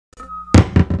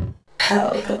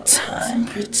Pelpa time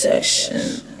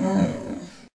protection.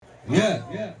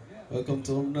 Yeah, welcome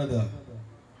to another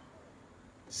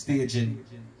staging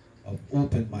of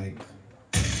Open Mic.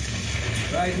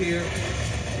 Right here,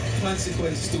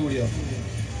 Consequence Studio,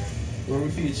 where we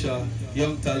feature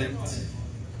young talent,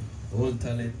 old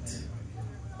talent,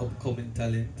 upcoming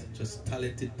talent, just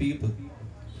talented people.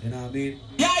 You know what I mean?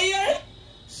 Yeah.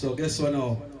 So guess what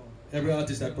now? Every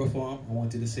artist that perform, I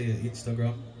want you to say your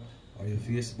Instagram or your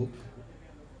Facebook,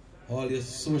 all your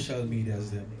social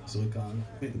medias them, so we can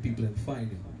make the people and find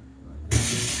you. You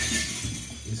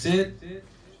see it?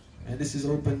 And this is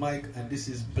Open Mic, and this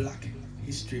is Black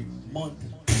History Month.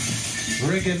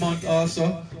 Reggae Month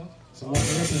also. So I want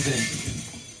to represent.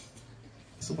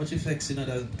 So much effects in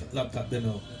that laptop there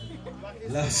now.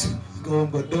 Last go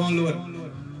home, go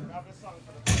download.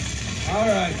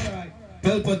 Alright.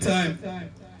 Pelpa time.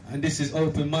 And this is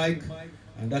Open Mic.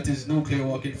 And that is Nuclear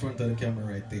walk in front of the camera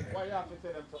right there.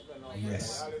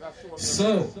 Yes.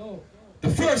 So, the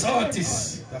first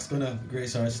artist that's gonna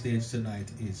grace our stage tonight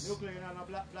is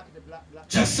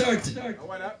Just Certain.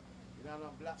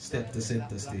 Step to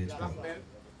center stage.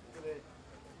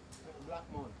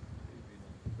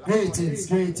 Greetings.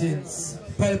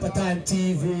 Pelpa Time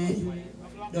TV.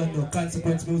 Don't know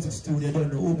Consequence Music Studio.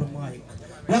 Don't know Open Mic.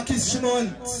 Black History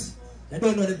Month. I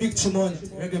don't know the big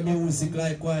month. Reggae music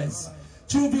likewise.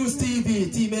 True Views TV,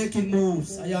 team making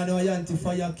moves. I know Ayanti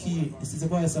Fire Key. This is the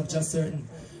voice of Just Certain.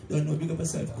 Don't know, big up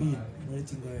yourself, Queen. You know the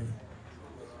thing already.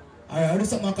 Alright, I'll do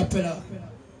something a cappella.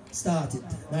 Start it.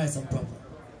 Nice and proper.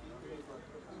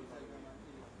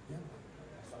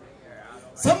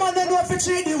 Some man don't know if you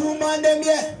treat the woman them,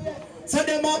 yeah. So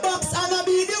them a box and a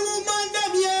be the woman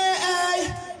them,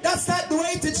 yeah. That's not the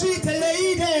way to treat a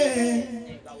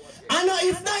lady. I know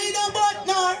if neither but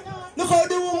nor. Look how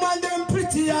the woman them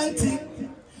pretty and thick.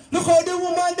 Look how the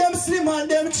woman them slim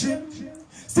and them trim.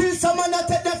 Still some man that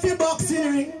take the free boxing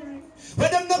ring. Where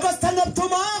them never stand up to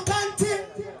Mark and Tim.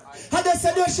 And they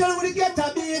said they shall will get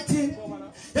a beating.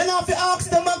 You know if you ask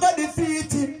them I got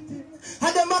defeat him.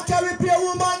 And them a carry pure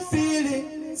woman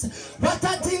feelings. What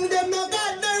I think them no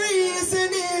got the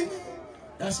reasoning.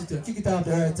 That's it, kick it off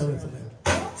the right away from me.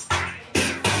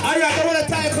 Alright, I want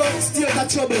to tie up, still got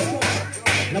trouble.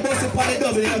 And about to put the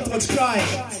double, you not too much crying.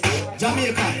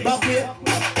 Jamaica, back way.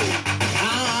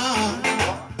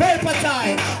 Pelpa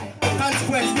time.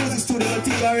 Consequence Music Studio, I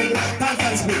think already.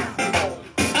 Conference room.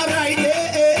 Alright,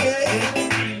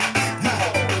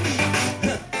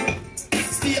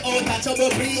 Stay out of trouble,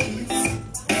 please.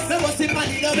 Never see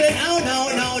money double,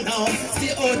 no.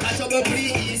 Stay out of trouble,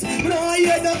 please. We don't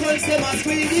hear the girls, them a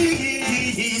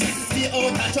squeeze. Stay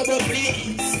out of trouble,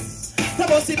 please.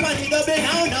 Never see money double,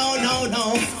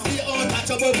 no. Stay out of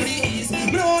trouble, please.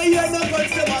 We don't hear the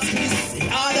girls, them a squeeze.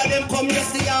 All of them come, yes,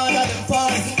 the all of them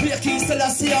fall. We King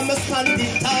Selassie, I'm a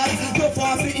standing tall. Go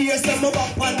for 3 years, I'm up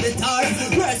on the tar.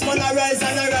 Rise, man, I rise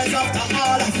and I rise after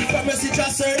all. From a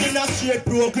Just Certain a straight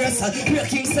progress. We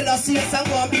King Selassie, yes, I'm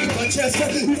going to beat the chest.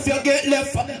 If you get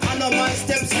left on my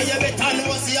steps, so you better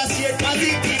know, see a straight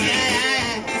positive.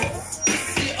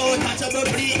 See out of trouble,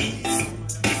 please.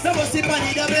 Never see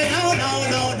money double,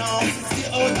 no. See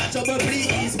out of trouble,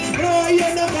 please. No,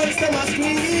 you're not going to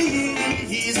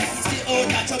squeeze. See out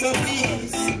of trouble,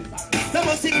 please.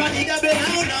 Never see money double,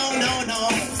 no.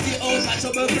 See out of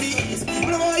trouble, please.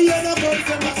 No, you're not going to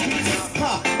squeeze.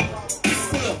 Ha!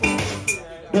 Pull up.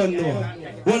 Don't know.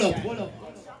 Wall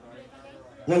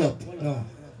up. No.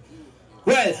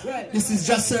 Well, this is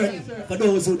Just Certain. For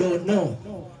those who don't know,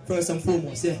 first and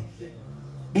foremost, yeah.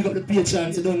 Big up the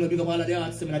patrons, you don't know, big up all of the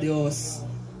artists in the house.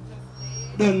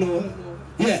 Don't know.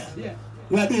 Yeah.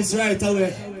 We are doing this right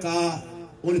away, because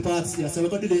only parts here. So we're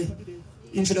going to do the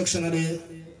introduction of the,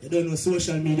 you don't know,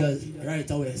 social media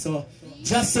right away. So,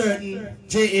 Just Certain,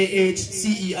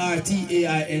 JAHCERTAIN,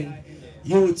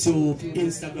 YouTube,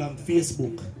 Instagram,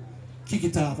 Facebook. Kick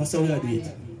it off, that's how we are doing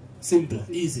it. Simple,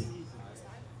 easy.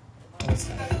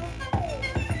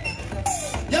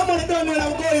 Yeah, man, I don't know when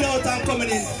I'm going out and coming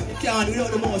in. You can't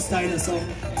without the most time, so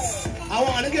I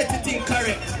want to get the thing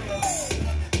correct.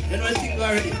 You know the thing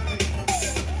already.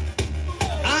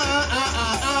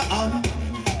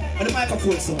 On the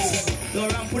microphone, so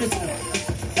don't run, put it in.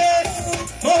 Hey,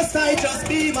 Most I just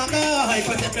be my guide.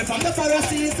 Protect me from the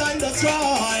Pharisees and the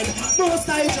scribe. Most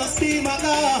I just be my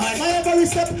guide. My every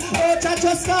step, oh, I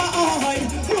just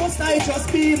guide. Most I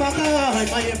just be my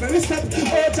guide. My every step,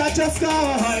 oh, I just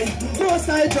guide. Most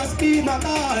I just be my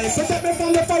guide. Protect me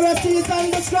from the Pharisees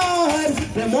and the scribe.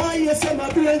 Them why you say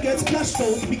my brain gets splashed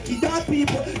out. Wicked that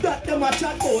people, that them a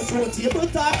chat out. Road table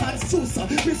talk and Susa.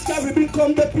 Mystery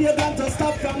become the pagan to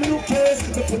stop from looking.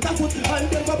 They put a foot and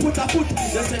them go put a foot.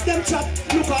 You say them chat,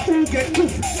 look at who get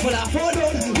goof. But I fall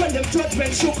down when them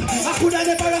judgment shook. I could have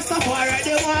never rest up alright,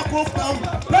 they walk off now.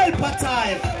 Pelpa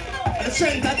time, and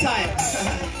strength of time.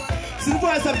 See the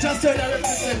boys have just heard that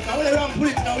represent. I want to run put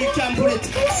it, now we can't put it.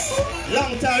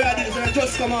 Long time I did it, so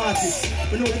just come artists.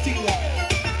 We know the thing now.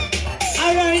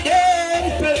 Alright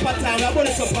then, Pelpa time, I'm going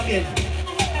to stop again.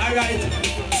 Alright.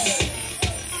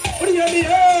 What do you mean?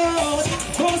 Oh,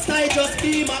 most I just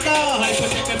be my guide.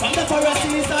 Protect me from the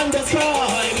Pharisees and the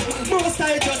scribe. Most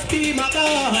I just be my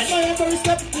guide. My every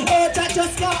step, oh, I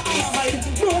just guide.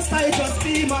 Most I just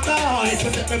be my guide.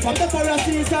 Protect me from the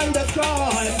Pharisees and the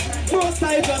scribe. Most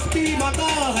I just be my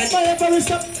guide. My every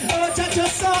step, oh, I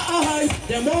just guide.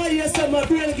 Them all years so my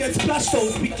brain gets splashed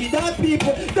out. Wicked that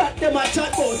people, that them a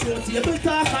chat about. Road table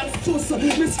talk and choose.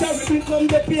 Mystery become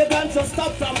the pagans to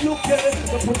stop from looking.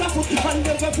 We put a foot and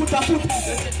them go put a foot.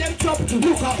 Let them chop,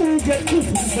 look at who get proof.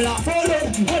 Well I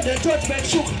followed when the judgment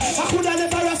shook. I could have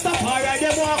never rest up, alright,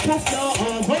 them walk proof now.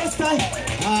 First time.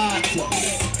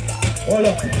 Hold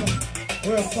up.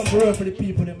 We're come to work for the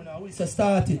people them now. We just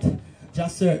started.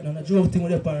 Just certain and a joke thing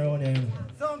with up around here.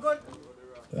 Sound good?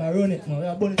 We are running it now. We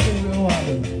are burning things we want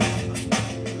to do.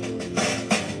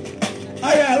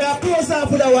 Alright, we are close off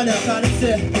for that one here, can you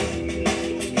say?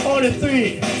 Only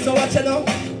 3. So watch it now.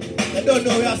 I don't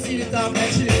know, we have seen it out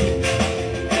actually.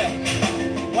 Yeah.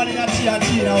 One in a tree and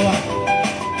tree now.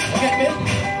 You get me?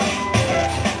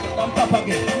 From top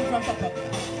again. From top again.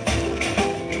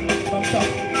 From top.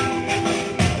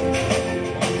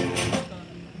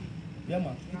 Yeah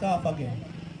man, get off again.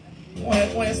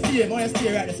 When you stay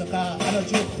right there, so I don't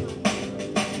joke.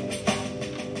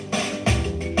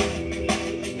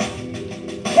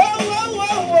 Whoa, whoa,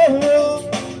 whoa, whoa.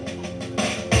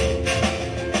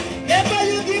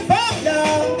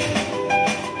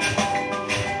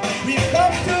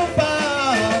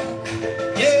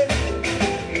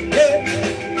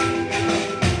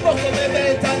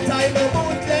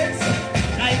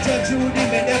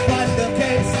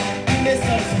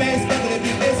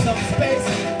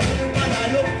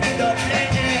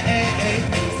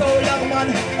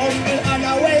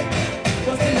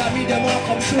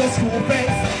 Come show school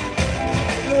friends.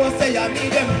 No say I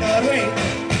need them in the rain.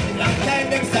 Long time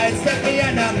them side set me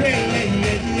and I pray.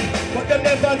 But them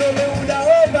never know me who da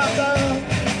overcome.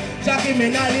 Jah give me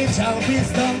knowledge and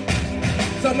wisdom.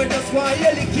 So me just want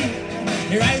you the king,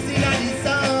 the rising of the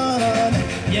sun.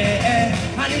 Yeah,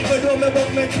 and even though me book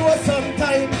me through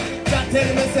sometime, Jah tell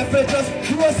me say fi just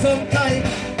grow sometime.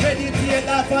 Meditate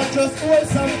off and just hold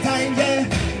sometime. Yeah.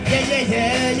 There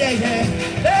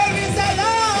is a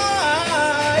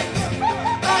light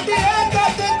at the end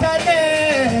of the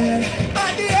tunnel.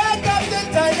 At the end of the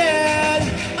tunnel,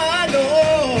 I know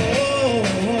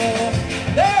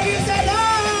there is a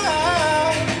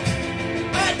light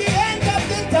at the end of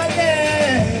the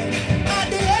tunnel. At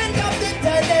the end of the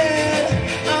tunnel,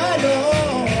 I know.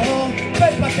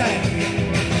 Pelpa time.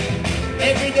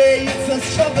 Every day it's a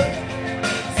struggle.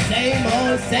 Same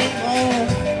old.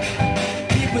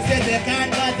 People say they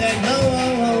can't, but they know.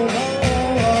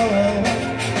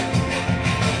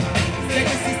 Say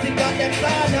the system got them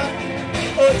corner.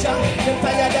 Oh, Jah, they're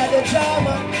tired of the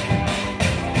drama.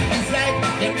 It's like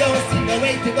they don't see the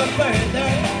way to go further.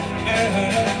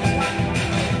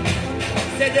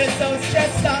 Say they're so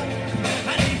stressed out,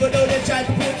 and even though they try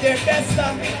to put their best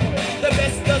up, the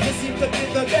best doesn't seem to be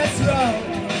the best round.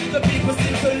 The people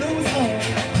seem to lose hope.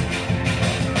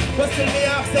 But still me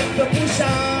accept the push on.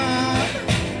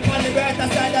 On the brighter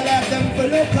side I love them for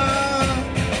look on.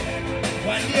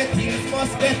 One day things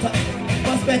must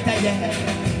better, yeah.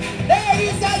 There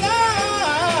is a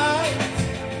light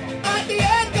at the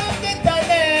end of the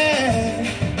tunnel.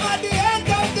 At the end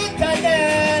of the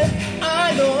tunnel, I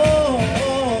know.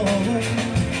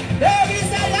 There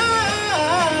is a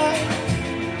light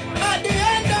at the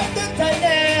end of the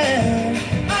tunnel.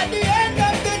 At the end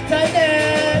of the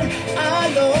tunnel, I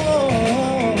know.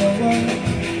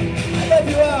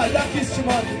 Lucky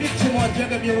instrument, instrument,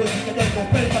 reggae music, and then for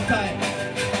Pelpa time.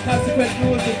 Consequent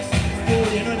music,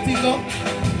 story, you know what thing up?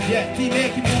 Yeah, team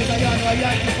making moves, I am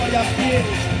for your fear.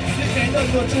 Sleeping, don't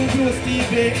go through Bruce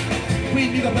TV. Queen,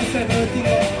 big up yourself, you know thing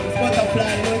up?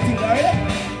 Butterfly, you know thing, alright?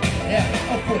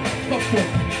 Yeah, up foot.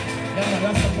 Yeah, man,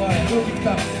 that's Don't give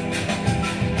thanks.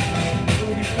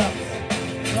 Don't give thanks.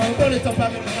 Now we pull it up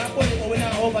and pull it, but we're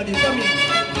not over this. Come here.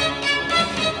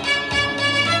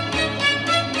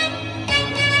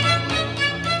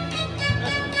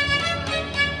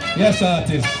 Yes,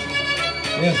 artist.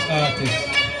 Yes, artist.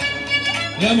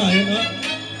 Yeah, man, you know.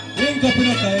 Link up in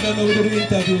a car, you don't know we do the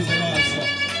interviews and all stuff.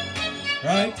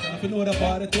 Right? And if you know the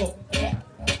part of the top.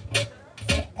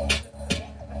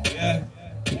 Yeah.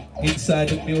 Inside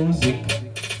the music.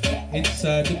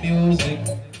 Inside the music.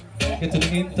 Get to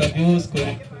the interviews,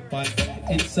 come on.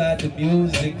 Inside the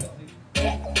music.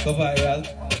 Go viral.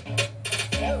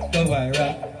 Go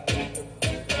viral.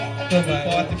 Go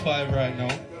viral. 45 right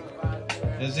now.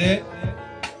 That's it?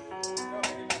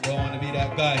 Don't want to be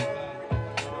that guy.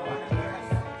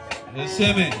 You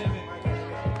see me?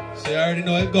 So you already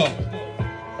know it go.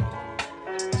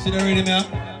 See the rhythm here?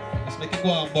 Let's make it go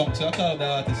and bump. So I call the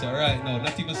artist right now.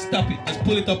 Not even stop it. Just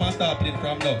pull it up and start it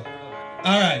from now.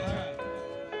 Alright.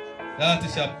 The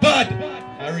artist are bad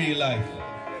in real life.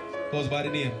 Goes by the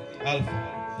name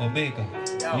Alpha Omega.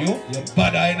 You're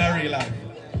badder in a real life.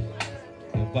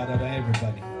 You're badder than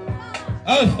everybody.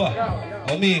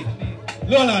 Alpha Omega.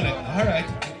 Low on it. Alright.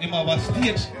 Him have a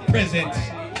stage presence.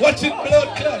 Watch it,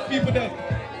 blood clot people there.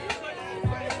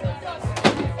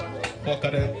 Fuck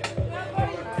at them.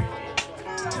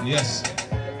 Yes.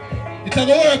 It's a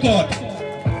work out.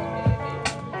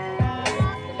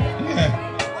 Yeah.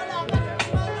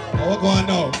 Now we're going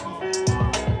now.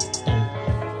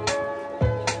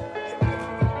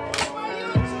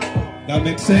 That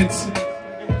makes sense.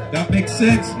 That makes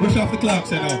sense. Brush off the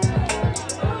clocks now.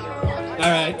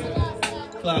 Alright.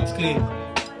 Clocks clean.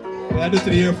 I do to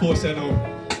the Air Force now.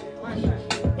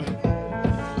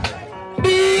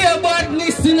 Be a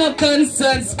badness in a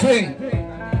concert spring.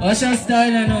 Watch your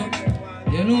style, you know.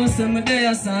 You know some day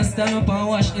I stand up and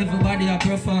watch everybody a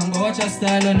perform. But watch your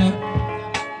style, you know.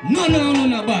 No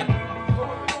bad.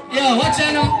 Yo, watch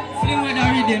you know. Fling with the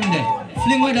rhythm there.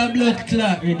 Fling with the blood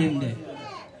clot rhythm there.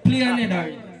 Play another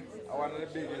rhythm.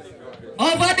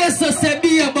 Over there, so say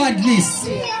be a badness.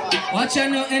 Watch you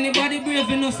know. Anybody brave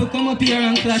enough to come up here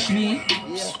and clash me?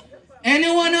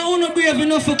 Anyone who not brave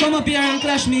enough to come up here and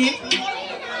clash me?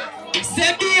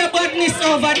 Say be a badness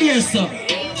over there, sir.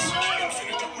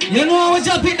 You know how we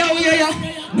drop it that way, yeah?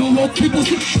 No more people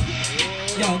see.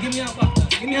 Yo, give me a back.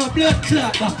 Give me a blood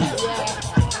clot back.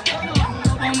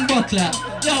 Buckler.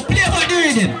 Yo, play about the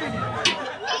rhythm.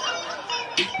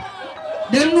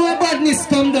 Them know badness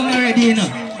come down already, you know.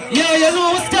 Yo, you know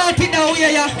how we start it that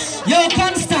way, yeah? Yo,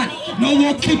 constant. No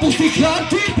more people see cloud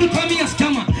people come here,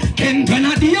 scammer. 10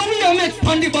 grenadier we a make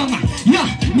on the banger. Yeah,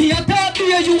 me a talk to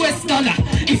a US dollar.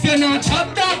 If you're not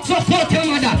chop that, so fuck your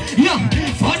mother. Yeah,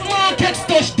 fat markets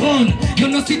touch down. You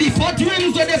know see the fat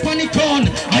rims where they on the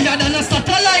crown. Higher than a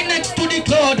satellite next to the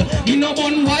cloud. Me no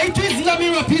bun white with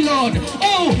me rapid lord.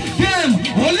 Oh, damn,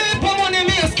 only for money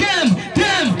me a scam.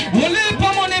 Damn, only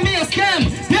for money me a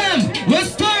scam. Damn,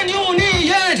 Western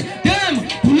Union. Damn,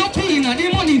 pull up in the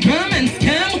money garment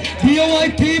scam. The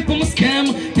white people must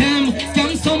scam. Damn,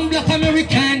 scam some black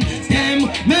American. Damn,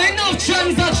 man no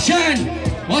transaction.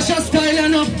 Watch your style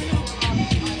enough.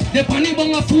 The panic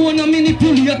bang a phone and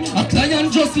manipulate. A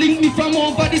client just link me from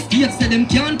over the states. Say them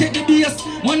can't take the base.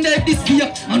 One day this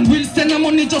year and we'll send them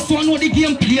money just to know the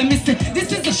game play. Me say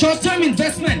this is a short-term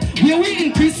investment where we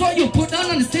increase what you put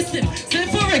down on the system. Say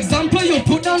for example you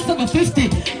put down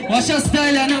 750. Watch your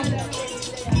style enough.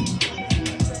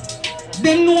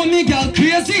 Them know me girl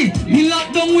crazy. Me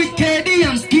lock down with KD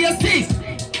and Stacy.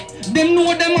 Them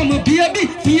know them I'm a baby.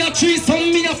 Fear tree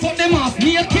some me a fuck them off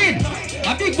me a kid.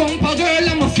 A big bumper girl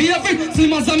I'm a favorite.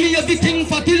 Slim as a me everything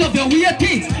fatty love your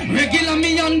weighty. Regular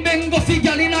me and Ben go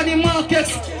figure in the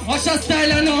markets. Watch your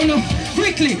style and no.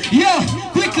 Quickly,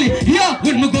 yeah,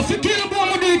 when me go for kill boy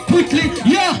me do it quickly.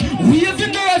 Yeah,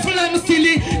 waving the rifle like me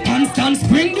silly. Constant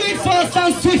spring do it fast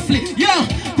and swiftly. Yeah,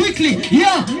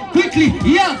 quickly,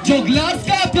 yeah. Juggler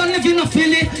scorpion live in a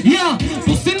Philly. Yeah,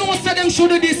 pussy no say them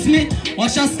shoulda diss me.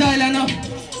 Watch your style and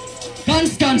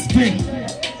constant spring.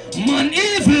 Man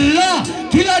evil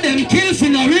killer them kill for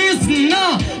no reason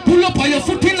Pull up on your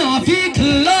foot in a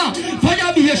vehicle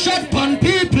Fire be a shot pan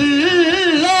people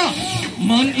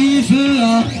Man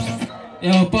evil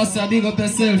Yo, pastor, big up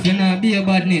yourself, you know, be a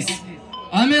badness.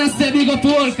 I mean, I say big up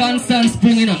to all constant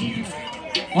spring, you know.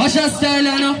 Watch your style,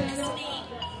 you know.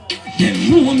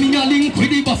 Them know me a link with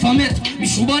the Baphomet. Me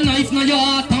shoot a knife na your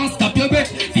heart and stop your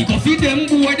breath. Figure for them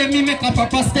boy, them me make a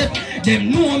proper step. Them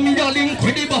know me a link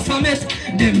with the Baphomet.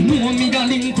 Them know me a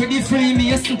link with the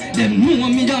Freemason. Them know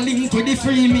me a link with the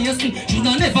Freemason.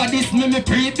 Shoulda never diss me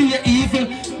pray be evil.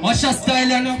 Watch your style,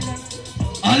 you know.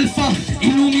 Alpha,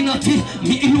 Illuminati,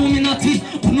 me Illuminati.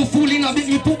 No fooling a bit,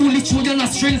 me put bullet through your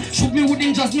nostril. Shoot me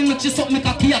within just me make you suck, make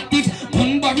a key active.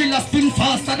 One barrel a spin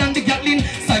faster than the Gatling.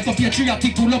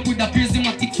 Psychopatriotic, pull up with a crazy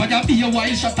matic. Fire be a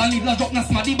wild shot and leave la drop na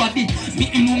smaddy body.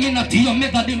 Me Illuminati, you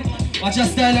mega dim. Watch your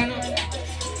style and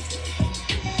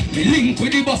me link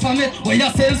with the Baphomet, where you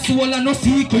sell soul and no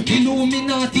secret.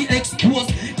 Illuminati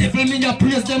expose. Devil me a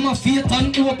praise them a faith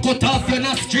and hope. Cut off your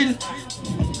nostril.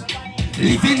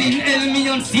 Living in hell, me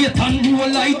and Satan roll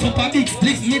light up a big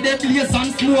spliff. Me the blaze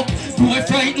and smoke. Boy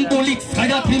frightened bullets,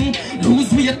 fire him.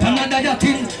 Lose weight and a diet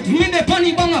thing. Me the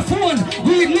panic bang a phone.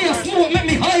 Weed me a smoke, make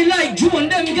me high like June.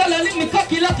 Them gala lick me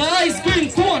cocky like a ice cream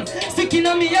cone. Sick in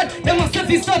a me head, them a say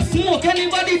fi stop smoke.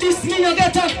 Anybody diss me a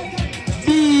get a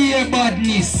beer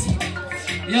badness.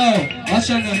 Yo, watch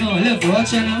out now, level,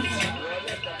 watch out now.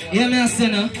 Hear me a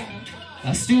say now.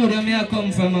 A studio me a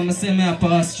come from and I say me a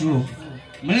pass through.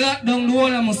 I lock down the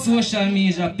whole of my social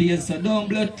media page, so don't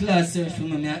blood clot search for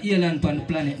me. I'm an alien on the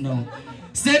planet now.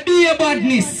 Say be a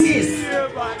badness. Yes.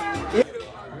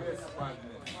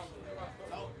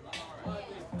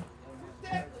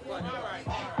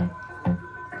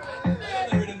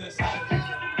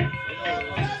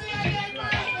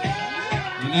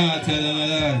 You know I tell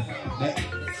them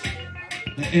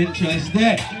the entrance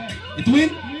there. It win?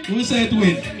 Who say it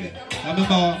win? I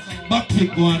remember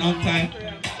backflip going on time.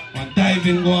 One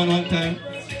diving going one time.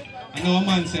 And now a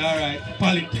man say, alright,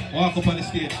 pallet, walk up on the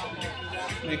stage.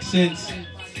 Makes sense.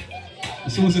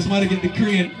 So somebody get the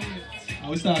crane.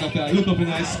 And we start up here, look up in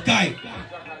the sky.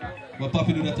 But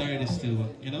Papi do that already still,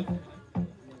 you know?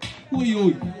 Who are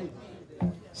you?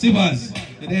 Sivas,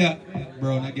 you there?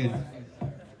 Brown again.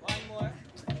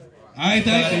 Alright,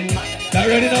 that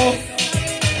ready now?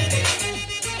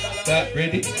 That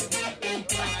ready?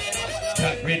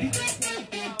 That ready?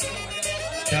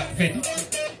 That ready?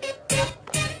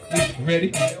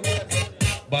 Ready?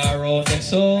 Bar on the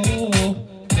soul.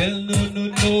 Tell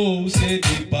no, say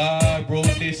the bar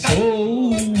on the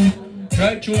soul.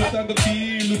 Try to and the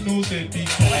feel, no, say the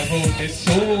bar on the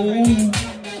soul.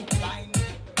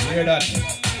 Hear that?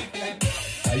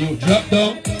 Are you drop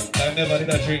down? I never did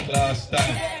a drink last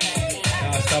time.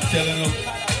 Now stop telling them.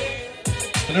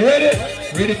 So they ready?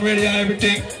 Ready and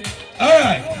everything.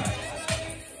 Alright.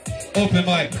 Open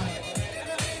mic.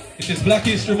 It is Black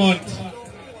History Month.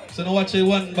 So now watch a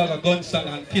one bag of gun song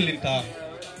and killing talk.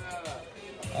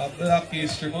 A Black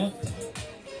History Month.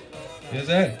 Yes,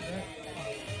 sir.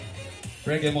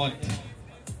 Reggae Month.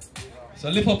 So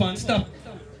lift up and stop.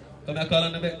 Come I call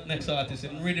on the next artist.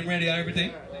 I'm ready and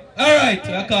everything. Alright,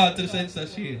 I call to the censor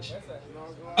stage.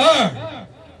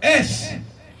 R-S-M.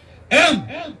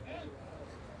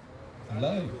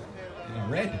 Hello. You're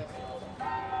ready.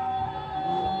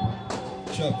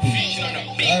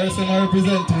 RSM I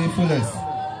represent to the fullest.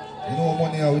 You know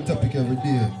money I will topic every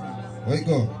day. Where you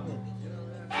go?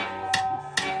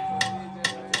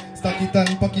 Stack it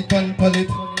and pack it and pallet.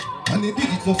 And the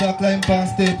digits also climb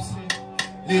past steps.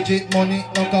 Legit money,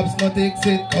 no cops, no takes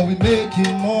it. Cause we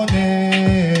making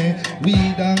money.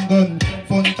 Weed and gun,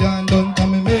 fun can done. Cause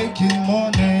we making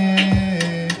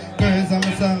money. Girls and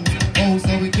my songs, house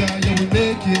how we can, yeah we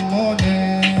making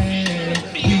money.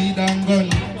 Weed and gun,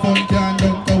 fun can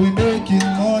done. Cause we making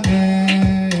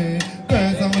money.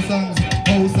 Girls and my songs,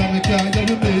 house how we can, yeah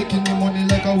we making the money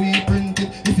like how we print it.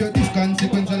 If you're this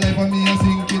consequential life of me, I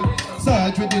sink it.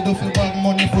 Sarge with the duffel bag,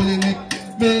 money fully nick.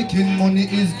 Making money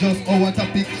is just our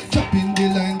topic. Chopping the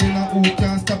line, then who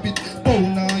can stop it?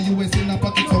 Pound US in a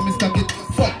pocket, so me stack it.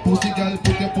 Fat pussy girl,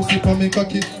 put your pussy for me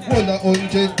cocky. Roll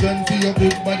 100 grand for your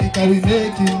good body, cause we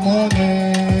making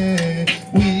money.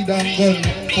 Weed and gun,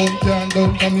 fun can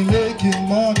done, cause we making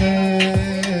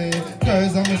money.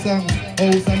 Girls and my songs,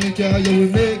 house and me car, yeah we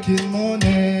making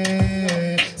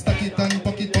money. Stack it and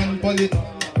pocket and pallet.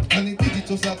 And the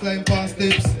digital so climb past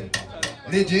steps.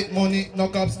 Legit money, no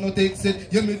cops, no takes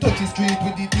it. Yeah, me touch the street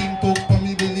with the thing talk for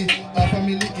me belly. A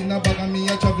family in a bag and me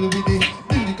a travel with it.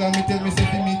 Then they come me tell me say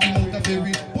fi meet him out a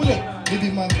ferry. Pull up, with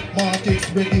the man, markets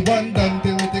ready. One down,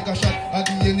 tell me take a shot at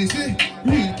the NEC.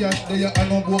 Real cash there and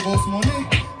no bogus money.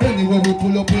 Anywhere we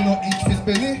pull up, we no each fist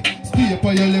penny. Stay up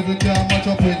on your level, can't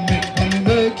match up with me. And me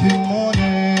making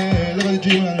money. Look at the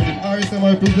dream and rhythm. RSM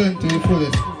represent to the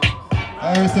fullest.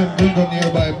 RSM bring on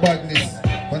nearby badness.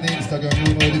 On the Instagram,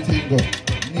 you know the thing go.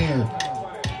 Near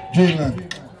Dreamland.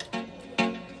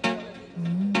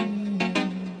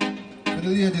 For the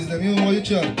ladies, them you know what you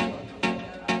chat.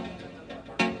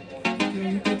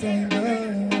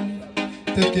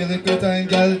 Take your little time,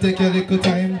 girl, take your little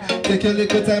time. Take your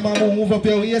little time and move up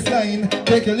your waistline.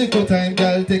 Take your little time,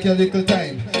 girl, take your little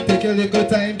time. Take your little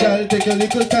time, girl, take your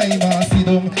little time.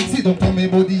 Sit down for me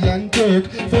body and twerk.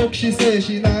 Fuck, she say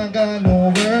she not got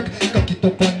no work. Cock it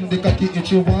up on the cocky if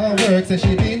she want work. Say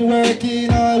she been working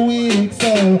all week,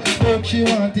 so fuck she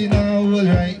want in her hole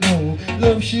right now.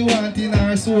 Love she want in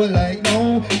her soul like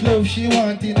no. Love she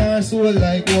want in her soul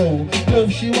like wow.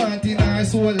 Love she want in her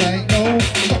soul like no.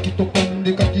 Cock it up on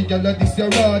the cocky, girl, this your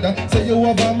rather. Say you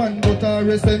have a man, but I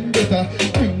resent better.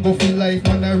 Bring go feel life,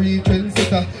 man, a real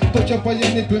trendsetter. Touch up on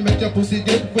your nipple, make your pussy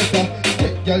get wetter.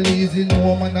 Get your lazy,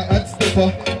 no man, a hot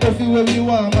stepper. Coffee where we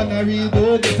want, man, a real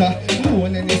go-getter. No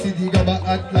one in the city grab a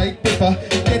hot like pepper.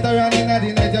 Later on in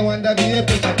the night, you want to be a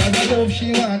picture. Cause I love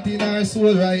she want in her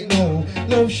soul right now.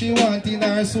 Love she want in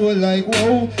her soul like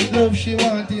wow. Love she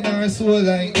want in her soul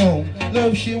like no.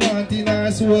 Love she want in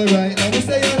her soul right now. We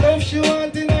say I love she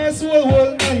want in her soul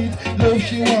all night. Love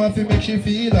she want to make she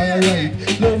feel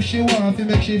alright. Love she want to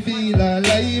make she feel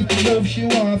alive. Love she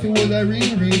want to hold a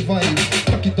real vibe.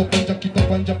 Jack it up and jack it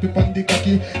up and drop it on the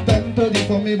cocky. Tan to the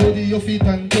for me body, your feet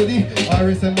and to the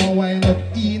RSM wine up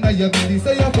in your belly.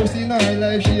 Say your fuss in her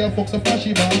life, she a fucks up and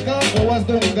she back. Hours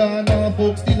done gone, her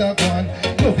folks still a gone.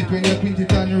 Love it when you quint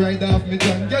it and ride off me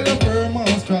gun. Girl, you firm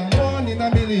and strong, 1 in a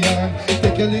million.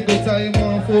 Take your little time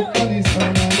and fuck on this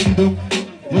man and sit down.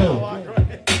 Yo,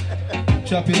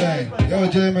 choppy line. Yo,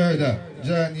 J Murder.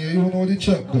 John, you know the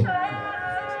chop go.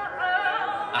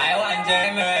 I want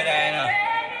J Murder, you know.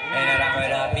 And I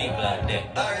murder people out there.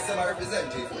 RSM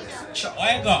representative.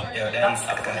 Where you go? Yo, then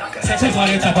stop. Say for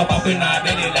the top up in our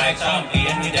belly like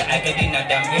champion. With the agate in a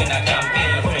damn vein, a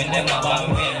campaign. Your friend them a bang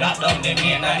vein. Lock down the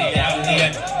main and the damn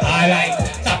lane. Alright,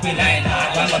 choppy line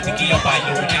hard. One got to keep up on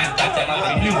you. And that them up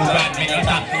in you. Brand me on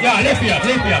top. Yo, lift you up,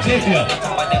 lift you up, lift you up.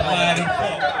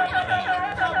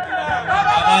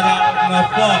 No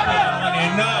fuck,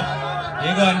 man, enough.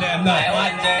 You got them now. I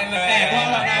want them. Hey,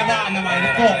 what I want,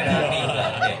 man, fuck.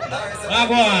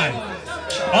 Go on.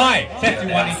 Oi, set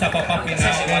you one is up in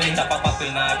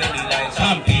our belly like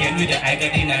champion. With the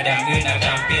agate in a damn green and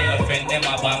campaign. Your friend them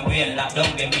a bang wheel. Lock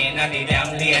down the main and the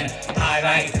damn lane.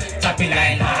 Alright, choppy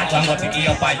line hard. One got to give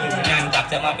up a union. Back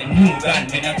them up in new gun.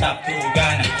 Me not top 2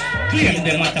 gun. Claim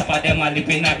them a top of them a lip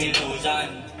in a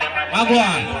illusion. Go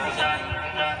on.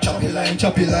 Choppy line,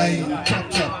 choppy line, chop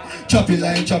chop. Choppy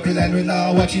line, we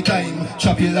now watch it time.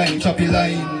 Choppy line, choppy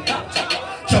line.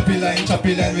 Choppy line,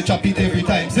 we chop it every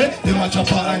time. Say, them a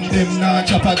chopper and them not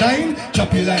chop a dime.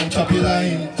 Choppy line. Choppy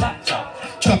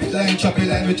line, we chop it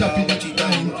every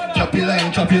time. Choppy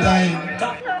line.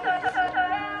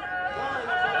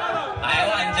 I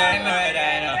want J Murder,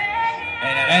 you know.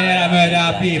 And then I murder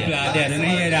people out there, don't you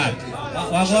hear that?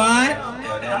 What go on?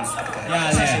 Yeah,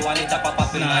 she want it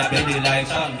up in her belly like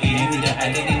champagne. With the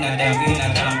agate in a damn green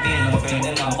and campaign. No friend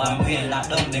them a bang wheel. Lock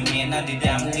down the main and the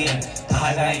damn lane.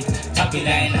 Alright, choppy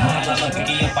line hard. I got to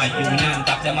give up a union.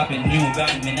 Tap them up in new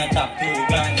gun. Me not top 2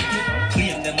 gun.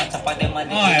 Claim them a top of them a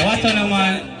the Alright, what's on the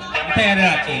man? Tell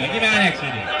that to you. Give me an next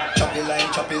video.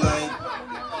 Choppy line.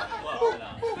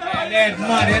 That's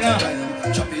mad, you know?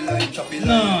 Choppy line.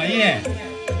 No, yeah.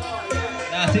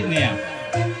 That's it there.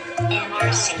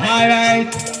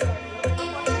 Alright.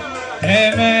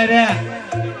 Hey, murder.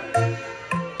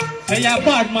 Say ya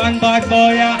bad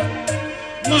boy, ya.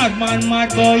 Mad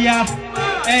boy, ya.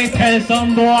 Hey, tell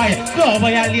some boy, go over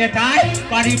ya later.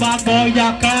 Body bad boy,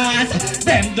 ya, cause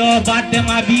them do bad, them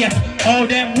a beat. How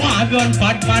them want run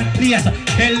bad man place.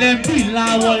 Tell them villa,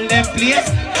 hold them place.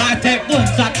 I take one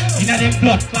shot in a them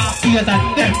blood clot face.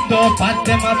 And them do bad,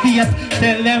 them a beat.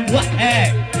 Tell them what,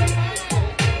 hey.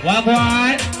 What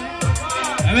on?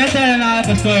 I'm telling all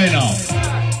the story now.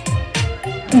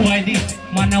 Boy, this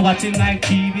man a watching like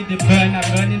TV. The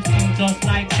burning skin just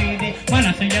like 3D. Man,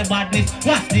 I say your badness.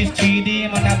 What's this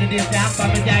 3D? Man, after this, I have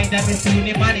a giant that is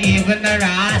tuning, man, even the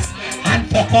ass. And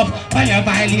fuck up. When you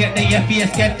violate, then your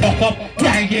face get fuck up.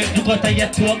 Yeah, you go to your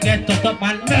throat, get tucked up,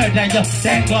 man. Murder you.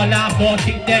 Then go laugh about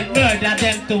it. Then murder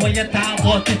them too when you talk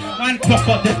about it. Man, fuck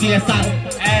up the face and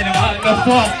hey, the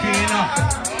fuck, you know.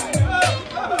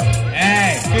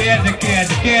 Hey,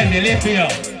 crazy, lift you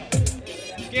up.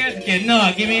 Crazy, no,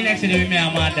 give me next to the me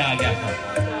and my dog.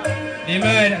 The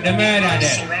murder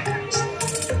there.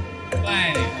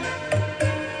 Find it.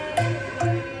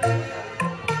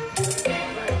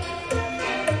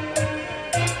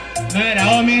 Murder,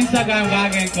 how me Instagram go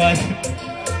again, cuz?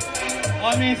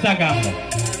 How me Instagram go?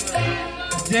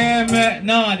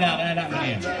 No, that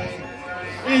name.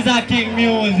 It's a King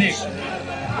Music.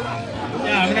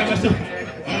 Yeah, we never saw.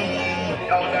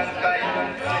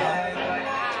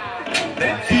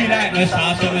 Feel like no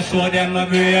sauce, so we show them my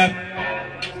grave.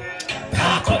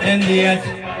 Talk up them days.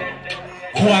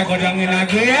 Who I go down in a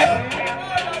grave?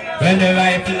 When the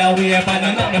rifle away, but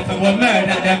nothing for we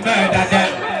murder them.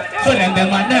 So them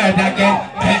a nerd again,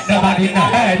 ain't nobody no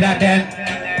heard of them.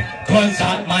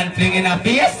 Gunshot man fling in a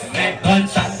face,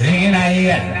 gunshot fling in a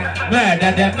head.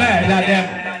 Murder them.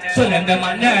 So them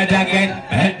a nerd again,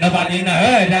 ain't nobody no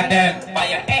heard of them. By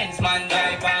your ends man,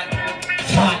 drive on.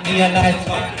 Shot me a life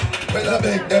man. Well, I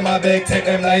beg, take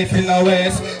them life in the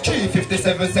waist.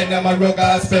 357 send them a rug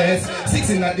ass space. 6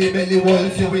 in the belly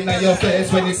wolf, you in your face.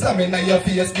 When it's slamming in your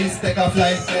face, please take a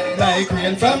flight. Like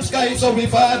rain from sky, so we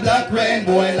fall black rain.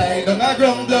 Boy, like on a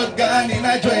ground, blood gone in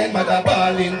a drain. Mother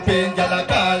ball in pain, y'all a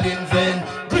call in vain.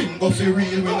 Gringo for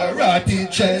real with a rotty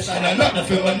chest. And another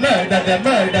film a murder them.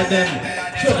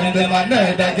 Showing them a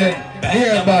nerd again.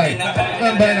 Hereby,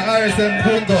 remember in the RSM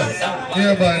Gringo.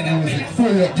 Hereby music,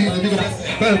 full up, Jesus, big up,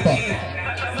 Pelpa.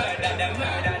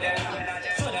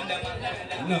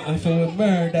 Nothing for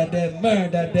murder them.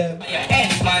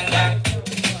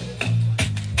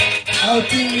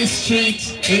 Out in the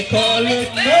streets, we call it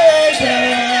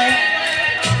murder.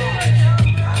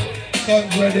 Come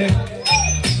ready.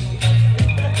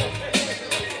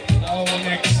 Now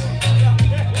next.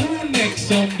 Who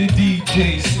next on the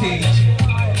DJ stage?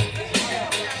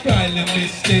 Styling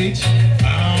this stage.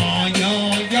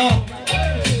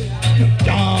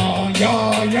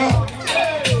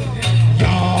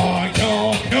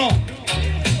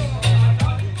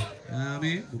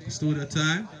 Book studio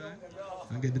time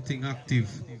and get the thing active.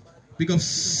 Big up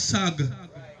SAG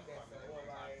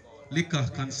liquor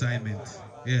consignment.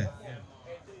 Yeah.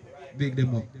 Big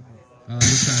them up all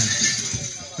the time.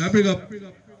 Now bring up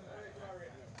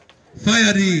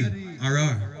Fire D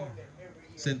RR.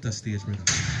 Center stage, brother.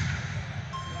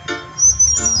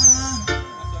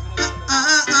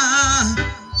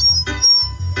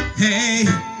 Hey.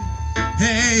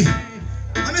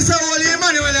 I'm Mr. Holy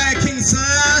Emmanuel, King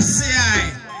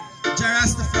Selassie,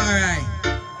 Jarastafari.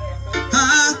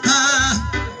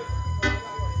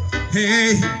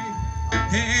 Hey.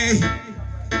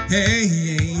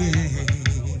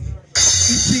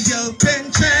 Ethiopian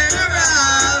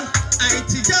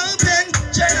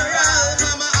General,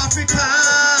 Mama Africa.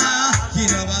 You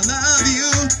know I love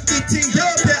you,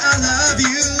 Ethiopia, I love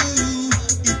you.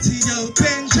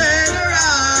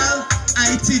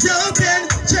 Ethiopian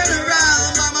General,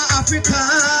 Mama Africa.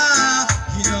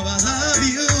 You know I love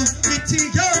you,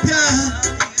 Ethiopia.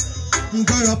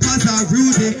 Goropaza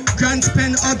Rudy, Grant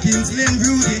Pen Huggins, Lynn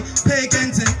Rudy,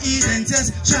 Pagans and Eden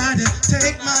just try to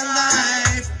take my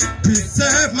life.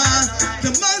 Preserve the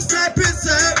most I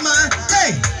preserve my.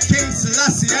 Hey, King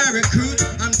Selassie I recruit,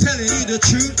 I'm telling you the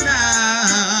truth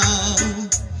now.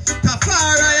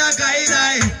 Tafari I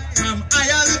guide from I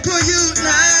look at you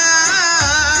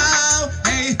now.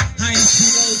 Hey,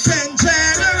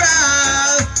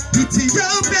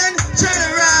 Ethiopian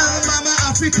General, Mama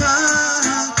Africa.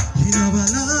 You know I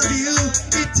love you,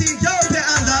 Ethiopia, I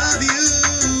love you.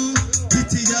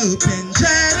 Ethiopian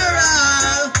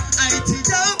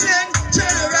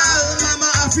General, Mama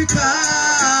Africa.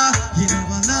 You know I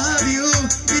love you,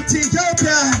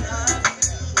 Ethiopia.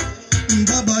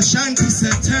 Baba Shanti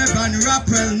said turban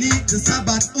rapper need the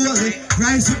Sabbath holy.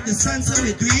 Rise with the sun so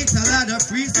we do it a lot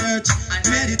of research and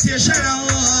meditation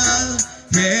all.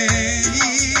 Hey,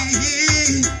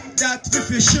 that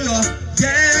for sure.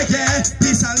 Yeah.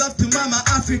 Peace and love to Mama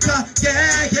Africa.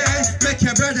 Yeah. Make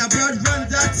your brother blood run,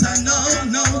 that's a no.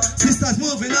 Sisters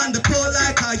moving on the pole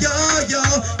like a yo-yo.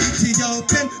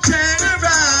 Ethiopian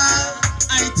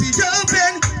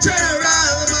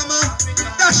General, Mama.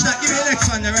 Dash that, give me the next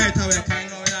one right away. I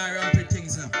know we are ramping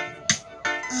things now.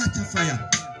 Heart of fire.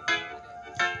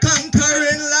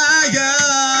 Conquering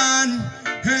lion,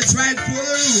 Earth's rightful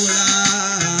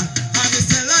ruler. I'm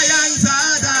Mr. Lion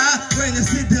Zada. When you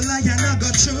see the lion, I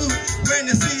go through. When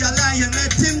you see a lion,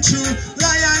 let him through.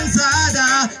 Lion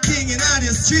Zada, king in all the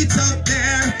streets out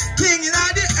there, king in all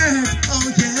the earth. Oh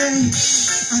yeah,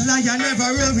 a lion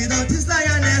never rule without his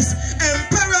lioness.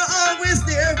 Emperor always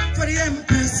there for the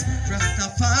empress.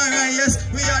 Rastafari, yes,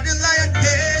 we are the lion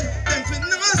head. Then we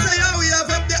know say how we have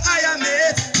up the iron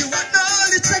maid. You want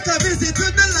knowledge, take a visit to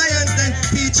the lions, then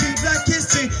teach you black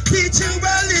history, teach you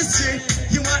world history.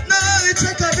 You want knowledge,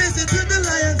 take a visit to the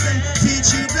lions, then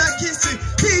teach you black history,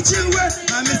 teach you world.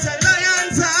 I'm Mr.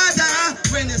 Lion Zada.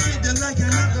 When you see the lion,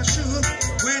 I go shoot.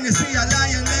 When you see a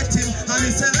lion, let him. I'm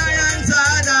Mr. Lion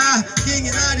Zada, king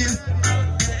in all the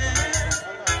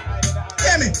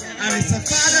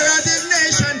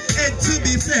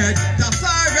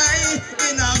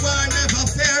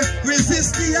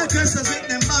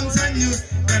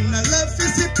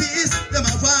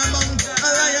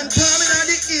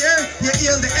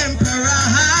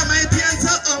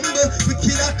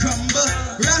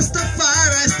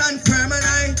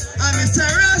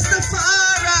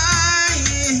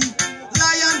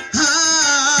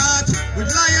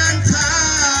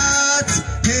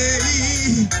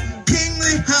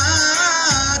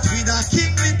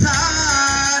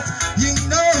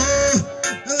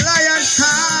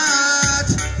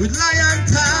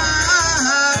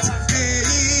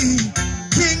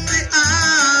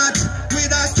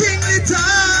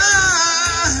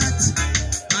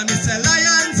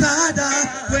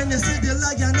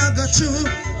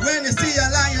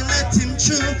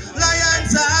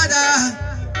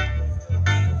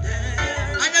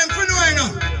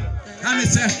And me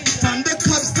say, from the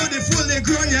cups to the fully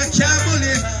grown, you can't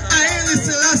bully. I ain't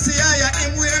listen, I say, I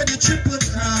am wear the triple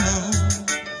crown.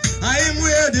 I am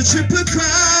wear the triple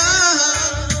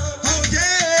crown. Oh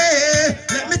yeah,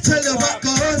 let me tell you what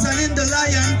goes on in the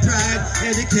lion pride.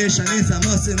 Education is a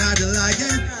must in the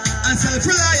lion, and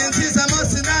self-reliance is a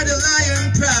must in the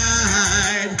lion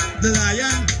pride. The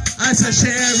lion, I say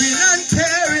sharing and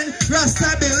caring,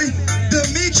 Rastabilly. The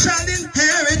meek shall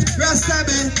inherit,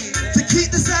 Rastabilly. To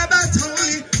keep the Sabbath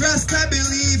holy, Rasta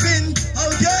believing. Oh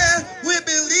yeah, we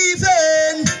believe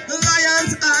in the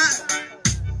lion's eye.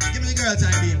 Give me the girl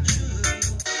time, beam.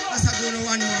 Let's go to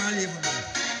one more and leave on.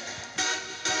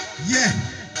 Yeah.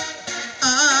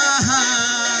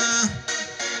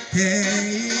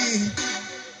 Hey.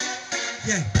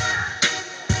 Yeah.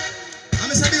 I'm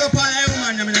going to big up all the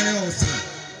woman in the house.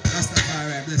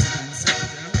 Rastafari, bless it and say.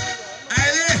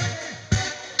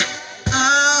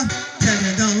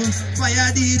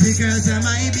 Fire the girls are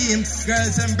my beam.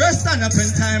 Girls and breast stand up in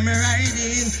time me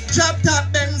riding. Drop top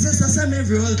Benz as a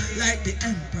semi-roll like the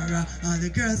emperor. All the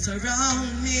girls around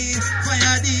me.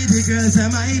 Fire the girls are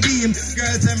my beam.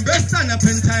 Girls and breast stand up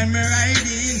in time me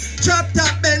riding. Drop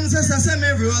top Benz as a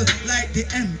semi-roll like the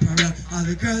emperor. All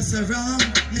the girls around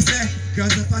me say,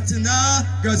 girls are fat enough,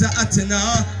 girls are hot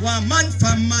enough. One man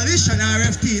from Malaysia and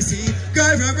RFTC.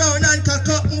 Girl around and cock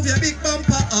up, move your big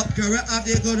bumper up. Girl have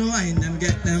the good wine, them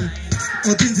get them.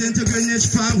 Opens into Greenwich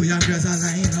Farm, we have girls that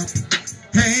line up.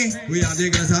 Hey, we have the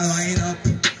girls that line up.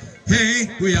 Hey,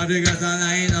 we have the girls that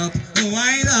line up.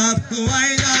 Wind up,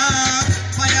 wind up.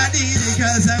 Fire the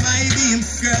girls and my beam.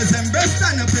 Girls and breast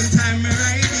stand up in time me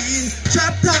riding.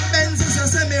 Chop top Benz is a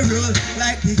semi-roll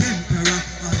like the emperor.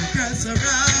 All the girls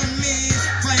around me.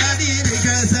 Fire the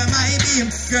girls and my beam.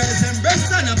 Girls and breast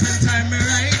stand up in time me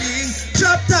riding.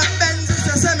 Chop top Benz is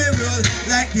a semi-roll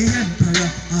like the emperor.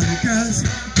 All the girls.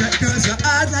 Get girls are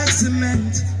hard like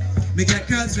cement. Me get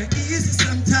girls are easy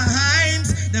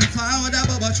sometimes. Them forward a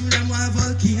bubble through them one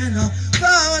volcano.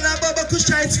 Forward a bubble kush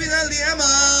try to spin and lay up.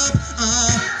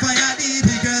 Fire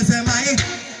the girls and my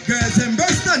girls and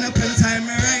burst on up in time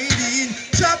riding.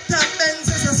 Chop top Benz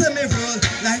as a semi-roll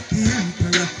like the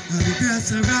emperor. All the girls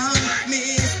around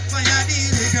me. Fire the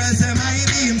girls and my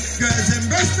beam. Girls and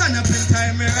burst on up in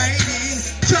time riding.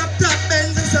 Chop top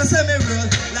Benz as a semi-roll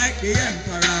like the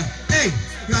emperor. Hey.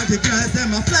 Got the girls,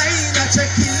 them a flying, a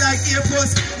checking like Air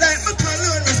Force. Like my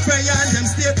cologne was spray and them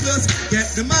stay close. Get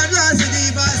the mad laws, the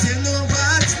divas, you know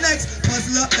what's next.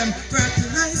 Puzzle up them,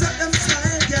 fertilize up them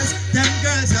soil, yes. Them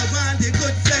girls have want the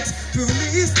good flex.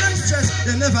 Release them stress,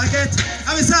 they never get.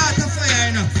 I'm a sort of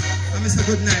fire, you know. I'm a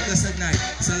good night, blessed night.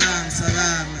 Salam,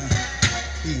 salam.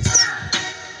 Peace.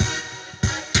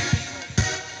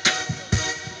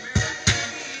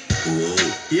 Whoa,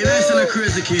 you listen to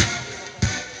crazy kid.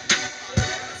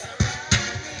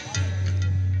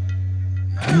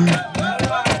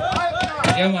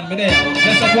 Yeah man, me there.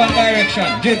 Just up one direction,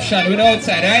 Egyptian with the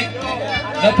outside, right?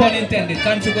 No pun intended,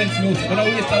 consequence music. But no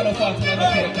waste time, no fault, no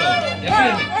play a club. You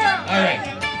feel me? Alright.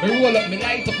 Me roll up, me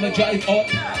light up, me drive out.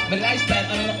 My lifestyle,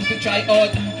 I'm nothing to try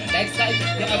out. Like side,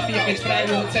 they have favorite fly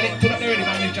road. Sell it, put up the ready,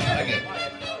 man, me jump again.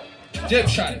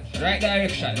 Egyptian, right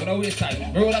direction, with no waste time.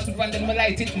 Me roll up, and then me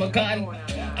light it, me gun.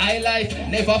 I life,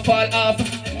 never fall off.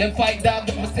 Them fight dog,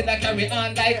 but me still I carry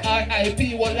on like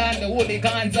R.I.P. Wallan, the holy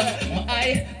guns.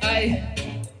 My I.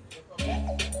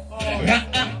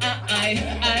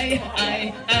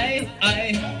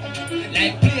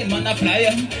 Like plane, man I fly.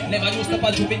 Never used to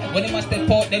pass me. When them a step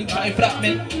out, them try flap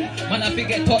me. Man I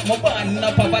forget out my born in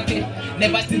a poverty.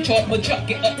 Never stitch out my drop,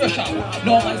 get up rush out.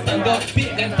 No man stand up, big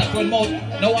and stop run mouth.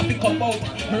 Now I pick up out,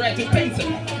 me write with pencil.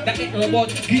 That ain't robot,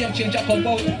 game changer come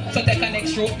out. So take an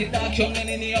extra, the dark young and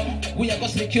in the young. We are go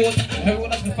sleep cute. Me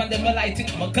roll us, me find them, me light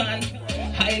it, my gun.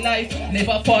 High life,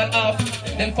 never fall off.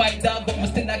 Them fight dog, but me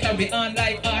still I carry on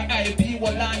like R.I.P.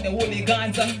 Wallan, the holy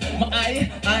guns. My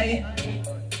I.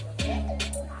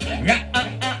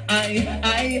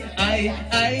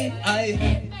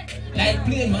 Like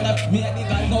plane man up me and the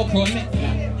God no crown me.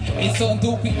 It's so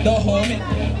too quick don't hold me.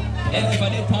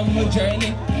 Anybody on my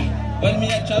journey. When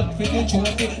me a chop for the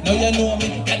trophy. Now you know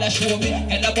me, gotta show me.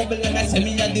 Gotta bubble and I say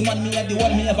me a the man, me a the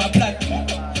one me have a plan.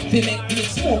 They make me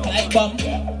smoke like bomb.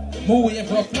 My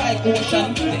wave rough like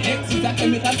ocean. The X is a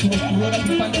chemical to us. Roll up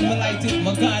and then me light it,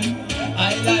 my gun.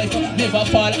 I life never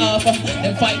fall off.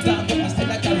 Them fight down, but me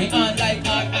still I carry on like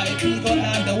R.I.P.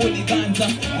 Wallan, the holy guns.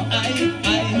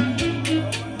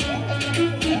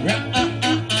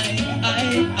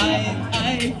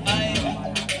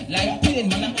 Like pain,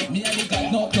 man, me and the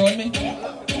God no crown me.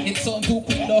 It's so too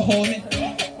quick to hold me.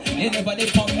 They never they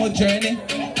on my journey.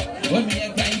 When me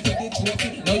a grind for the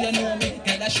trophy, now you know me.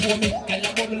 show me. Girl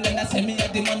a bubble and I say me a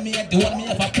the man, me a the one me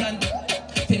ever planned.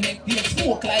 To make the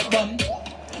smoke like bomb,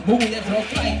 but we have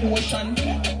rough like ocean.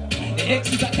 The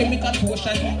X is a chemical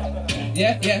potion.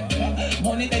 Yeah, yeah.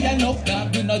 Money they enough,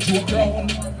 dog, we no joke round.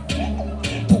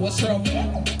 Toast rum,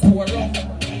 pour rum,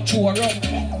 chew rum.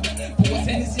 Post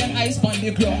Hennessy and ice on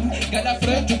the ground. Girl a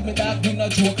flirt with me, dog, we no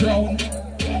joke round.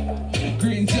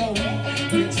 Green zone,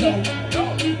 green zone.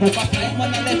 Book a flight,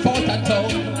 man, I left out of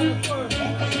town.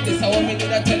 This how me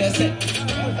did I tell you, say.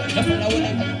 The fella when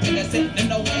I tell you, say. Them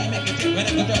know why I make it. When I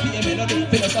go drop the melody,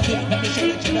 philosophy. Let me show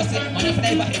you jealousy. Man, if I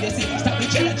never hear you see. Stop the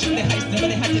challenge, the heist, never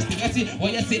the hottest thing I see.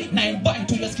 What you say, 9 bind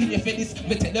to your skin if you this.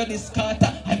 Me tell you this,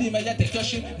 Carter. I did my take your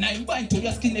shit. 9 bind to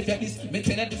your skin if you this. Me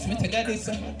tell you this, me tell you this.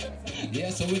 Yeah,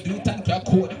 so we do it and crack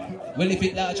code. We leave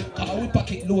it large, car we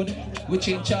pocket load. We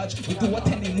change charge, we do what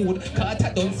any mood.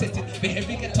 Carter don't set it,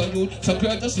 behavior get on you. So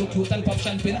girl just look cute and pop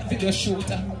champagne and video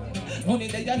shooter. Money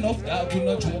they enough, dog, we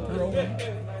no joke around.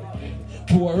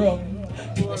 Pour rum,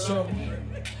 toast rum.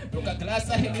 Look a glass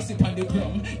of Hennessy on the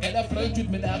ground. Get a flirt with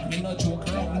me, dog, we no joke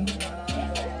around.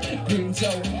 Green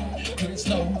zone, green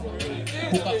snow.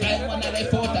 Book a flight, man, I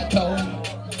left out of town.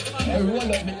 I roll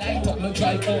up me light up, no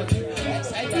drive out.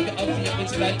 Inside I get up here,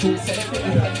 it's right to celebrate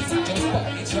the Hennessy, just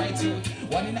pop, it's right to.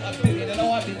 One in a billion, I don't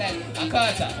want to be like a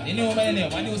Carter. You know my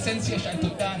name, a new sensation to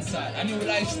dance on, a new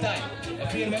lifestyle. You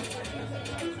feel me?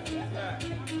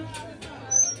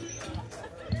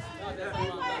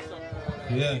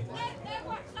 Yeah.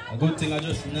 A good thing I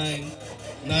just 9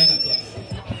 o'clock.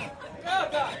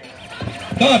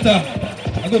 Carter!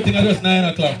 A good thing I just 9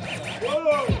 o'clock.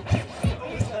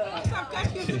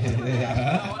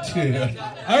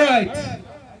 Alright.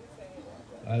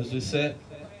 As we said,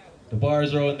 the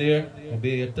bars around there,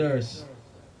 obey your thirst.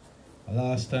 The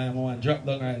last time I went drop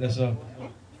down right there, so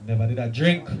never did I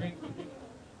drink.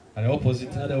 And the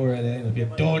opposite in other words, if you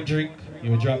don't drink,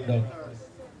 you will drop down.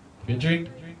 If you drink,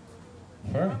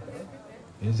 firm.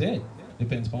 Is it?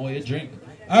 Depends on what you drink.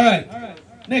 Alright.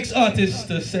 Next artist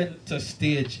to center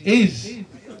stage is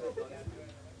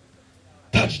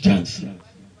Touch Johnson.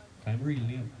 I'm real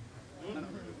name.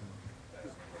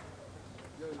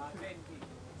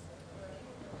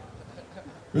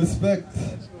 Respect.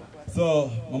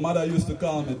 So, my mother used to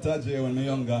call me Tajay when I was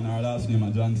younger and her last name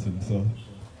was Johnson. So,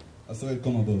 that's how it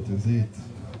come about, is it?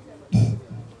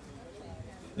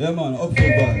 Yeah, man, up for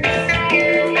band.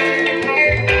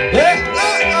 Yeah,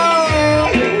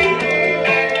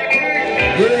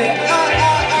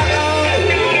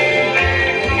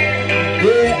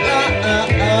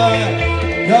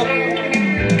 Yup.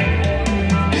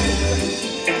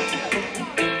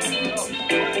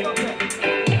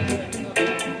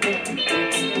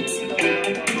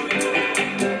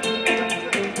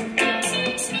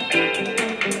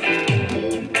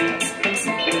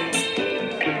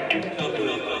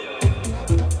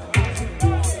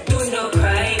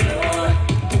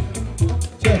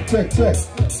 Check.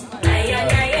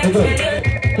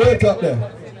 Okay. Put it up there.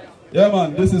 Yeah,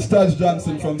 man, this is Taj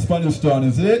Johnson from Spanish Town,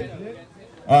 is it?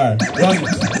 Alright, run it.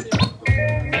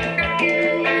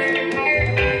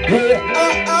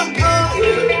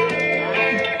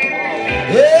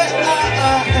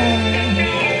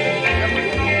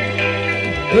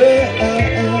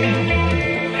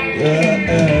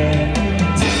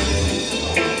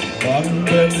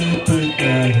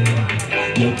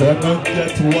 You're gonna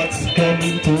get what's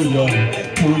coming to you.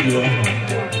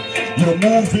 You're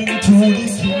moving to the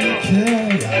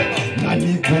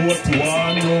Nanny go to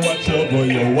one,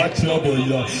 watch your boy.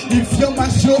 If you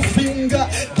mash your finger,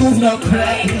 do not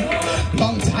cry.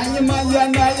 Long time I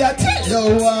tell you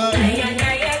why.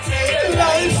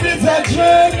 Life is a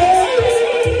journey,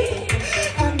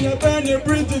 and you burn your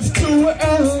bridges too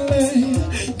early.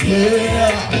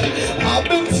 Yeah, I've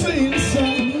been seeing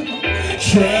some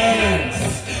trends.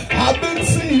 I've been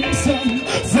seeing some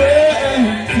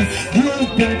friends.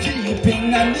 You've been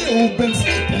keeping and you've been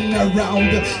sleeping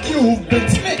around. You've been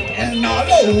smitten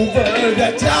all over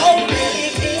the town.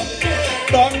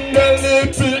 Don't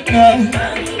believe it now.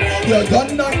 You're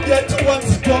gonna get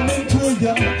what's coming to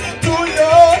you.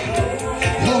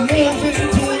 You're moving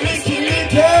to licky.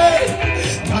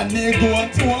 And they go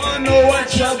to one,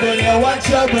 watch your boy.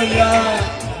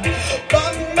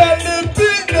 Don't believe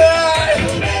it now.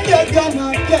 You're gonna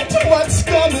get what's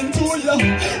coming to you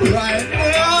right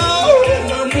now.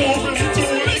 You're moving to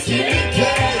licky.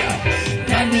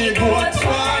 And they go to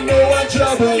one, watch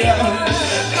your boy.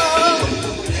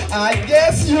 I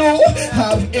guess you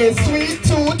have a sweet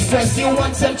tooth. First you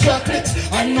want some chocolate,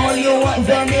 I know you want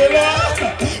vanilla.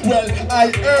 Well,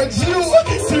 I urge you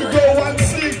to go and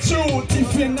seek truth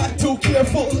if you're not too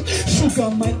careful. Sugar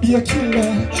might be a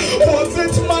killer. Was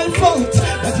it my fault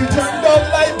that you turned out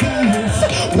like this?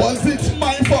 Was it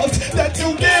my fault that you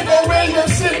gave away your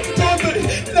sin to the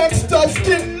next of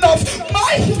kin of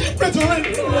my brethren?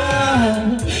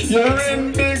 Now you're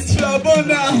in big trouble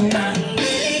now.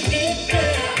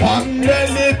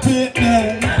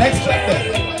 Next track there.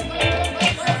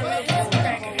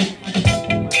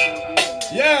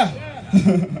 Yeah.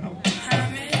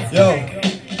 Yo,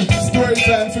 story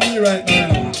time for me right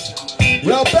now.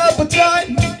 Yo, Pelpa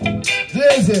time.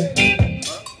 Jay-Z.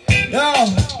 Yo,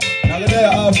 now the day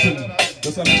often.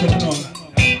 Just I'm coming on.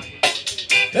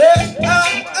 Hey,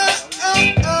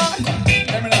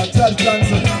 let me now touch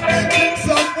Johnson. Drink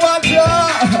some water.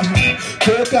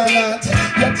 Coconut.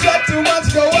 You chat too much,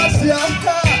 go wash your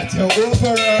heart. You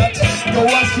over it. Go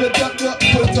wash your duck,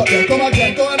 put up there. Come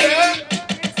again, go on there.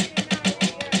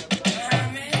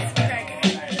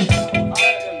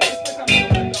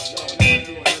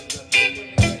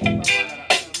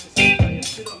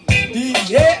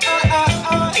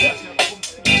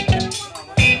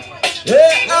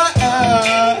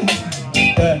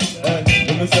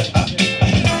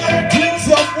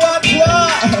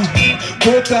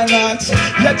 Coconut,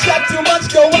 you chat too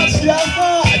much, go wash your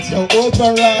heart. You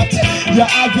over it. You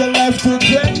have your life to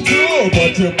tend to,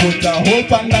 but you put a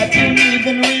hope on that you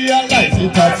even realize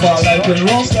it. I fall like a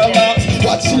rocker.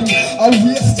 Watching, I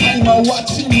waste time, I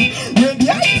watching. Ready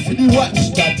eye for the watch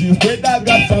that is better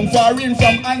got from foreign,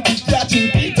 from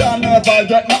anti-catching. Peter never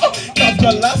got now. That's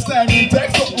the last time he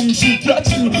takes something she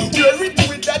catching. Wear it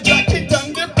with that jacket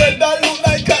and the pedal look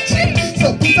like catching.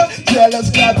 So Peter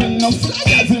jealous, grabbing no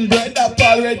flyers in bread up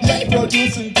already. I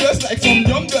producing just like some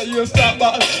younger you start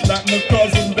ball. Like my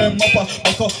cousins, them upper,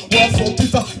 what's so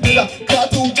Peter, did a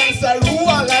cartoon gangster rule,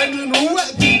 I mean who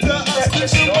Peter, I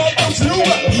special about the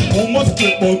fuel. Who must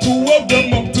get about two of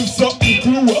them up to something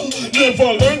cruel.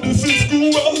 Never learned this in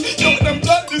school. Don't them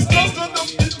plan this cause to them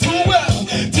be too well.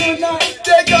 Tonight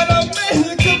they gonna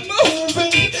make a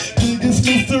movie. Biggest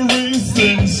mystery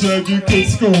since Shaggy could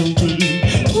Scooby.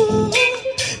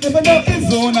 Never know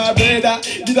his own a brother.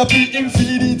 Did a feed him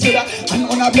feed each other. And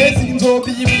on a blessings will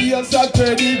be real sad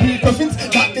 30-degree coffins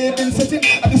that they've been setting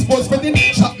at the sports betting.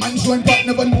 Shot man showing back,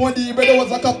 never know the brother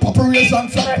was like a operation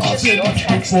flat. Passing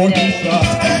before he shot.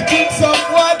 Drink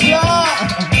some water.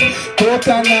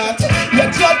 Coconut. You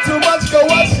chat too much, go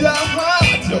wash your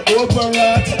heart. You over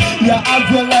it. You have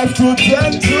your life to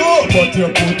tend to, but you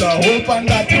put a hope on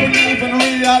that you even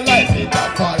realize it.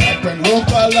 I fall like when rope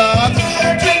a lot.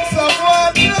 Drink some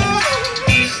water.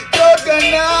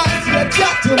 Coconut. You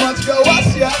chat too much, go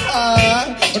wash your heart.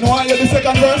 You want to hear the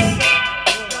second verse?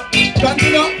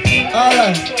 Continue.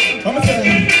 Alright. I'm going to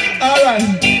say, alright.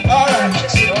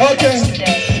 Okay.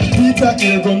 Peter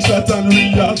here gunshot and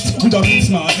react with a real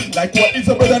smile. Like what is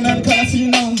a brother name can I see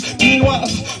now? Meanwhile,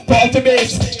 Paul to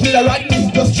base, killer at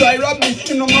me, just try rob me.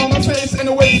 You know my face,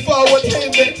 anyway forward, hey,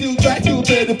 wait till try to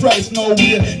pay the price. No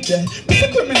way, yeah. It's a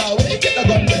criminal, where you get the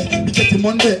gun there? We get him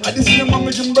Monday, I just see him on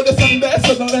me, give brother Sunday.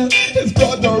 Suddenly, it's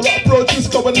got the rap road,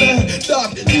 just cover there.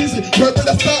 Dark, easy, work with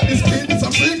a start, this clean, this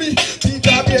and free me.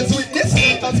 Peter bears witness,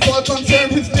 that's Paul confirm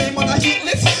his name on a hit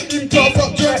list. Him tough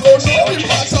up drugs, oh no, him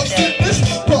march up sickness.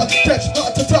 Catch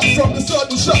not to top from the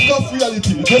sudden shock of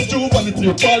reality. Just true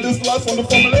vanity. Call this last from the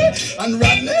family. And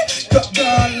Rodney cut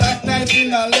down like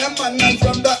 19 and lemon. And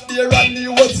from that day Rodney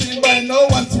was seen by no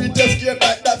one. Sweet escape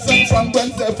like that song from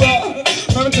Gwen Stefani.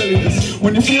 Let me tell you this.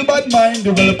 When you feel bad mind,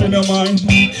 develop in your mind.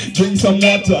 Drink some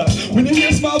water. When you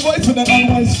hear small voice with an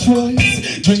unwise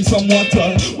choice, drink some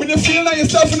water. When you feel like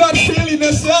yourself not feeling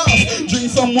yourself, drink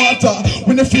some water.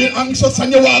 When you feel anxious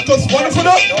and you walk us wonderful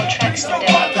up, drink some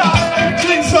water.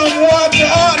 Drink some water.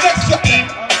 Next time.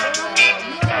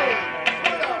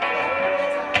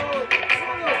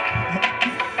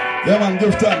 Yeah man,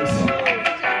 give thanks.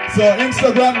 So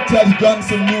Instagram, Ted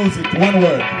Johnson Music, one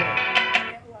word.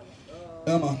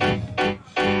 Yeah man.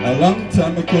 A long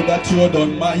time ago that you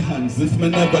on my hands. If me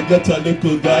never get a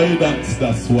little guidance,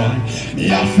 that's why me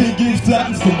have to give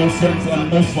thanks to my friends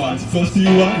and my fans. First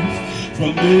you wife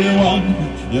from day one.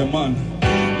 Yeah man,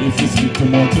 if you speak to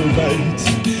motivate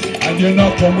and you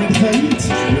not come with hate,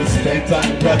 respect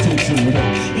and gratitude.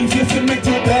 If you see me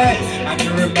today and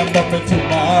you remember me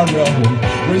tomorrow,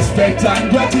 respect and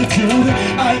gratitude.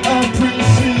 I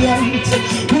appreciate.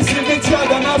 We see each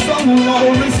other now from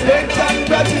low, respect and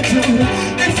gratitude.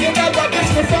 If you never miss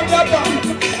me from the band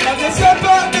and you step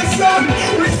on the sun,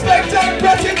 respect and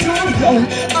gratitude. Yo,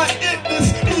 I hit this,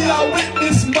 I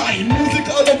witness my music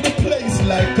all over the place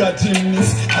like a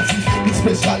gymnast. As if we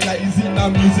specialize in a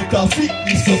musical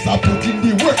fitness. Just I put in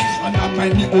the work and I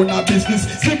mind me own a business.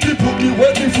 Simply put me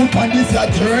where me Put on this a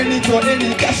journey to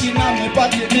any cash in my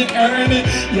pocket, me earn it.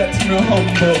 Yet no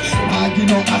humble, I give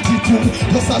no attitude.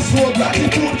 Just a show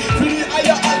gratitude. For the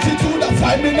higher altitude, I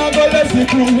find me not go less the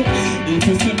crew. If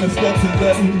you see me stuck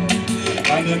today,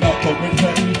 and you not come with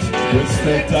hate,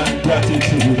 respect and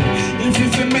gratitude. If you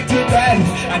see me today,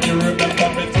 and you remember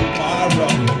me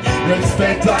tomorrow,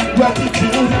 respect and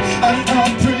gratitude, and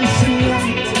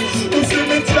appreciate. You see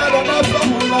me tell on my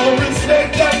phone,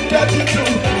 respect and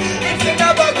gratitude. If you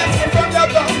never get me from your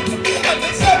back, and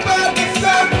it's about the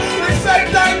sun,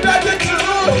 respect and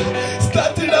gratitude.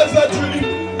 Started as a dream,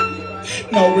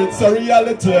 now it's a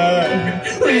reality,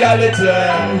 reality.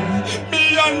 Me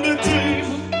and the team,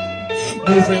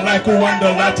 moving like a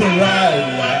wonder lateral.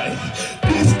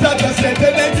 This Tata said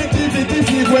the negativity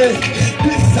free way.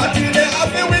 This Saturday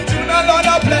I've been with you now on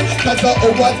a play. Cause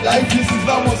of what life is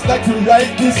almost like we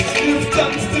write this. If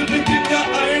chance to begin your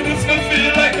eye, this may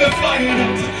feel like the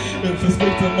fight. If you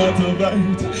speak to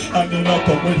motivate, and you not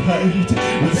come with hate,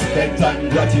 respect and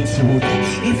gratitude.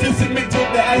 If you see me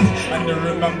today, and you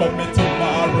remember me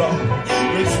tomorrow,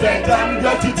 respect and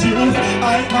gratitude,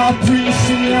 I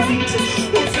appreciate.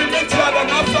 You see me tell and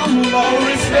I follow,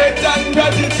 respect and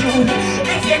gratitude.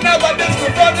 If you never diss me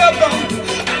from your back,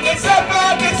 and it's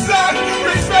about the sun,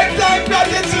 respect and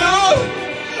gratitude.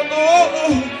 Oh,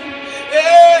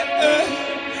 yeah,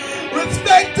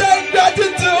 respect and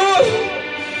gratitude.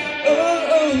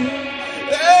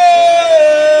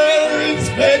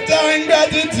 Respect and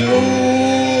gratitude.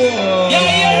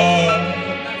 Yeah.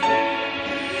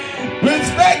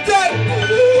 Respect and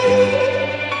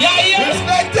Yeah.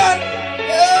 respect and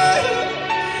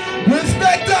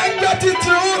respect and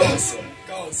gratitude.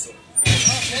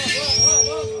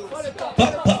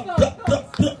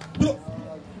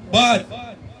 But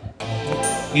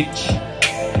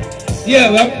yeah,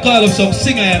 we have to call up some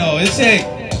singer, you know. You say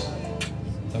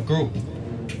group.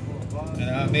 You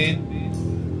know what I mean?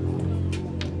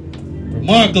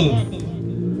 Remarkable.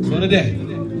 One of them.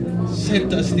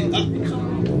 Set us the up.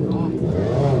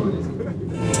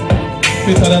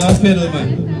 Fitter than a spindle, man.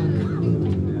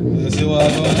 You see what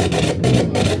I'm doing?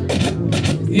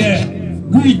 Yeah.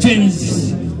 Greetings,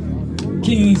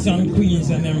 kings and queens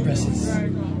and empresses.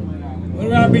 We're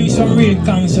going to bring some real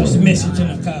conscious message in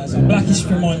the cause of Black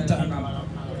History Month.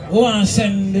 We want to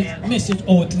send the message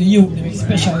out to the youth,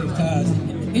 especially because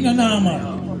in a normal,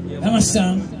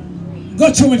 understand? Go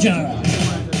to my genre.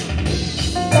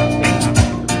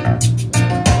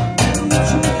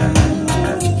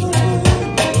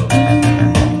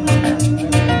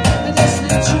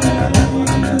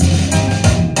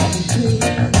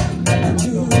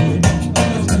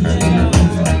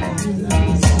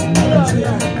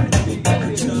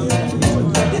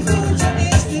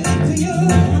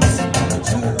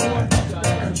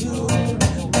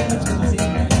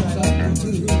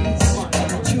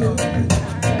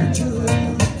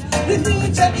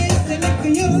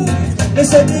 They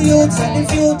said the youths and the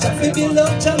future, we build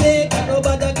up Jamaica.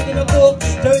 Nobody getting a coke,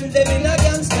 turn them in a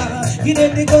gangster. Give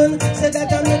them the gun, say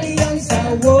that I'm not the youngster.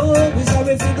 Whoa, we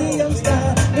sorry for the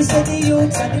youngster. They said the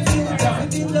youths and the future, we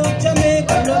build up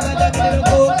Jamaica. Nobody getting a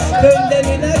coke, turn them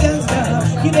in a gangster.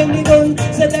 Give them the gun,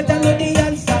 say that I'm not the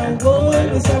youngster. Whoa,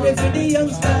 we sorry for the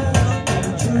youngster.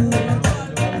 I'm true,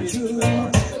 too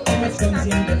much comes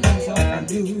in the hands of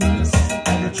the youths.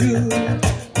 I'm true.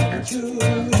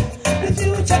 The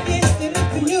future is the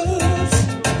little youth.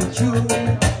 The truth.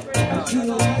 The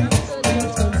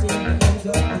much comes in the hands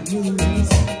of the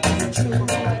youth. The truth.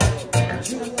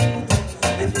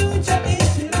 The future is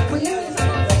the little youth.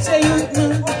 Say youth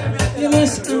man, you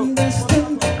must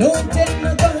understand. Don't take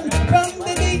no gun from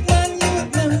the big man, youth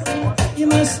man. You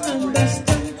must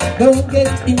understand. Don't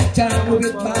get in time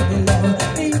with Babylon.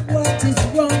 Think what is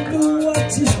wrong, do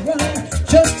what is right.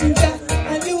 Just in time,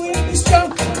 and you will be strong.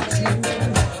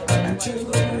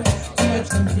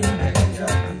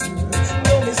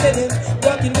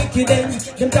 Walking wicked then,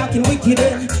 them talking wicked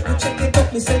then. You check it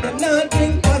up, me say them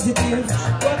nothing positive.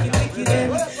 Walking wicked then,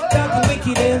 talking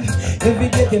wicked then. Every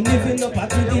day them living up at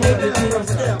the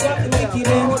negatives. Walking wicked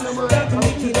then, talking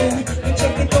wicked then. You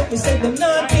check it up, me say them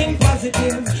nothing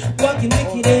positive. Walking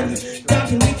wicked then,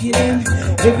 talking wicked then.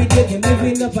 Every day them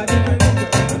living up at the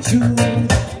negatives. True.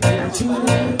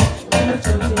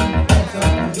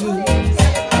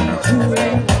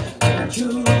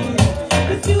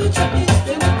 The future is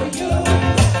the little youth.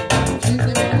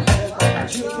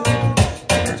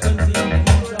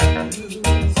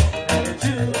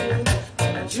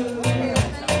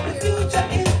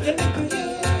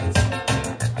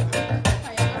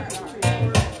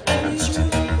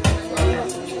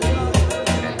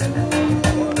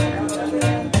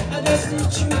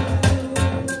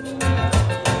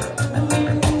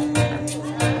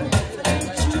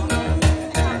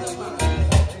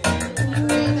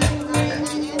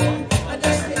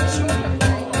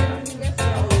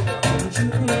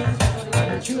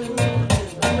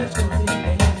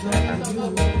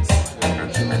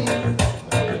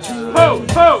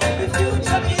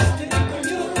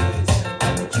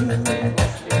 What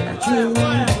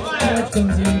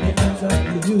comes in the hands of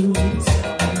the youth.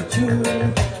 The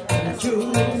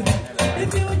truth. The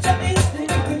future is the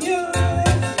youth.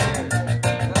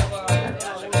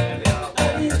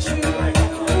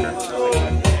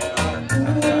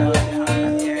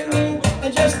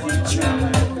 Just the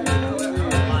truth.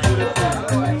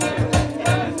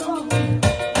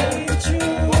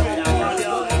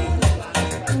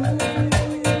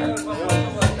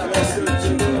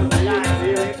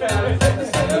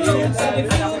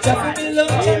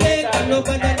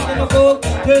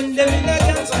 Turn them in a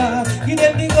gangster, give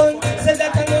them the gun, say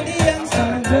that I know the youngster.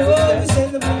 Oh, we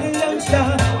send them the youngster,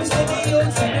 we send the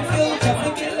youngster, the future, we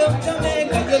build up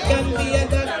Jamaica, you can be a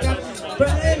doctor,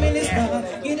 prime minister,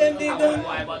 give them the gun.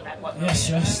 Yes,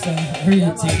 Rasta, read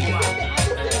it.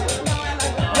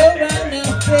 You're an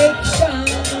affection.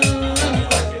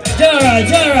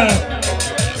 Gerard,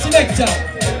 selector,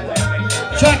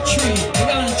 track 3,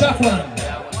 we're on track 1.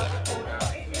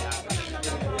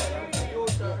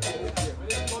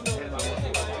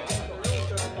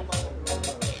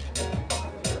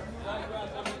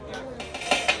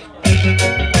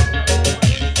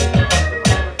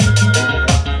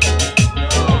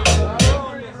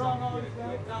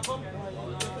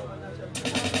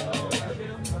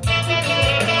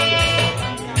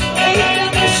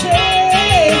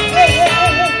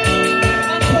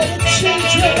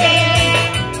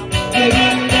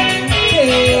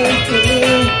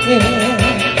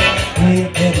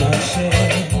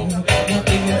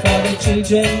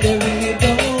 Children, they really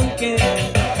don't care.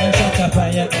 And shut up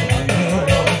fire in the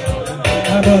world.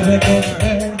 Above the get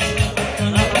hurt.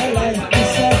 And our life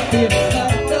disappear.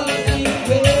 That doesn't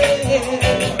way.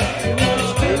 Too much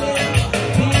killing.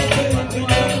 People living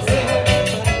in fear.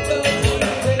 That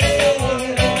doesn't way.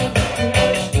 Too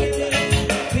much killing.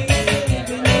 People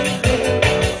living in fear.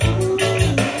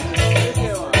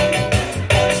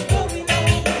 What's going on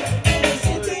in the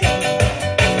city?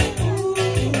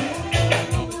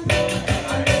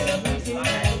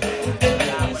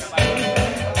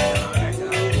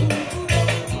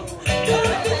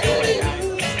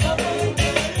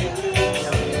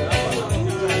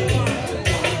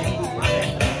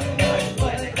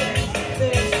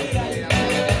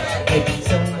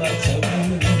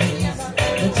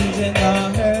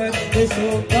 They're so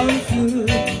confused.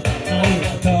 Now we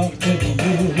talk to the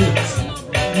youth.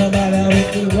 No matter what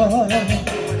the war,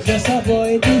 just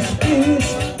avoid disputes.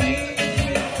 Please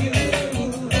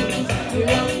refuse the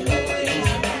wrongdoings,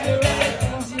 the right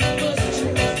things you must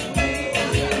choose.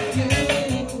 Please refuse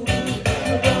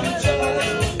the wrong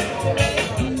choice, the right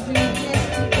things you must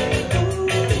do.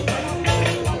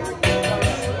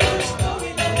 What's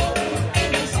going on in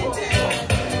the city?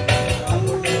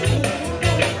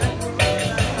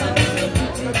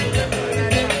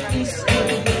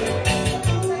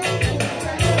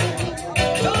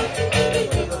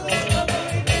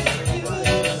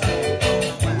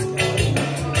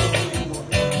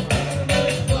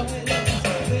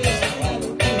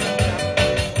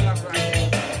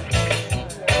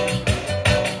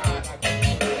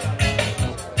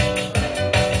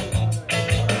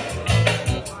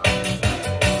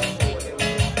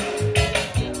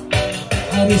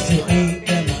 I wish they ate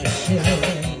them a share.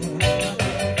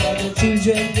 For the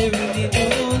children, they really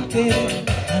don't care.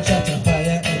 And shut up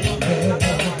fire everywhere.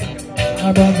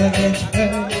 Our brother gets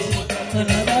hurt.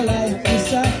 Another life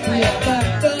disappear. That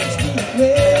does me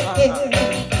way.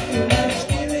 Too much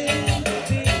killing.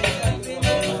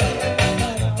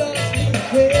 That does me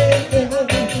way.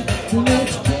 Too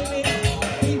much killing.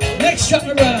 Next shot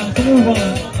around to move on.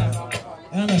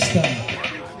 You understand?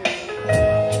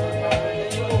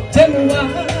 Tell me why,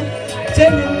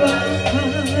 tell me why,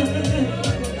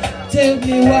 tell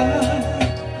me why,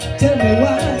 tell me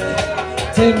why,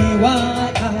 tell me why.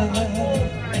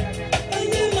 And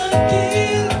you might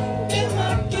kill each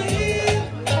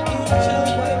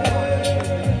other.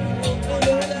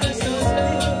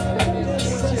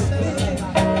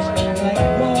 Like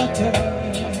water.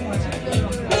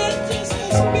 Just a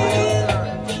spill,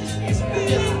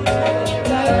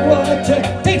 like water.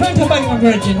 Take time to bang on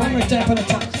virgin, one more time for the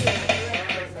top.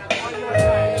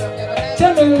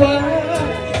 Tell me why,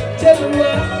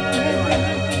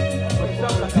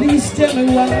 please tell me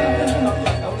why,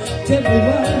 tell me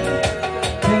why,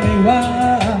 tell me why.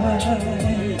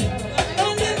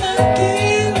 And they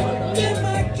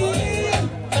might kill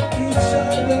each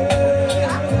other.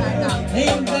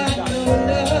 Ain't got no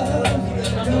love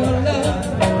for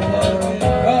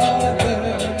a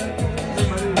brother.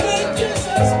 But just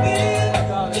a spill,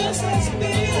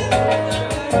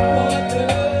 like water.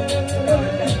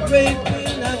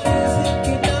 Raping and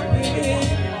kidnapping,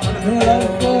 no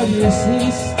love for you. your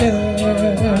sisters.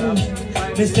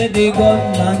 They said the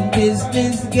gunman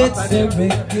business gets so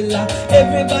regular.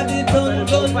 Everybody done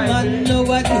gunman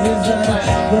nowadays.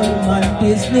 Gunman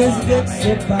business gets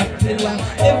so popular.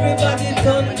 Everybody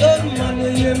done gunman,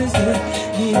 you hear me say?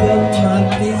 The gunman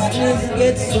business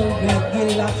gets so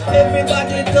regular.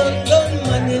 Everybody done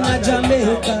gunman in a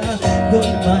Jamaica.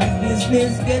 Gunman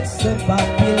business gets so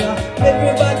popular.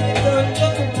 Everybody done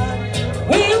gunman.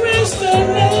 We wish the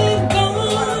love gone.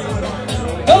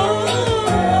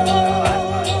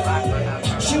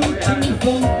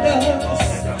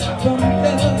 From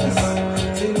dust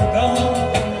till dawn.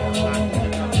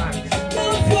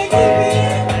 Don't forgive me,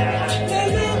 don't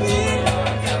love me,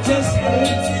 just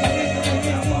hurt it.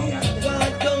 Why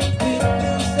don't we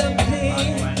do something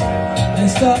and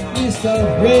stop this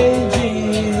raging?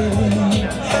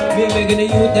 Me begging the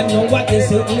youth, them know what they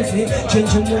say, listen.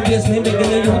 Changing no ways, me begging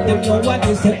the youth, them know what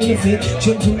they say, listen.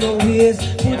 Changing no ways,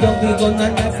 put down the gun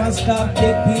and knife and stop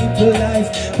take people life.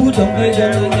 Put down the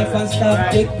gun and knife and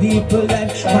stop take people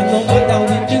life. Man, no matter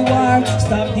with the war,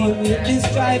 stop dealing with this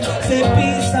strife. Say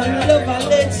peace and love and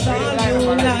let's all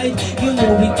unite. You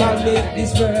know we can make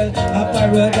this world a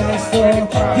paradise. So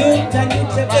youth and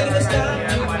youth, say begging to stop.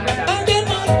 And them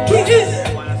a kill each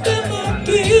other.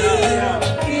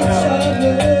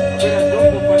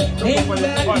 Ain't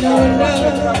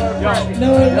got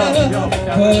no love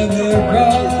for their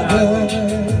brothers.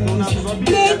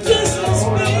 Let justice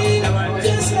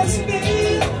be,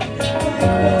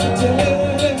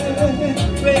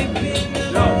 raping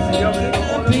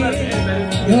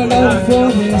your love for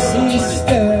your sisters.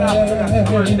 The love,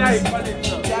 where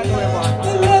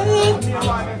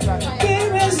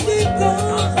is it gone?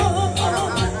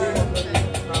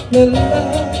 The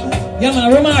love. Yeah man,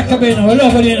 remarkable you know,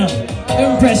 love it you know.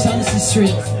 Impress on the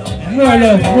street. More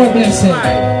love, more blessing.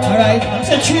 Alright? I'm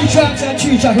saying 3 tracks and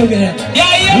 3 tracks again.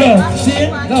 Yeah. Love, see?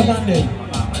 Love and day.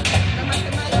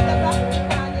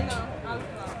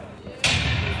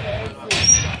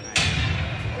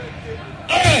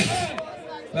 Alright!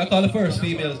 I call the first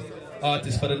female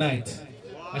artist for the night.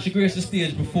 And she graced the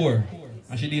stage before.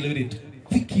 And she dealing with it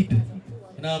wicked. You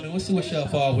know what I mean? We'll see what she'll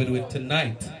forward with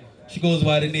tonight. She goes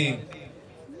by the name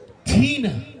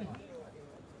Tina.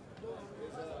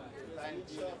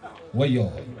 What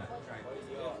y'all?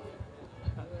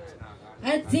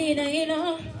 Tina, you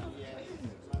know.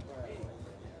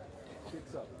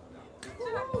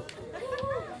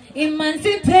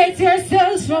 Emancipate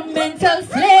yourselves from mental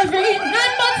slavery.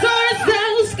 None but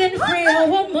ourselves can free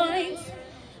our minds.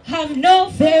 Have no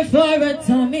fear for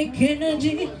atomic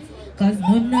energy, cause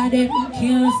none of them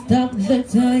can stop the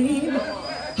time.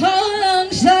 How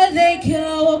long shall they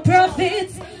kill our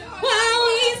prophets while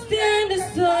we stand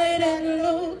aside and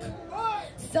look?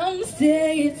 Some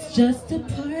say it's just a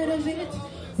part of it.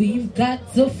 We've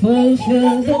got to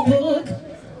fulfill the book.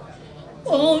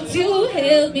 Won't you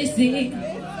help me sing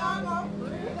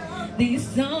these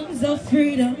songs of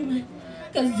freedom?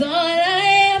 Cause all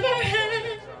I ever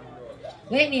had,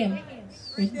 wait name,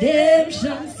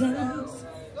 redemption songs.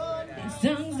 These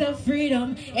songs of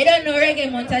freedom. I don't know reggae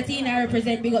Montatina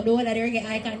represent big up the whole of the reggae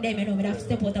icon them, you know, but I have to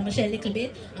step out of my shell a little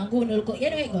bit and go no look. You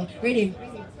know it go. Ready?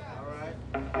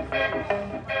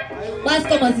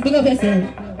 Bascomers, big up yourself.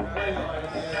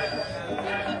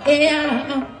 Yeah,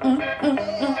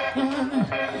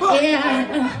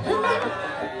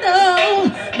 no,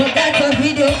 but that's a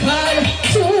video call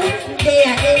too.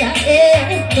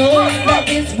 Knowing that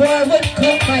this war would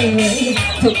come my way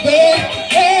today.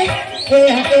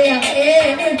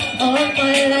 All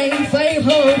my life I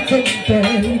hope and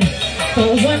prayed for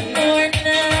one more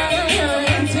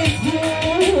night with you.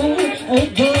 Oh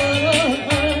boy,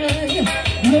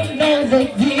 you know the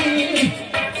deal.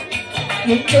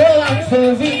 You know I'm for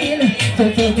real. So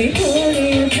tell me who do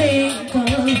you think of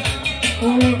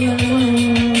when you're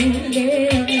lonely?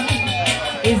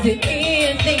 Is it me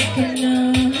you're thinking of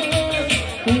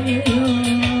when you're lonely?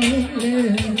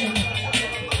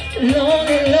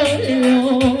 Lonely.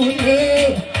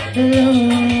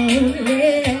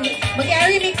 But can I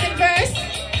remix it first?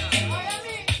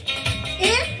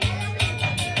 Yeah?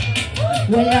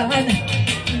 Well,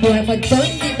 boy, my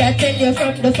tongue did I tell you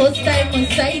from the first time I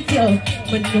sight you.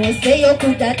 But no say you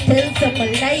could have tell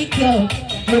someone like you.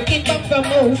 Looking back from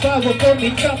how far we're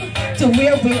coming from to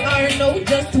where we are now,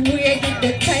 just where did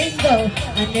the time go?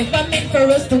 I never meant for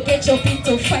us to catch up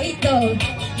into fight though.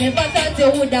 Never thought you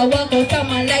would have walked out of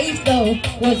my life though.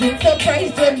 Wasn't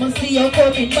surprised when I see you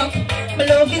coming back. My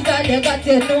love is all you got,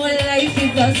 you know life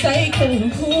is a cycle.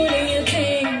 Who do you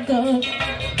think of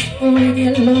when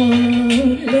you're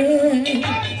lonely?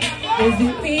 Is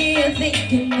it me you're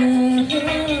thinking of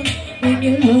when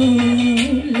you're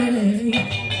lonely?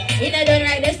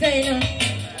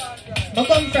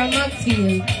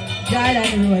 Hill,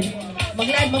 Jordan Road. I'm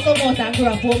glad I come out and grow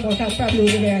up home more because probably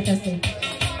over there to say.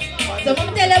 So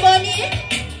I'm tell you about me.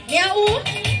 Me and who?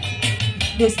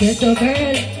 This ghetto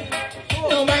girl.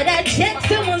 No matter check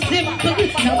someone simple.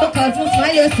 Now because my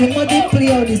smile you see my dimple.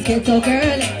 Oh, this ghetto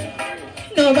girl.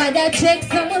 No matter check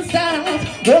someone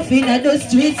soft. Go in the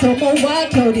street someone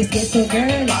walk out. This ghetto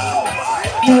girl.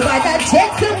 No matter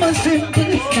check someone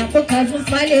simple. Now because my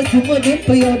smile you see my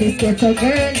dimple. Oh, this ghetto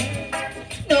girl.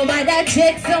 No matter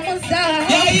check someone soft.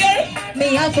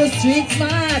 Me have a street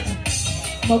smart.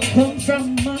 I come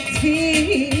from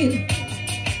Maxfield,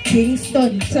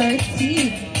 Kingston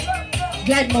 13.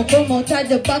 Glad I come out of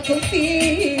the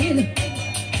battlefield.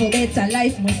 For better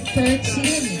life, I'm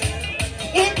searching.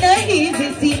 It not easy,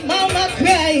 see mama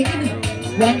crying.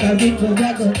 Wondering where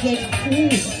I go get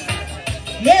food.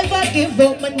 Never give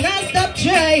up, man, not stop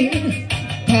trying.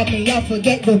 Cause me, I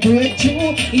forget the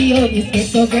breakthrough. Yo, this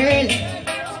ghetto girl.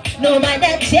 No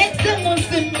matter check someone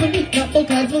simple. Not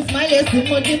because my smile is so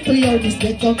much dimple. Yo, this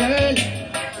ghetto girl.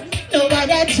 No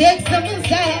matter check someone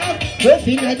soft.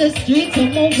 Roughing at the street,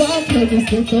 someone walk. Yo, this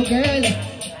ghetto girl.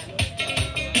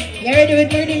 You ready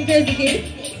with murdering crazy kid?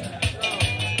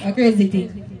 A crazy thing.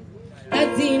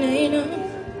 Latina, you know.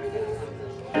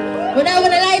 But now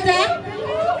with a lighter?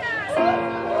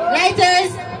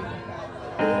 Lighters?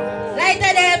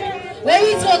 Lighter them. Where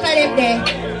we smoke at them there?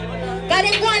 Got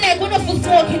them going like one for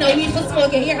smoking or weed for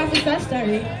smoking. Here, officer,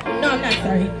 sorry. No, I'm not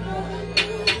sorry.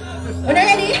 Are you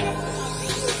ready?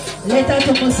 Letter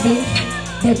to Muslim.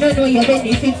 They don't know your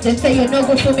benefits. Them say you're no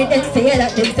good for me. Then say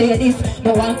that. Them say this.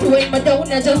 But want to end my down.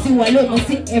 I just you alone. I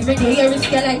see every day you risk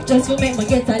your life just to make me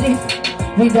get a lift.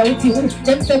 Without you,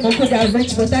 them say I could have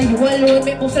rich. But are you alone?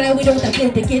 Make me fly without a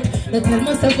plane ticket. Don't tell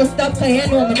myself to stop. Cause you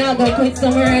know me now go quit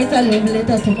somewhere. Write a love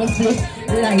letter to Muslim.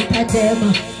 Light at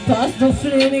them. Pass the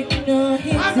flame, it no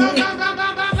hit it.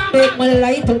 Make my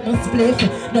light up my spliff.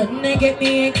 Nothing get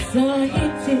me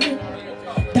excited.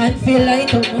 Don't feel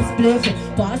light up my spliff.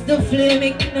 Pass the flame,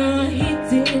 it no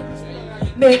hit it.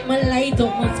 Make my light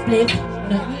up my spliff.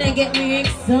 Nothing get me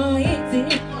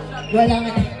excited.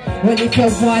 Well, if you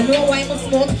want to know why I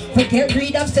smoke, forget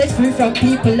rid of set free from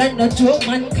people and not joke.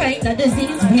 Mankind a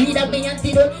disease, weed and me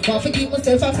antidote. Want to keep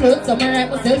myself afloat, so I write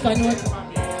myself a note.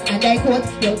 And I quote,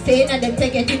 you're saying that them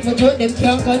take it for joke. Them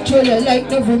can't control you like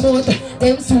no remote.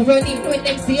 Them so running when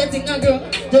them see a thing a grow.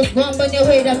 Just go on by your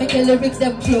way that make your lyrics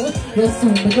them flow. You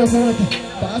soon be the vote.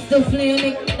 Pass the flame,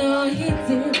 it no hit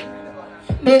it.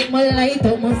 Make my light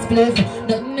up my spliff.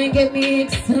 Nothing get me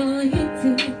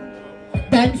excited.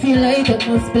 Don't feel light up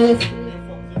my spliff.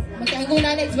 I can go to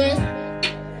the next verse.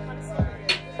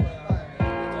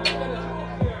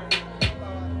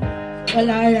 Well,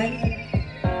 alright.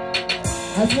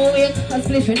 As more weight, as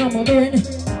spliffing on my burn.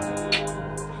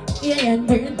 Yeah, and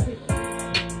burn.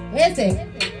 Wait a sec.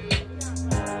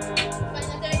 Find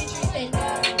a 33 cents.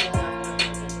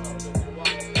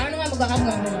 I don't know where I'm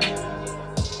going.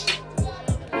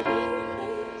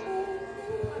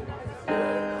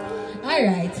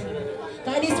 Alright.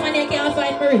 Cause this one you can't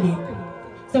find already.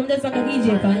 Some just like a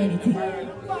DJ for anything.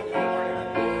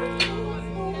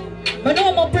 But no,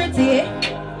 I'm pretty.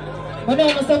 But no,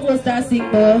 I'm supposed to sing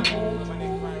about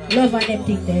love and them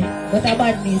thing there. But a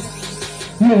badness.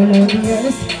 Roll on the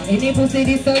earth. Any pussy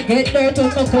this will get dirt on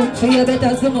my come for you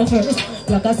better summer first.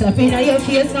 Like a slap in your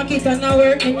face, knock it on a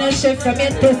work. In a chef from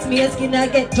your test me, your skin I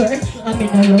get burnt. I'm in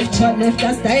a rough chat, left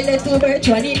a style let to bird.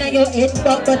 One in your head,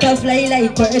 back butterfly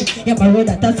like bird. You my road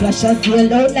that a flash a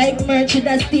sail out like merch.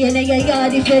 That stay in your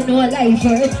yard if you know life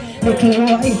hurt. Little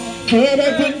boy, pay the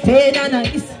thing, pay the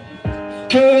nice.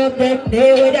 Pour up them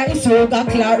day with ice, so got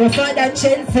clarified and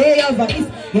Chelsea your voice.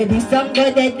 Yeah, this song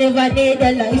but they never need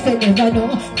a life, you never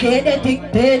know. Pay the thing,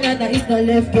 pay the nice, no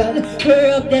left girl.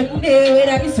 Pour up them day with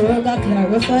ice, so got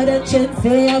clarified and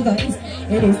Chelsea your voice.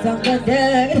 Yeah, this song but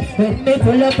dead. When me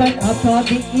pull up and up off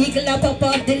the eagle, I pop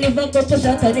off the liver, go push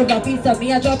out and never piece of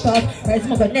me, I drop off. Rise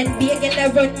my gun and big and I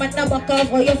run, man, I back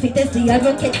off. Or your feet is the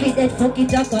advocate with that funky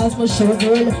jack off. My show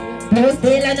roll, blow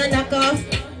tail and a knock off.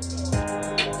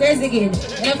 Crazy kid,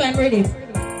 you know if I'm ready.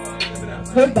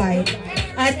 Goodbye.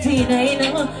 Atina, you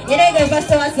know. You know you go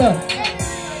faster, faster.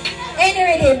 Any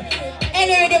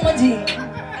rhythm, Moji.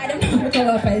 I don't know how to go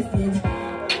off my stage.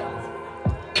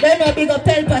 Don't know big up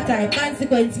Pelpa time.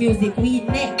 Consequence music. We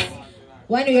next.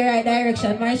 One way right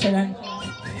direction, Marshall and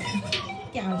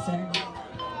can't sir.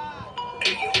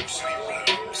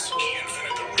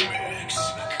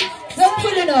 Don't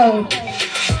pull it out.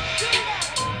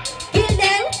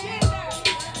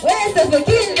 Where's the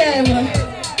kill them?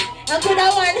 I could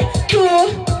have 1, 2,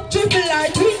 triple R,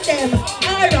 twin them.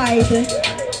 Alright,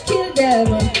 kill them.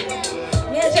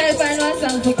 Me a try to find one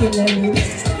song to kill them.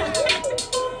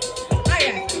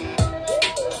 Alright.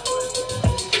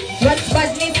 What's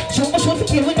badness? Shoot to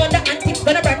kill with on the antics.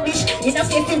 Gonna brandish in a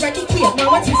face eradicate.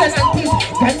 Now what's an antics?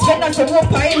 Grandson of some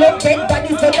pile up dead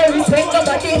bodies. Gonna respect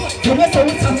nobody. You know so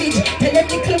it's savage. Tell them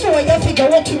little boy you figure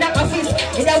work in the office.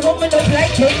 In a woman up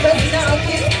like dead but in the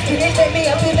office. You didn't let me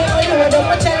up in the load of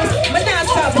my chalice. Man not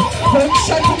stop. One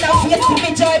shot in the face. Give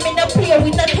me joy. Me no play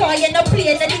with no toy. And no play.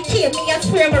 And the cave me a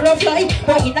spray me rough life.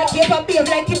 But in a cave a behave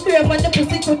like him brave. And the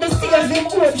pussy couldn't save him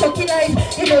own fucking life.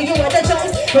 You know you are the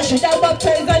choice. You should have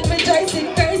baptized and rejoice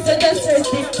in Christ. So just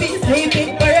rest in peace. Sleep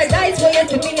in paradise. Where you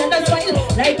see me and a smile.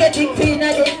 Like a drink clean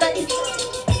and it's nice.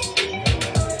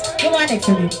 Come on next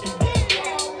to me.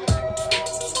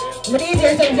 But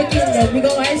easier so to kill them. We go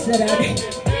answer that.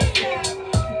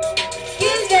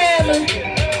 Kill them.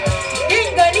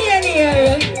 Bring gun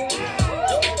near.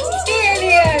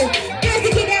 There's the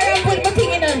kid there and put my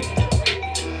thing in her.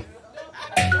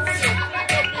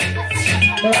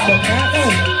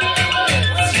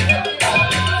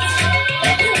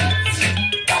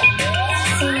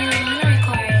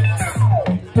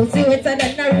 Pussy wetter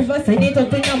than a river, send it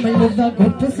up in my liver.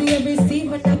 Good pussy you receive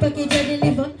when the package I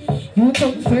deliver. You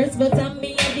come first, but I'm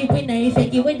me and the winner. If I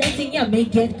give away that thing, you may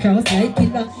get cross like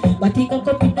killer. But he can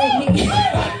come in like me.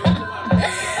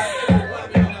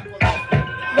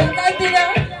 But I did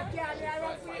that.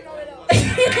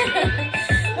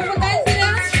 But I did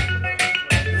that.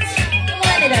 You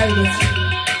want it already.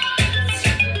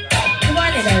 You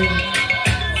want it already.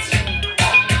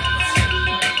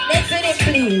 Next minute,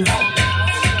 please.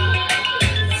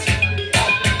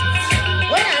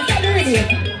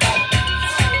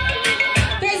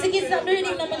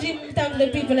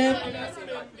 People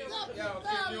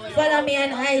follow me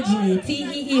on IG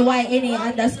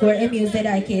TEEYNA_MUZIK.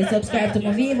 Subscribe to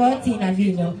my Vivo, Tina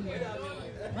Vivo.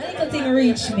 One little thing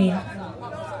reach me.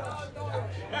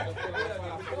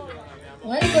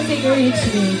 One little thing reach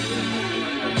me.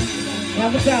 You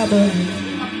have a trouble.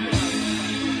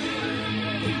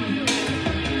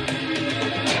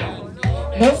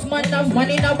 Enough man have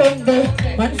money in a bundle.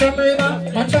 Man from river,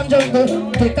 man from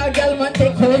jungle. Take a girl, man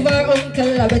take over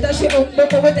uncle. I better she humble,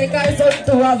 but we take her son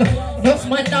to have. Enough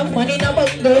man have money in a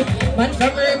bundle. Man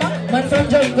from river, man from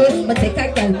jungle. But take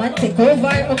a girl, man take over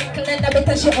uncle. And I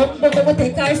better she humble, but we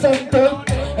take her son to.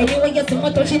 Anyway, you see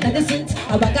my touching at the seat.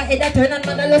 I back a head a turn and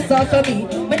man a lost off for me.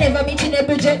 Whenever me chin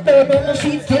every jet down on my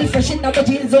feet. Still fresh in my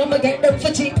jeans on, I get them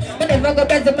for cheap. Whenever go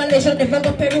Brazil, Malaysia, never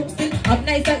go Peru. Still have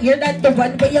nicer ear than the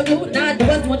one where you glue. Nah, do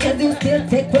as much as you still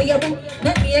take where you do.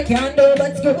 Not me, I can't do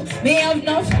but screw. Me have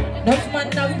enough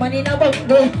man have money in a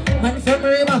bungle. Man from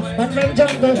river, man from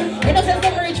jungle. You know since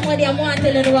I'm rich money, I'm want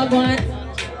telling you what go on.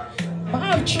 But I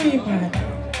have three, man.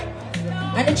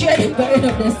 And the three didn't go end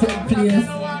up the same place.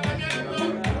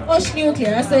 Hush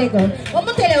nuclear, I say go. I'm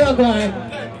gonna tell you what go on.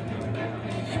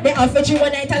 They offer you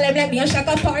one night and them like me a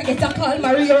shaka park. Get a call,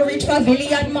 Mario reach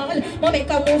Pavilion Mall. Ma make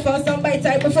a move for some by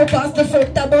time before pass the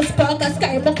front the bus park. A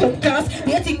sky ma come cross.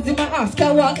 Be a things in my ass,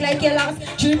 can walk like you lost.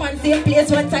 3 months same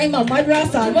place one time a mad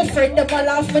rascal. My friend them a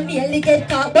laugh, me nearly get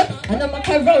caught. But and I'm a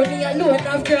macaroni alone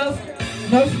of craft.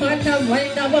 Enough man have one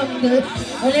in a bundle.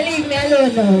 Wanna leave me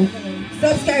alone now.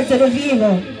 Subscribe to the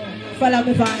Vivo. Follow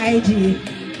me on IG.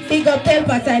 Big up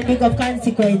Pelpa time, big up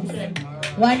Consequence.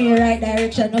 One in the right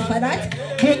direction, enough for that.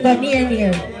 Bring go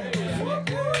near.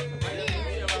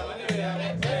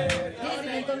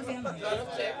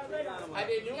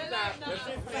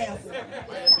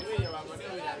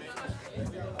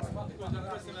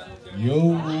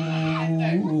 Yo,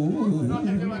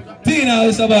 Tina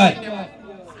is so bad.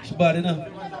 She bad enough.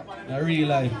 In real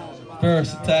life,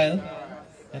 versatile.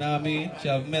 You know what I mean? She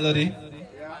have melody.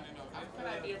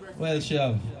 Well, she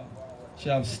have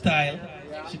style.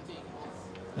 She, you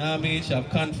know what I mean? She have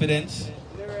confidence.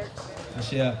 And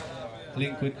she have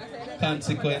link with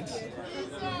Consequence.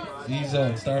 Ease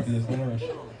out, Starfield, no rush.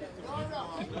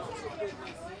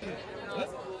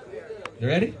 You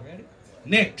ready?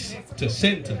 Next to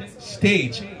center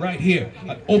stage right here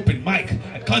at Open Mic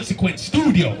at Consequence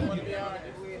Studio.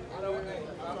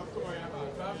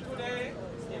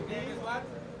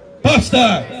 Pop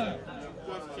star.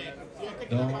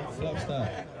 Don't flop star.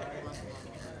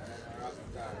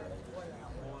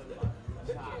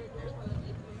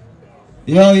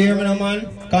 Yo, hear me now, man?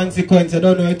 Consequence, you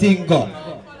don't know a thing go.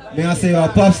 Me I say you're a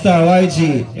pop star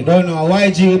YG. You don't know a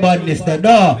YG badness there,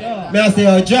 no. Me I say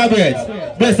you're a Jabbers.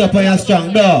 Bless up on your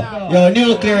strong, no. You're a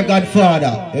nuclear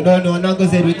godfather. You don't know nothing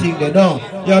said we think there, no.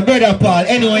 You're a brother Paul,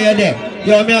 anyway you're there.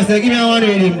 Yo, me I say give me a one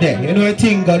with him there. You know a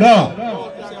thing go, no.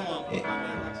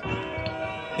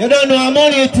 You don't know how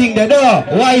money you think there, no.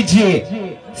 YG.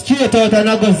 Straight out of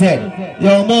Nago Z.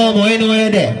 Yo, mama, you know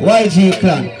you're there. YG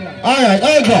clan. Alright,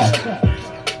 I go.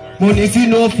 Money if you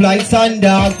know flights and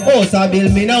dog. House I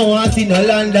build me now want see no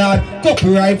landlord.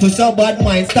 Couple rifles so bad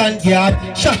mind stand guard.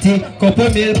 Shotty, couple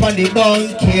mil on the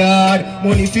backyard.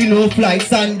 Money if you know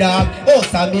flights and dog.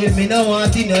 House I build me now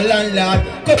want see no landlord.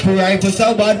 Couple rifles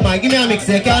so bad mind. Give me a mix,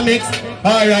 I can mix.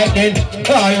 Alright then,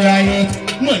 alright.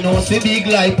 Man knows the big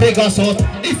like Pegasus.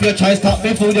 If you try stop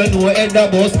me food, you know head the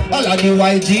boss. All of the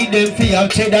YG them feel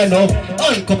cheddar enough.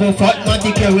 And couple fat man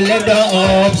take care with leather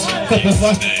ups. Couple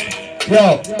fat.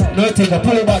 Yo, no take a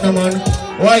pull it back, no man.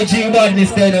 YG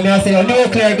badness then, and I say, a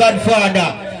nuclear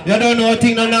godfather. You don't know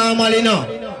thing no normal, you know.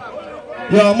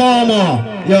 Your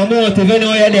mama, your motive, you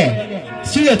know you're there.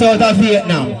 Straight out of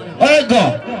Vietnam. Alright,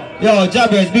 go. Yo,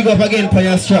 Jabbers, big up again for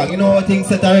your strong. You know how things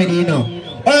set already, you know.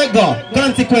 Alright, go.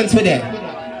 Consequence for them.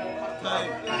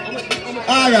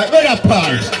 Alright, brother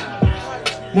Paul.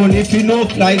 Money if you know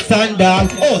flights and dog.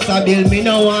 House I build me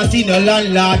no want see no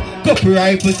landlord. Couple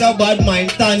rifles a bad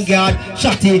mind stand guard.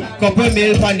 Shotty, couple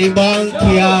mil on the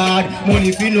backyard. Money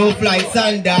if you know flights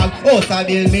and dog. House I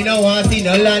build me no want see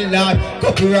no landlord.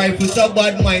 Couple rifles a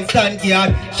bad mind stand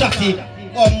guard. Shotty,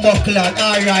 unbuckled,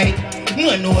 alright.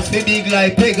 Man knows me big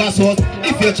like Pegasus.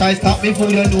 If you try stop me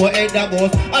food, you know head the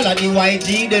boss. All of the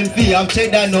YG them feel have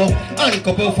cheddar enough. And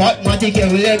couple fat man take care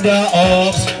with leather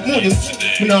ups. Money,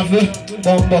 me not feel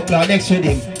bumbuckler next with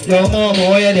him. Yo mama,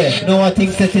 where you there? No one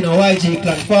thing set in a YG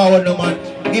clan. Forward no man,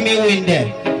 give me win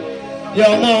there.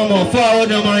 Yo mama, forward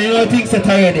no man, you know things set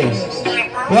already.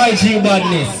 YG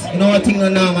badness, you know what thing no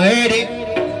normal, ready?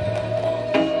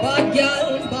 Bad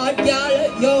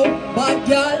girl, yo, bad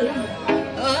girl.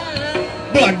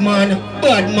 Bad man,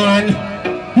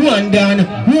 one done.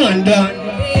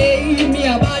 Hey, me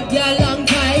a bad girl long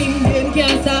time, them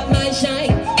can't stop my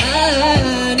shine.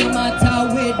 No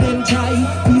matter where them try,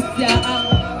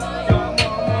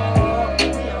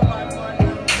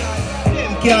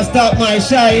 them can't stop my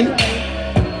shine.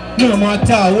 No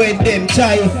matter where them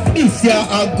try, this year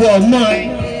I go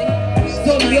mine.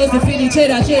 Some girls feel the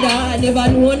cheddar, never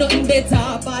know nothing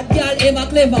better. Bad girl ever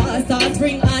clever, start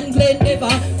spring and Glen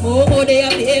never. More they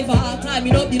have the ever,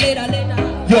 climbing up the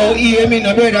ladder. Yo, hear me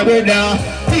no brother.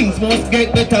 Things must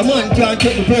get better, man can't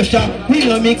take the pressure. We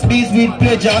no mix bees with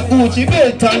pleasure. Gucci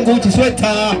belt and Gucci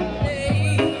sweater.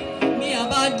 Hey, me a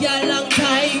bad girl long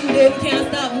time, them can't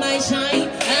stop my shine.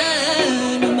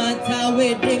 No matter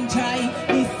where them try,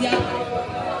 this year.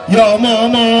 Yo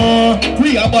mama,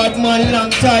 we a bad man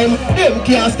long time. Them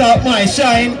can't stop my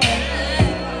shine.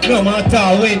 No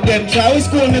matter where them try. Which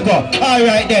school me go?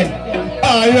 Alright then.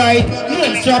 Alright,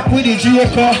 no strap with the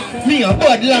Jacob. Me a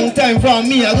bad long time from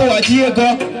me I go a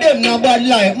Jacob. Them no bad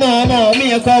like mama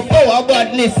makeup. Our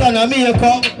badness and a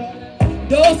makeup.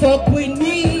 Don't fuck with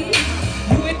me.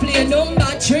 You will play number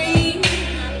 3.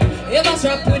 Ever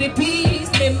strap with the piece.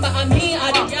 Remember me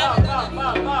at the gap.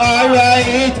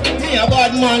 Alright, me a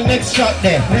bad man. Next shot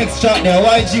there.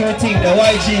 YG team, the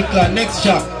YG clan. Next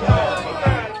shot.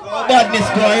 Badness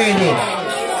go already.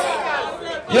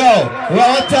 Yo,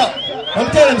 right up. I'm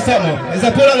telling him something. Is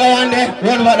a pull up the one there,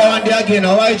 run back the one there again.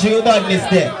 Now YG badness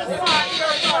there.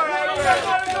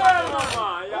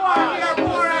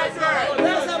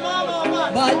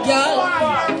 Bad girl.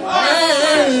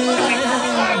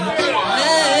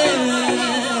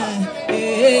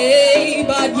 Hey,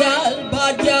 bad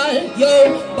girl, yo,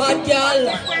 bad girl.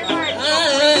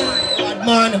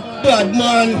 Bad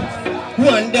man.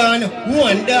 One done.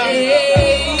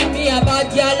 Hey, me a bad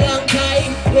girl long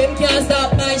time. Them can't stop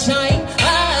my shine.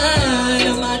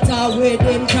 No matter where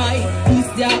them try, this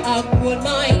year I go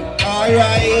mine.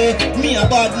 Alright, me a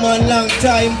bad man long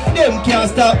time. Them can't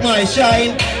stop my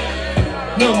shine.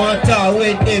 No matter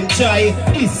where them try,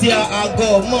 this year I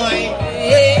go mine.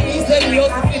 Hey, it's when we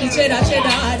also feel the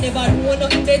cheddar. Never know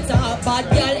nothing better. Bad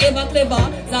girl ever clever.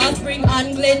 Last spring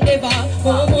and Glen never.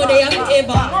 More they have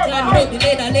ever. Climbing up the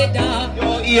ladder.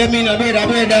 Yo, hear me no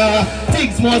brother.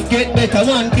 Things must get better.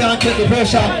 Man can't take the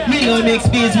pressure. Me no mix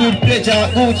bees with pleasure.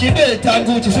 Gucci belt and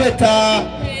Gucci sweater.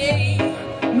 Hey,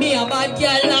 me a bad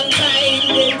girl long time.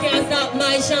 They can't stop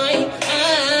my shine.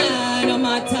 No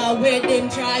matter where them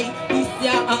try, this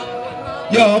year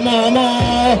Yo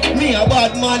mama, me a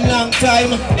bad man long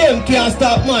time. Them can't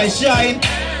stop my shine.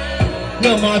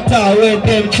 No matter where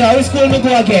them try. Which school me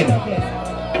go again?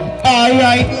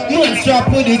 Alright, one strap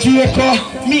with the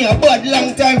Jacob. Me a bad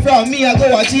long time from me I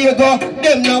go a Jacob.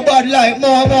 Them no bad like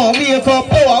mama makeup.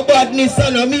 Our badness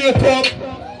and a makeup.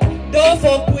 Don't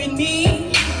fuck with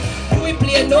me. You will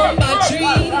play number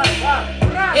 3.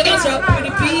 Ever strap with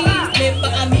the piece.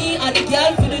 Remember me and the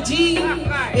girl for the G.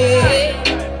 Hey.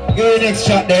 Give the next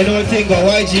shot there, don't think of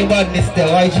YG badness there,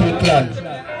 YG clan.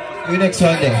 The next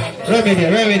one there. Remedy.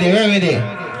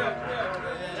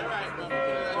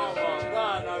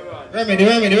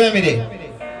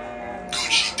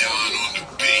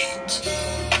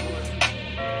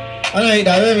 I like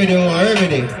that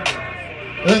remedy.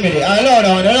 I load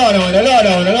on.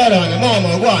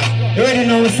 Mama, go on. You ready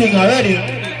now to sing already?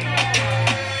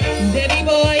 Baby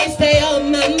boy, stay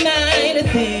on my mind. I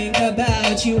think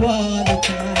about you all the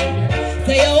time.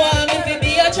 Say you want me to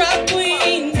be a trap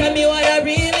queen. Tell me what I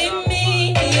really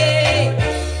mean, yeah.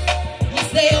 You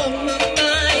stay on my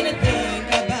mind. I think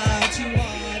about you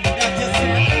all the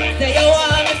time. Say you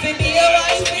want me to be a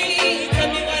wifey. Tell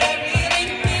me what I really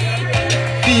mean.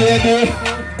 Baby,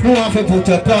 who want to put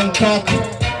up on cock?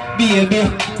 Baby,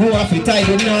 who want to tie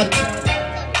the knot?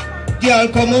 Girl,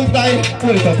 come on, tie.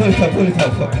 Pull it up.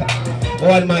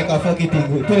 One mic, I fuck it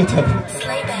in. Pull it up.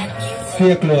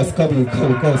 Stay close, come,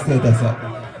 straight us up.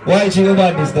 YG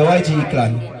about this, the YG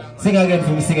clan. Sing again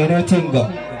for me, sing anything go.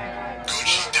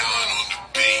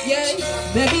 Yeah,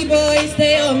 baby boy,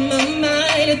 stay on my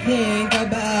mind. I think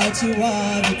about you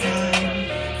all the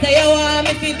time. Say you want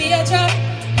me to be a trap.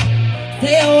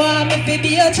 Say you want me to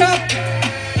be a trap.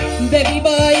 Baby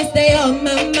boy, stay on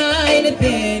my mind. I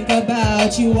think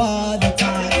about you all the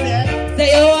time. Say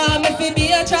you want me to be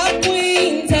a trap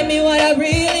queen. Tell me what I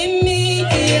really mean,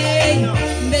 yeah.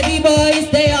 Baby boy,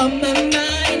 stay on my mind.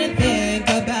 I think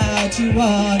about you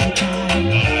all the time.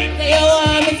 Say you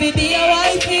want me to be a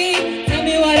wifey. Tell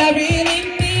me what I really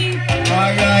mean.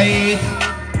 Alright,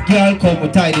 girl, come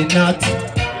and tie the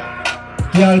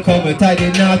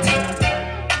knot.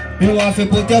 You want to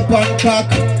put your pan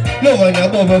cock, low on your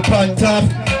bubble pan top.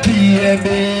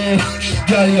 Baby,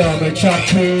 girl, you're my trap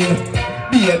queen.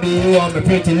 Baby, you want me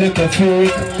pretty little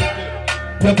freak.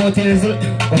 Your booty is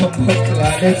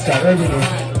let's start remedy.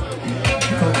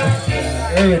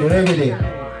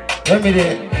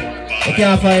 I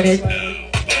can't find it.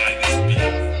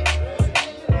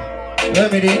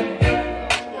 Remedy.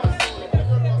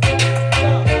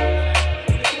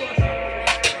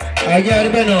 I got the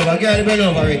bend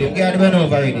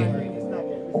over already.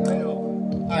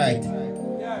 Alright.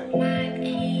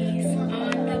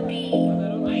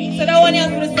 So that one you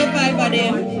have to survive for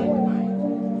them.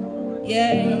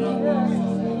 Yeah.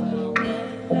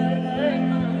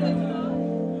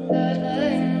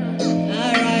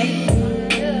 Alright.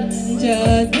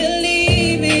 Just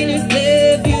believe in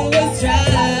yourself, you will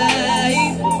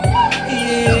strive.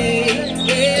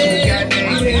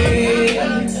 Yeah.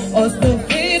 Also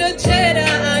feed a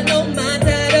cheddar and no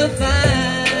matter the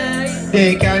fight.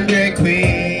 They can break me.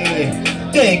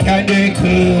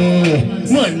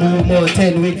 Man move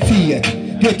mountain with fear.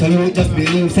 Get to you just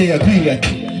believe, say agree.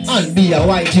 And be a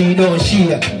YG, don't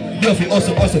share. You fi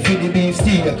also for the beef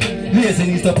steak.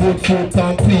 Laziness to put food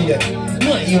on plate.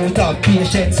 Man, you have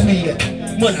patience wait.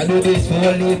 Man, I do this for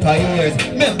only for years.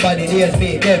 Remember the days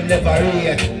made them never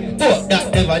rate. But that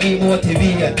never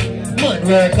demotivate. Man,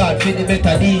 work hard for the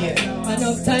better day.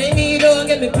 Enough time you don't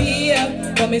get me pay.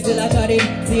 But me still a try the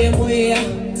same way.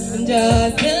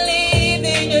 Just believe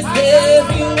in yourself,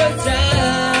 you will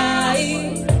try.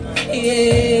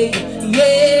 Yeah.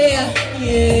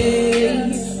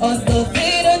 Also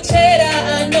feed on cheddar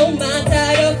and no matter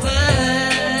the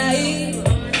fight.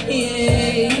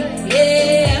 Yeah.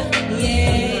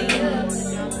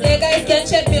 You guys can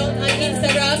check me out on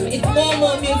Instagram. It's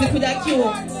more music with a Q.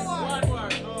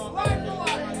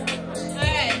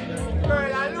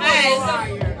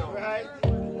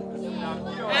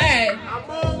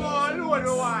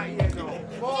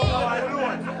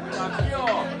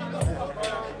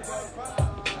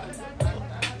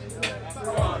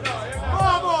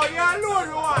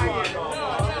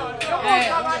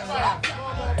 Alright.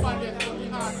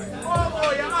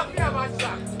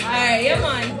 Alright, yeah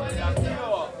man.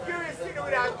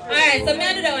 Alright, so me I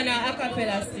do that one now,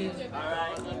 acapella stage.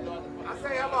 Alright. I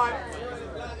say yeah man.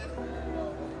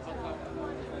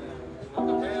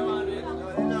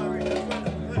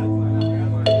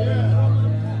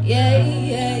 Yeah.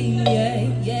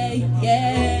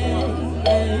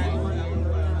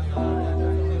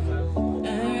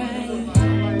 Alright.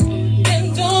 Them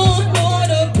don't know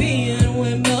the pain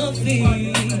when my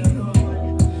feet.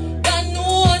 I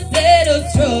know that the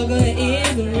struggle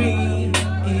is real.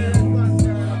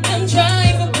 I'm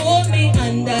trying to put me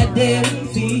under them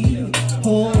feet.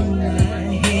 Hold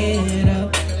my head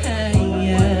up high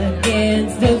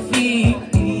against the feet.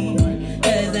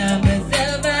 'Cause I'm a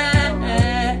survivor.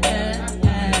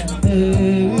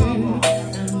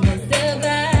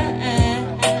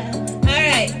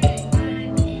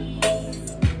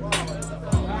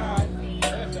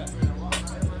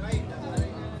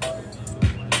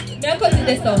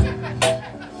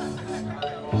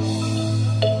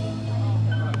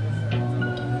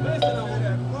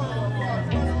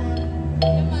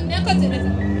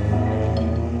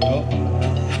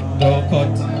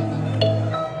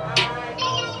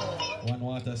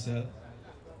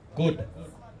 Good.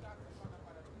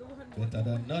 Better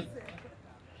than none.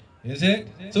 Is it?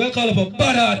 So we'll call up a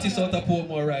bad artist out of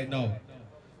Portmore right now.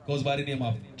 Goes by the name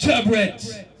of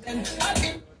Jabret.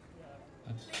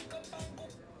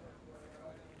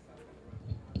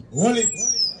 Hold it.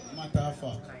 Matter of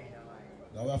fact.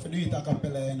 Now we have to do it a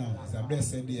cappella, you know. It's a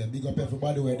blessed day. Big up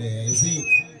everybody where there. You see?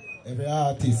 Every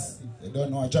artist. You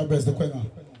don't know. Jabret's the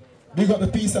queen. Big up the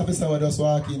peace officer who just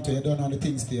walk into. You don't know the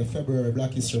things there. February,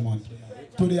 Black History Month.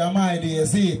 Today, my day, you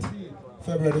see it?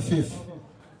 February the 5th.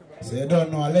 So you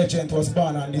don't know a legend was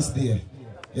born on this day.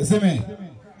 You see me?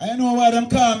 I know why them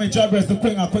call me Jabret's the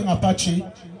Queen Apache.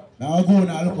 Now I go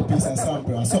and look a piece of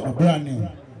sample and something brand new.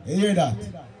 You hear that?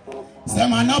 Say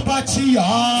man Apache,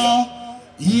 yeah.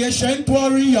 Ancient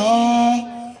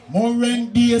warrior.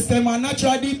 Moren day, say man a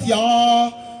tradit,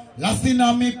 yeah. Last in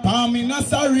a me palm in a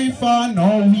sorry for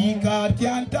no weak heart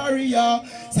can't tarry, yeah.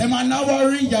 Say man a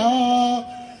warrior.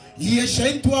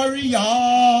 Ancient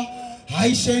warrior.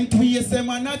 Ancient way, say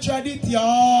man a tradit,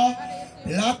 yeah.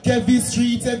 Black every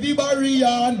street, every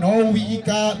barrier. No weak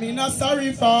heart, me not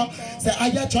sorry for. Say I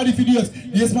a tradit for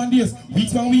days man days,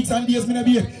 weeks and days me na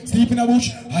be. Sleep in a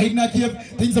bush, hide in a cave.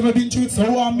 Things I've been through,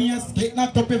 so I'm amazed. Get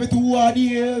knocked up every 2 odd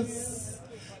years.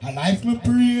 A life me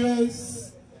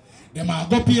praise. Them a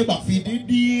go pay back for the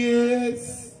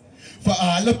days. For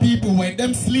all the people when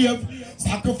them slave.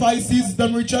 Sacrifices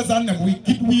them riches and them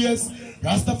wicked ways.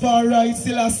 Rastafari,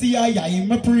 Selassie, I am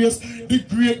my praise. The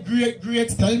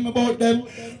greats, tell me about them.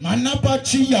 Man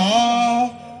Apache,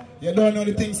 yeah. You don't know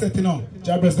the things set, you know.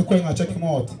 Jabret's the Queen, check him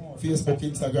out. Facebook,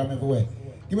 Instagram, everywhere.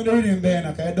 Give me the rhythm there,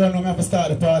 because I don't know me have to start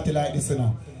the party like this, you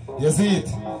know. You see it?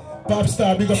 Pop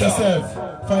star, big up yourself.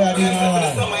 Fire the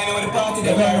alright. You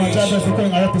don't know Jabret's the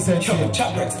Queen, I represent you.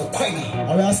 Jabret's the Queen.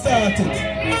 I will start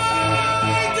it.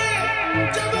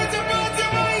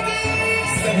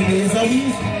 7 days a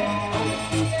week.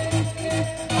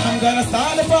 I'm gonna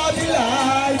start the party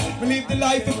life. We live the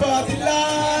life of party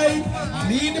life. I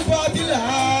lead the party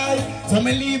life. So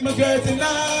me leave my girl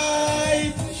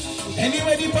tonight.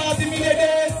 Anyway the party me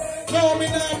there. No me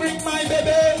now bring my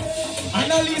baby.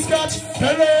 And I leave scratch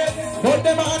parade. But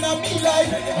them on me like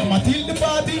I'ma till the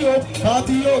party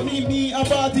up, meet me a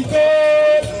party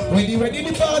go. Ready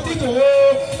the party go.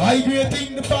 I great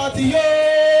in the party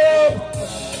up.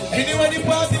 Anyway the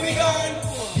party me gone.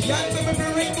 The answer me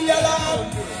bring the alarm.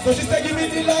 So she said give me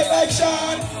the light like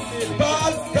Sean.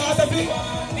 Ball, got a big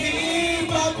need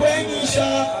back when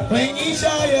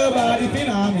Isha, your body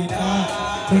phenomena.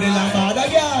 To the lambada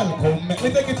girl, come make me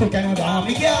take it to Canada,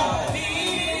 me girl.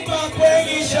 Need back when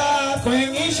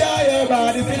Isha, your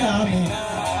body phenomena.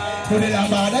 To the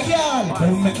lambada girl,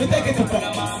 come make me take it to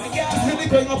Canada. Just see the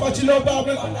going up at your love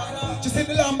bubble. Just see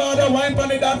the lambada wine on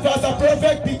the dance fast, a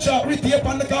perfect picture. Retape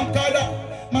on the camcorder.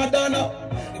 Madonna,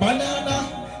 banana,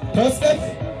 first step,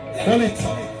 hold it.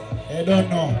 I don't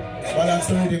know. Balance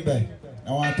the rhythm there.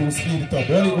 I want to speed it up.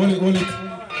 Hold it.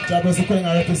 Jabret's the Queen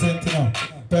I represent, you know.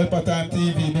 Pelpa Time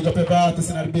TV, big up every artist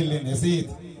in the building, you see it.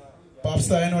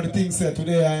 Popstar, you know the things said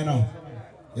today, you know.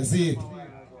 You see it.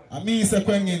 And me, Sir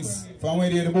Quengins, from where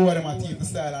they the boy them and teeth the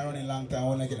style and running long time, I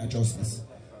want to get no justice.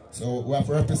 So we have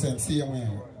to represent same way.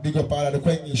 Big up all of the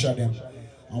Quengish of them.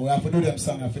 And we have to do them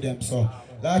song for them. So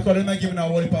like how they might give me a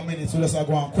whole heap of minutes, so let's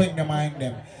go and quench them and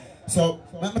them. So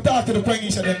let me talk to the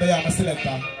Quengish of them there, I'm a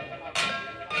selector.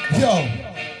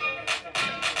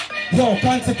 Yo,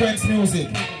 consequence music.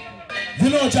 You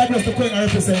know Jabret's the Queen I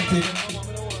represent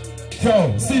it.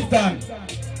 Yo, sit down.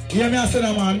 Hear me I say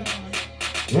that man.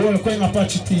 Roll Queen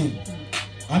Apache team.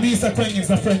 And me say Queen is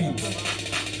a friend.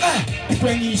 The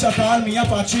Queen call me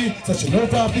Apache. Such a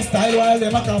love of the style while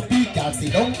them a copy. Can't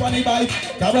sit down on the bike.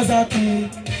 Kawasaki.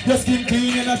 Your skin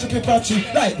clean and a chip Apache.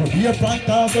 Like the beer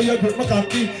panther so you grip my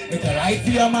cocky. Make a right for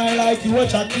your mind like you a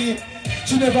chatty.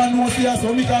 She never knows see her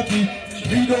so me cocky.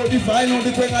 Read out the file out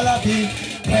the Queen a lucky.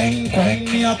 Quang,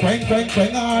 me a quang,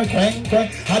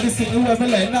 I just sit you every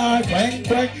lane,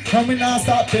 quang, no me not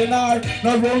stop paying no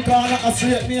wrong corner, I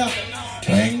straight me a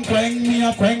quang, me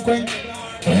a quang,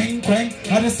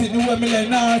 I just sit you every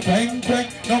lane,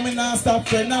 quang, no me not stop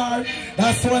paying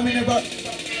that's why me never,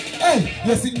 hey,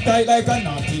 you sitting tight like a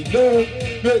naughty girl,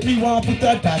 make me want put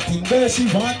a that in there, she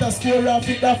want a score off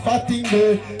with that fat thing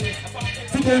there.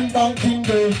 For them banking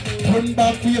there, turn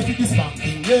back here for this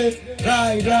banking there.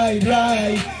 Right,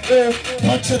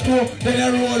 touch your toe, then I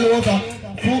roll over.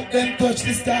 Foot them touch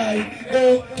the sky.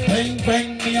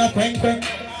 Quang, me a quang,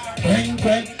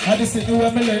 I just sit you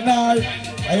a millionaire.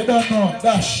 I don't know,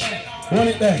 dash. Hold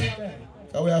it there.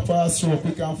 Cause we are fast through,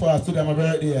 quick and fast to them a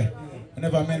birthday. I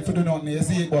never meant to do nothing, you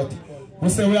see it, but we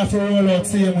say we have to roll out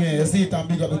same way, you see it and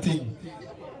big up the thing.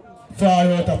 far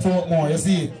out of Portmore, you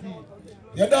see it?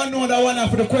 You don't know that one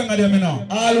for the Quenga them, you know.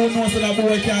 All who knows that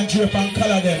boy can drape and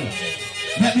color them.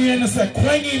 Let me hear you say,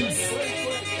 Quengins.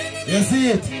 You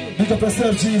see it? Pick up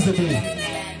yourself, Jesus.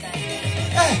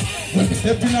 Hey, when we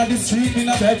step in on the street, in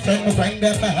a bed, friend, we find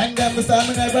them, I hang them, we say, I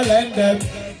never lend them.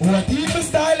 What even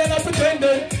style and I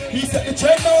pretended. He said the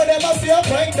trend now, them I see I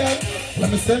find them. When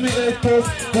me say me 8 toes,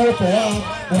 go for walk.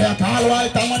 When I call while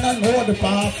time and I know the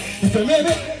path. If you make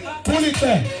it, pull it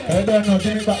there. I don't know,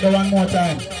 give me back the one more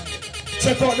time.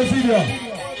 Check out the video.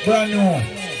 Brand new.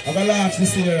 I'm gonna launch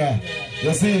this area.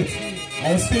 You see it?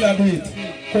 I will still do it.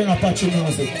 Going Apache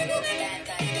music.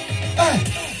 Hey!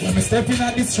 When me step in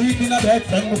at the street in a bed,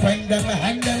 friend, we find them, I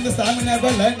hang them, the time we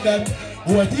never lend them.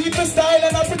 What even style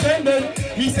and I pretended.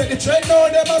 He said the trend now,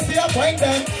 them I see I find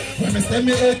them. When me say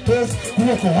me 8 toes,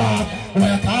 go hard. When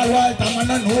I call while time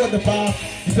and I know the path.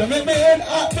 If you make me head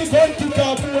up, me gun kick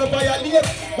up, who violate.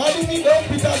 Body me down,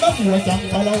 because I'm boy can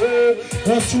follow away.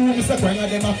 What's true, Mr. Quenga,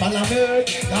 them a follow me.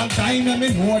 Long time, me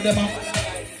know them a.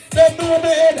 Them know me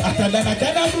head, after them I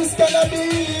cannabis,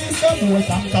 cannabis. Some boy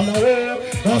can follow away.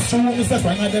 What's true, Mr.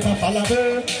 Quenga, them a follow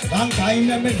me. Long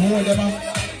time, me know them a.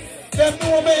 Them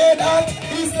know me head at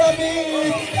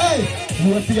Islamic. Hey,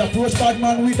 you if you approach bad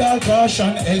man with all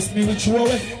caution, else me will throw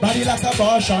away body like a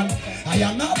Martian. I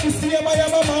am not the same, I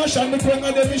am a Martian. Me going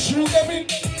on them, me shoot them in.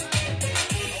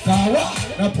 Now what?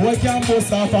 The boy can't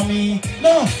bust off of me.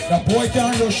 No, the boy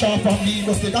can't rush off of me.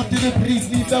 But say that to the police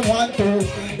need them one too.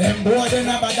 Them boy they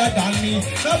not better than me.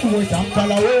 The boy can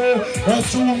follow away. That's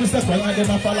true, Mr. Quenga, them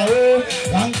a follow away.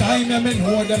 Long time, me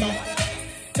know them a.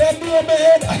 Them know me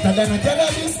head, after them I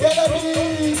cannabis.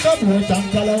 Some boy can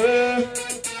follow away.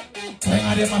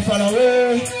 Quenga them a follow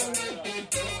away.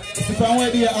 If I'm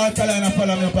where the alkaline I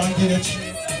follow me up and get it.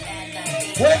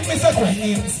 When Mr.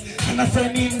 Quengins and a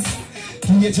friendins,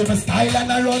 teach them a style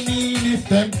and a running. If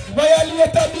them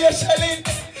violate a be a shelling,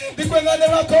 the Quenga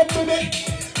them a come to me.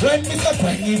 When Mr.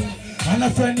 Quengin and a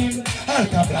friendin,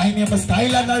 alka blind him a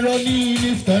style and a running.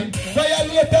 If them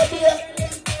violate a be a,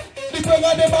 the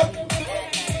Quenga them a.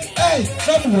 Hey,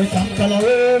 some boy can follow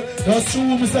away. That's true,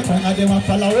 Mr. Quenga, them a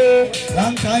follow away.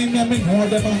 Long time, me know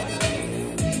them a.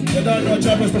 You don't know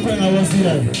Travis, the Quenga was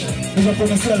here. Look up for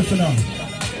myself now.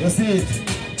 You see it?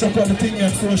 Check out the thing on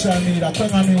social media.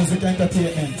 Quenga Music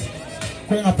Entertainment.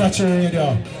 Quenga Patchy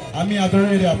Radio. And me have the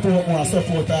radio promo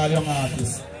support all young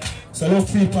artists. So look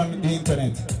for it on the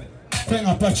internet.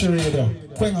 Quenga Patchy Radio.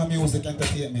 Quenga Music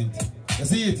Entertainment. You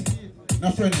see it?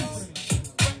 No friends.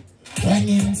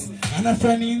 Quengins and a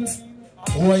friendins.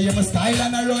 Oh, you must style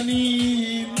and a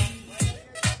running.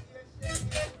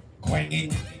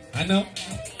 Quengin. I know.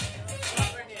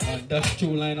 And that's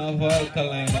true line of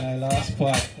alkaline, my last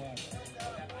part.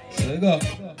 So you go.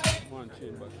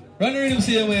 Run the rhythm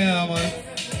same way, man.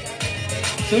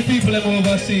 Some people them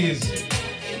overseas,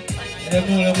 they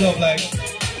know them love like.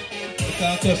 You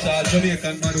can't cuss all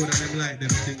Jamaican madod and them like them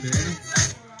thing there, you know.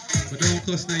 But don't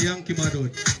cuss the Yankee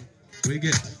madod. We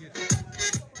get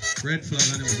red flag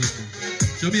and everything.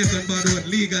 Jamaican madod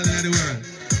legal in the world.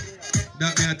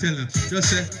 That me I tell you.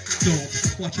 Just say, don't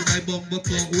watch my bumper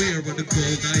clock wear, but the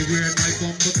gold I wear my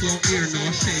bumper clock ear. No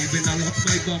shaving, I lost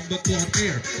my bumper clock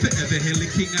hair. Forever Hilly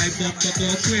King, I bumper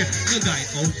clock swear. The guy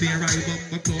out there, I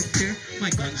bumper clock hair.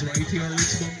 My gun's right here,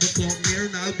 it's bumper clock near.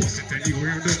 And I'll bust it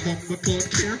anywhere, the bumper clock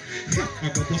here. I'm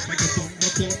gonna bust like a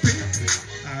bumper clock here.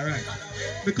 Alright.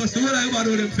 Because the way I want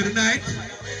to do them for the night,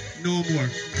 no more.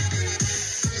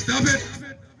 Stop it.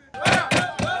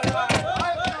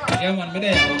 Yeah man, me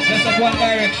there. Just up one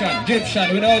direction. Drip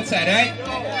shot with outside, right?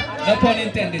 No pun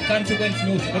intended. Consequence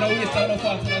music. We don't waste no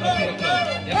fault on the play club.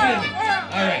 You feel me?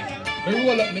 Alright. Me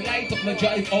roll up, me light up, me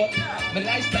drive out. My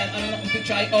lifestyle and nothing to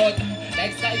try out.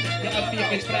 Like style, they have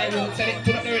PFH fly road. Send it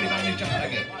to the early and me jump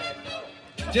again.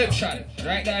 Drip shot,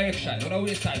 right direction. We don't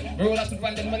waste time. Me roll up with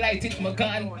one, then me light it, me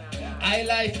gun. I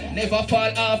life never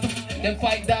fall off. Them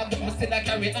fight dog, but me still I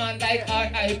carry on like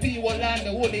R.I.P. Wallan,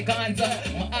 the hooligans.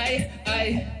 My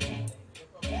I.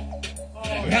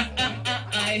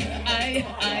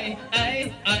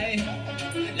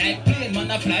 Like plane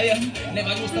man a fly.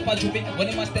 Never used to pass it. When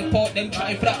they must step out, them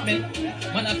try flap me.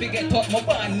 Man I forget talk my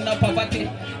born in a poverty.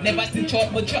 Never seen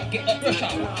short, but drop it up rush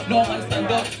up. No man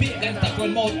stand up, big and stop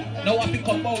run mouth. No one pick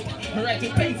come out. Me write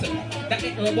with pencil. That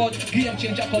ain't robot. Game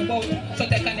changer come out. So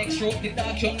take an next stroke. The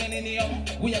dark young millennium.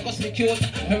 We are go sleep cute.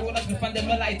 Me roll us before them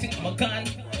light it. My gun.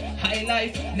 High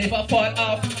life never fall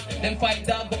off. Them fight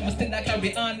dog, but me still I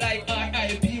carry on like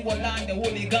R.I.P. Wallan, the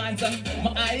hooligans.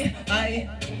 My I.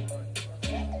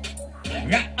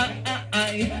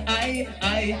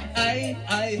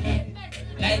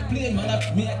 Like plane,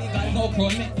 man, me and the God no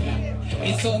crown me.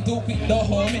 It's on too quick, don't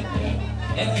hold me.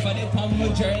 Anybody on my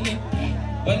journey.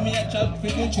 When me a chop for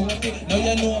the trophy, now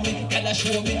you know me, can I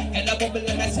show me, can I bubble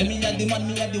and I say me a the man,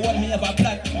 me a the one, me have a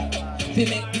plan. They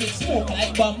make me smoke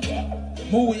like bomb,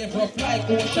 move wave rough like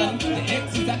ocean. The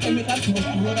X is a chemical to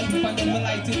roll and flip and then me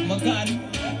light it, my gun.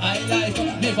 I life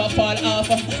never fall off,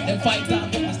 them fight down,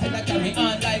 but me still I carry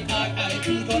on like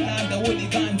R.I.P. Gun and the holy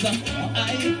guns.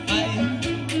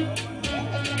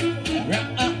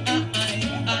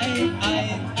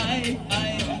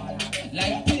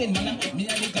 Like pain, man, me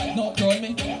and the God no crown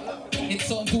me.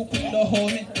 It's on too quick, don't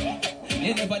hold me.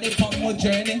 You never did on my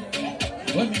journey.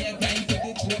 When me a grind for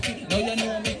the trophy, now you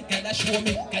know me, can I show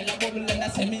me, can I bubble and I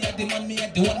say me a the man, me a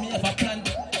the one, me have a plan.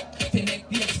 They make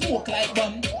me smoke like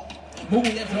bomb, move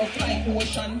wave rough like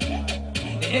ocean.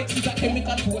 The X is a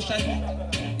chemical potion.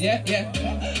 Yeah,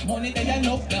 yeah. Money they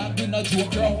enough, dog, we no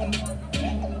joke round.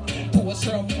 Post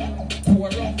rum, pour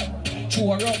rum,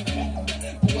 chew rum.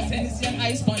 Post Hennessy and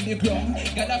ice on the ground.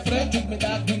 Got a friend took me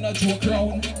dog, we no joke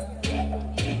round.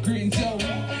 Green zone,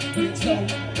 green zone.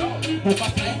 Book a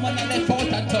flight man and left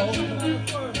out of town.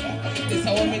 This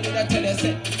how me did I tell you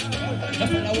say.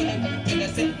 Nothing I wouldn't tell you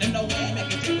say. Them know why I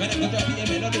make it. When I go to PM,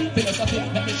 I know the philosophy.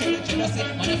 Let me show you jealousy.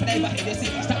 Man, if I never hear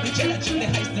this, stop the challenge. The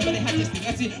heist, nobody had this thing.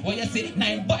 I see what you say.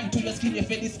 9 bind to your skin if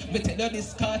you this. Me tell you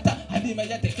this, Carter. I did my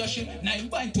take your shit. 9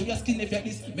 bind to your skin if you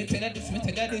this. Me tell you this, me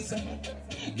tell you this.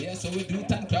 Yeah, so we do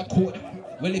it and crack code.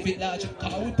 We leave it large,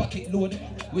 car we pocket load.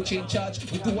 We change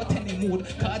charge, we do what any mood.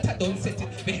 Carter don't set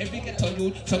it, be heavy get on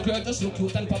you. So girl just look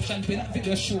cute and pop champagne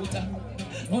video shooter.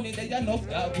 Money they enough,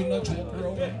 dog, we no joke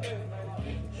around.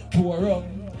 Pour rum,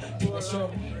 toast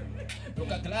rum. Look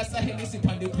a glass of Hennessy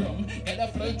on the crumb. Get a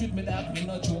flirt with me, dog, we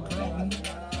no joke around.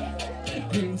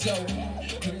 Green zone,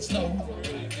 green snow.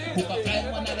 Book a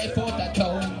flight one and I fought a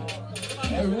town.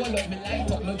 I roll up, me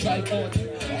light up, no drive out.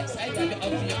 Excited the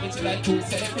outfit, it's right to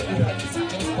celebrate the Hennessy,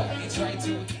 just pop, it's right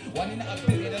to. One in a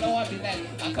period, I don't want to be like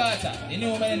a Carter. You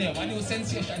know my name, a new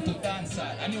sensation to dance on,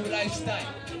 a new lifestyle.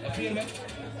 You feel me?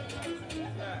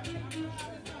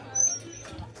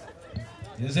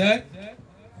 You see it?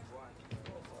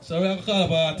 So we're going to call up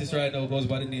an artist right now who goes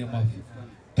by the name of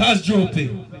Taz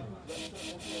Droopy.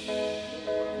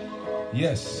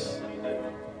 Yes.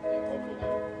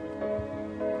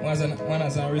 Man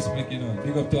has some respect, you know.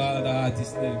 Big up to all the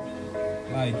artists there.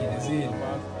 Like it, you see it?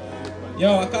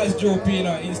 Yo, I call Droopy, you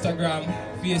know, Instagram,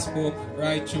 Facebook,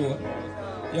 right through.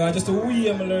 Yo, just a way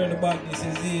I'm learn about this,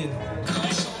 you see it?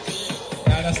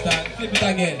 You understand? Flip it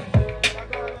again.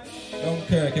 Don't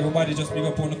Kirk, everybody just big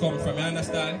up on the come from, you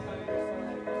understand?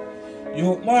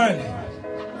 Yo, man.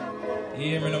 You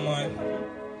hear me no, man?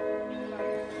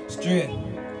 Straight.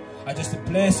 I just a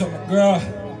place for my girl.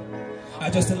 I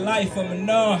just a life for me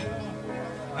now.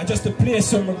 I just a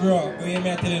place for my girl. You hear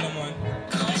me I tell you no, man?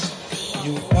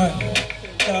 You, man.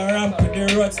 The ramp with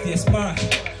the road, stay smart.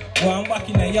 Go on back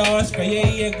in the yards for your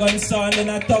ear gun sound and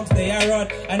the thugs they are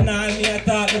rod. And now me I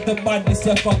talk with the badness,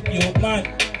 you fuck you,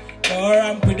 man. The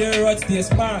ramp with the road, stay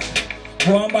smart.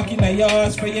 Go on back in the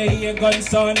yards for your ear gun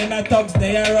sound and the thugs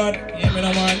they are rod. You hear me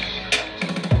no, man?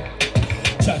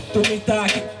 Chat to me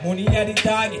talking, money at the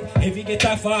target. If you get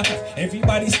a fuck,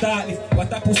 everybody start it.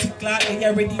 What a pussy clock, they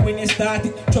are ready when you start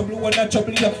it. Trouble when I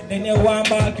trouble you, then you want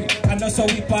back it. And that's how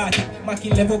we party.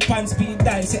 Macking level pan speed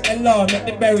dial. Say hello, make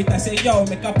the berry. I say yo,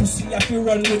 make a pussy if you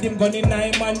run with him gun in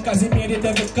 9 man. Cause he made the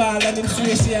devil call and him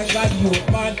swear say I got you,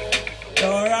 man.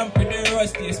 Your ramp with the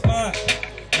rusty smart.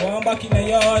 Go on back in the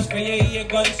yards for your ear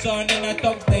gun sound and the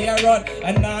thugs they are run.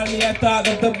 And now me I talk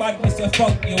of the badness, you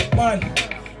fuck you, man.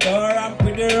 Your ramp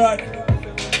with the rod.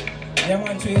 Yeah,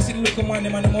 man, so you see the look of man, the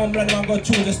man, the mumble, man, go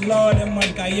through, just load them,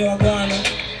 man, cause you are gone.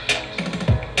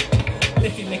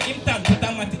 Let him make him turn, put a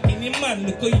matic in him, man,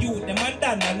 look at you, the man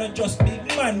done, and not just big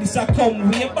man, this a come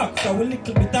way back, so we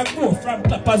little bit of grow, from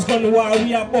clappers gun, war,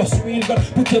 we a boss, real gun,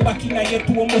 put your back in a year,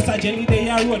 2 almost a jelly, they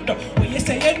are road down. When you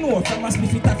say you know, from a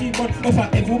spliff it a few gun, over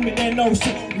every minute now,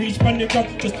 so reach on the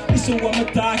ground, just listen what me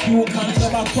talk, you, man,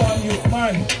 so back on you,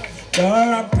 man. The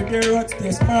ramp with the road,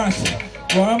 stay smart.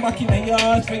 Go on back in the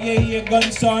yard for your ear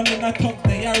gun sound and I talk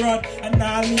they are rod. And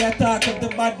now me I talk of the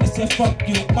badness, you fuck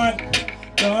you, man.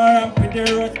 The ramp with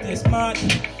the road, stay smart.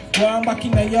 Go on back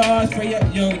in the yard for your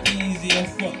yo easy and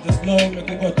fuck just low, make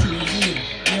we go through the deal.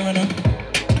 You know?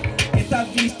 Get a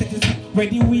V status,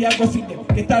 ready we are go feed them.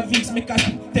 Get a V's, make a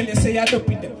shit, tell you say I dope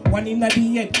with them. One in the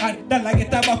head, and dollar get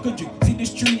a back of drink. See the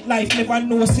street life, never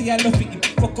know, say I love it.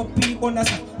 Fuck up P bonus,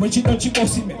 when she done she go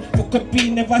see me. Fuck up P,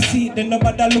 never see it, then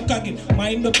nobody look again.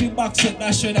 Mind up your back, set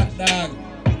that shit that dog.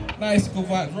 Nice, go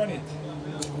back, run it.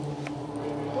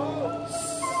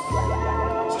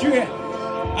 Straight.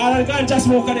 All the ganja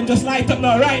smoker them just light up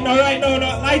now. Right now, no.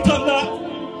 Light up now.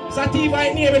 Sativa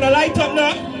ain't near me, no light up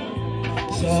now.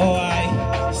 So I.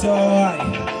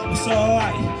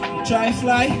 Try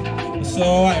fly.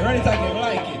 So I. Run it again,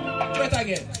 like it. Try it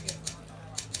again.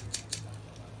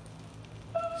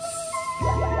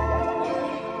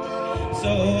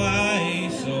 So I.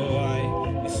 So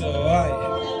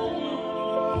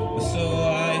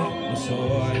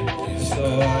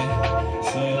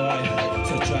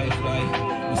try fly.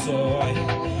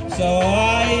 So I.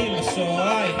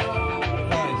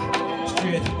 Right.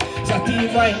 Straight.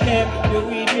 Sativa in them, the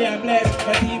weed me a bless.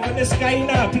 But even the sky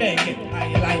not playing it. I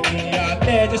like me out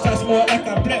there, just a smoke like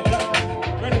a black.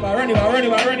 Run him out.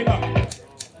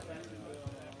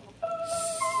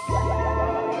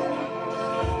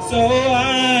 So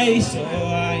I, straight.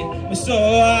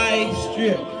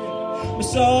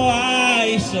 So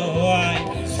I,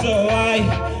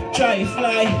 try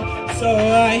fly.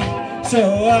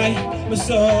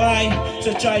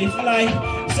 So try fly.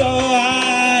 So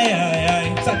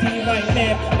I, sativa in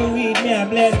them, the weed me a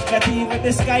bless. That even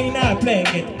the sky not playing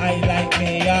it. I like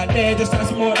me out there, just a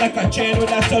smoke like a chain with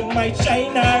the sun might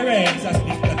shine a rays. I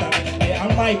speak that up.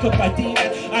 I'm my cup of tea.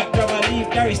 I grab a leaf,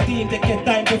 carry steam, take your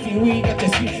time to feel weak at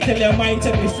your speed. Tell your mind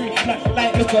to be free. Not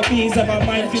like look at bees of a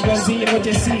mind figure Z. What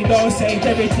you see, don't say it,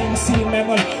 everything seen.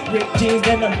 Memon, rip jeans,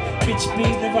 then bitch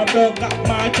please never broke. Got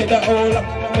march to the whole up.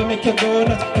 I'ma make you go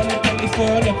nuts from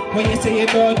California. When you say you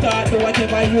don't talk, do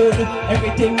whatever you do.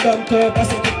 Everything done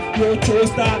purpose. You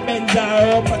choose start bends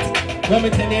are up. When me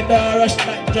tell you don't rush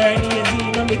that journey is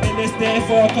easy. When me tell you stay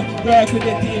focused, work with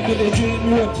the team to the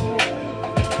dream route.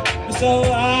 So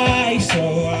I,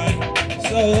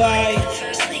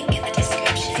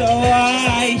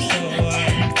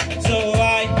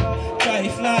 try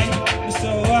fly.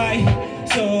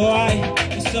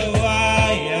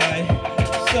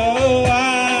 So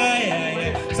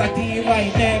I, sativa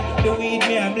in them, the weed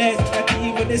me I'm blessed. That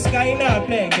even the sky not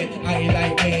playing it. I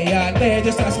like me out there,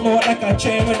 just a smoke like a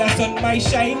train when the sun might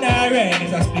shine or rain.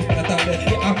 It's a split that I'm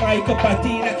there. I'm my cup of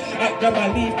tea. I grab a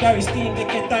leaf, carry steam,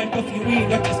 take your time to feel weed.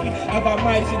 What you speak, have a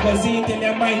mind figure Z, tell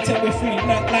your mind to be free.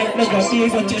 Not like no go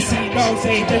days, what you see, don't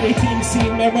say it, everything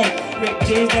seen me run. Rick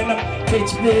J's and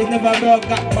bitch please never broke,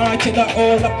 got march in the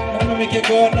all up. Let me make you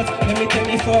go nuts, let me tell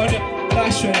you for the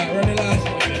last one, run the last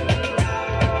one.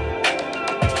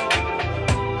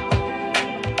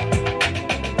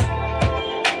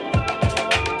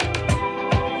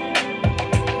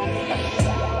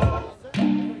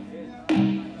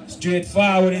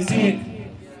 Straightforward is it.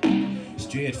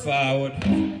 Straightforward.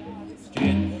 I'ma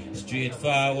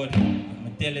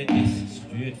tell you this.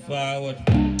 Straightforward.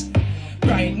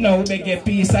 Right now, beg a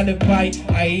piece of the pie.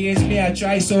 I hears me, I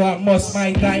try, so I must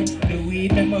my time. The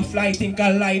weed make me fly, think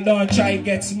I lie, don't try,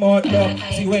 get smart up.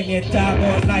 See when you talk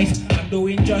about life, I'm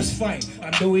doing just fine.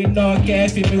 I'm doing no care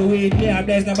if you weed me, I'm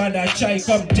blessed about try,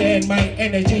 come drain my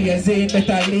energy, as in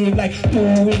better live like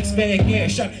 2 weeks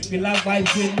vacation. Will I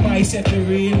vibes with myself, the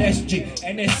real SG.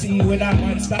 NSC with a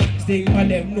monster, stigma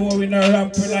them know in a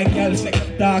ramp like girl flex.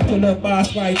 Talk to the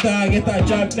boss, my target a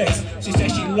job next. She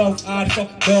says she love hard fuck,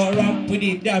 don't ramp with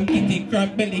the damn kitty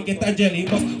cramp belly, get a jelly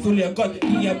bus, full your gut,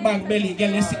 in your bank belly,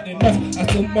 girl is sitting enough. I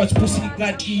too much pussy,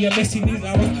 God give you messy these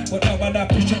hours, but now under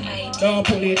pressure, don't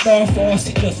pull it, don't force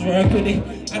it, just work with it.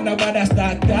 And nobody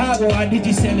start that, go and did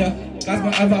you sell you? Cause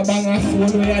I have a banger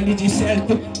phone where I did you sell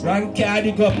to. Rank card,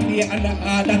 you go play and the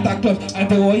hard attack club. And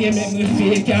the way you make me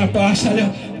feel can't partial you.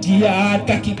 Give you hard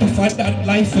cocky to fight that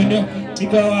life in you. We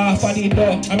go off of the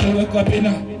door and we wake up in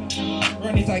you.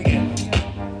 Run it again.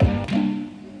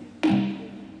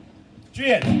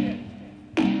 Straight.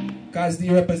 Cause they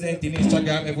representing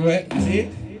Instagram everywhere, you see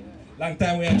it? Long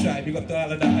time we have tried, big up to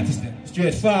all of the artists.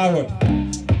 Straight forward.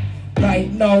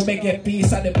 Right now, make a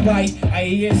piece of the pie. I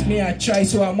hears me, I try,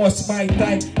 so I must my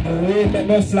time. The way make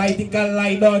me fly, think I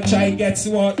lie, don't try, get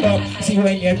smart up. See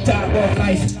when you talk about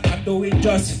life, I'm doing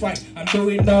just fine. I'm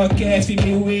doing no care if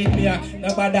you with me.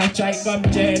 Nobody try, come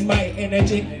drain my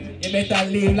energy. You better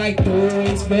live like 2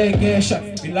 weeks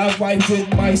vacation. We love vibes with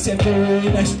myself, the real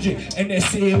industry. And they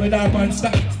say with a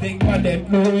monster, stigma them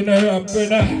blowing her up,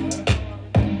 brother.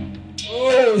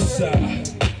 Oh, sir.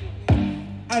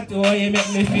 And the way you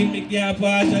make me feel, me can't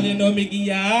partial, you know, me give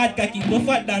you hard cocky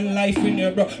tougher than life in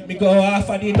your bro. Me go off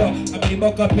of the door, and me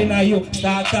buck up in a you.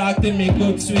 Start talk to me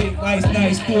good, sweet, voice,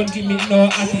 nice, don't give me no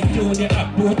attitude. Your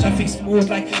approach, I fix smooth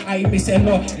like I miss a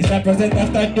no. It's a present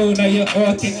afternoon, now you're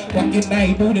okay. What can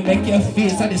I do to make you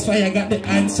feel satisfied? I got the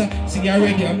answer. See, I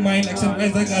read your mind like some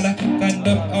guys I got a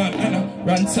condom on, and a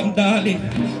ransom darling.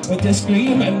 But you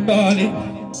scream and balling.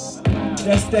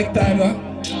 Just take time,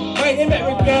 Alright, you make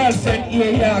my girlfriend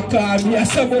here, you call me. I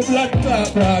saw my blood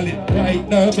clot balling. Right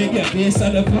now, me get bass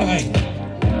on the point.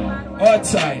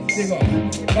 Outside, there you go.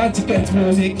 Consequence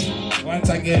music, once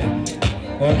again.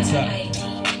 Outside.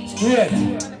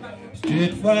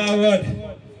 Straight forward.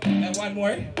 And one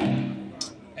more.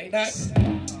 Like that.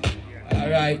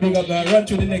 Alright, big up now. Run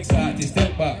through the next artist.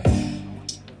 Step back.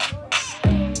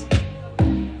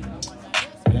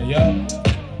 Yeah.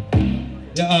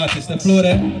 The artist, the flow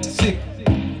there. Sick.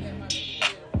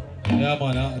 Yeah,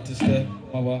 man, artist there.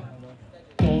 Mama.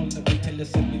 Don't let me tell you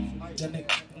something. The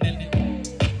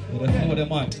flow there,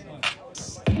 man.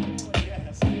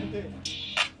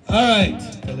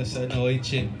 Alright. Tell us no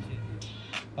itching.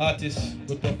 Artist,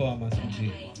 good performance,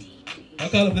 G. I'll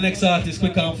call up the next artist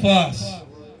quick and fast.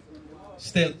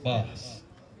 Stealth Boss.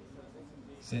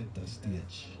 Center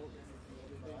stage.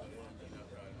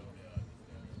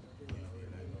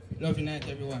 Lovely night,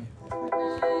 everyone.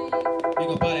 Big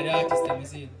up all of the artists, let me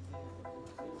see.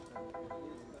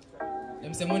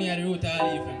 Them say money at the root of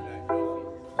all evil.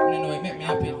 I don't know, it make me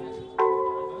happy. You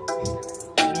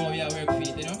know we are work for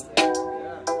it, you know?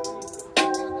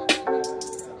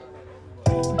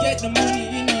 Get the money,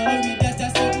 you know, we got a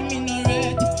something in a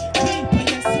red. People,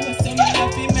 you see, so me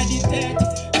have to meditate.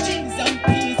 Jeans and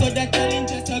peas, so that challenge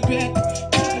just a great.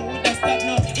 People would have stopped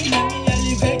now, in me, I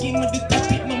live here, give me the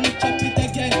topic, mama chop it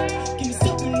again. Give me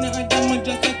something now, I'ma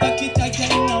just attack it again.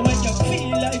 Now when you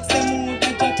feel like someone would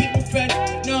have drop it, my friend.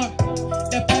 No,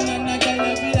 the pan another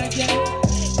level again.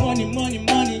 Money, money,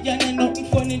 money, you know nothing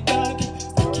funny, dog.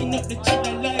 Stacking up the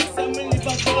cheddar like some live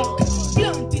a dog.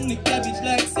 Planting the cabbage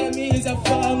like Sammy is a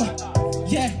farmer.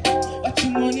 Yeah, watch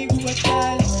your money go a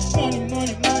tall. Money,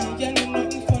 money, money, you know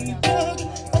nothing funny, dog.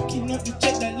 Stacking up the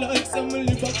cheddar like some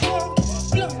live a dog.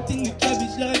 Planting the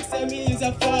cabbage like Sammy is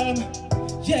a farmer.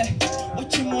 Yeah,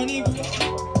 watch your money go.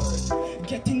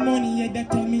 Getting money, yeah, that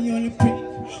time me only pray.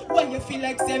 Why you feel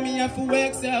like say me have to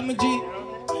work, say I'm a G.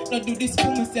 Not do this for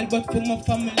myself, but for my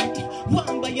family.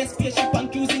 One by a spaceship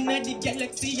and cruising at the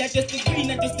galaxy. I just the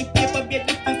green, I just the paper, bet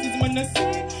the face is when I see.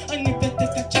 And if I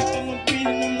take a check, I'm a green,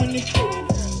 I'm money free.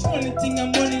 Only thing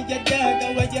I'm money, your dog,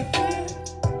 how you feel?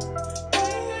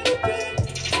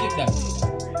 Skip that.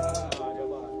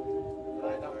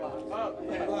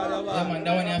 Yeah, man,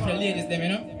 that one you have for the ladies, them, you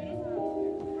know?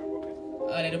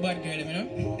 All of the bad girl, you know?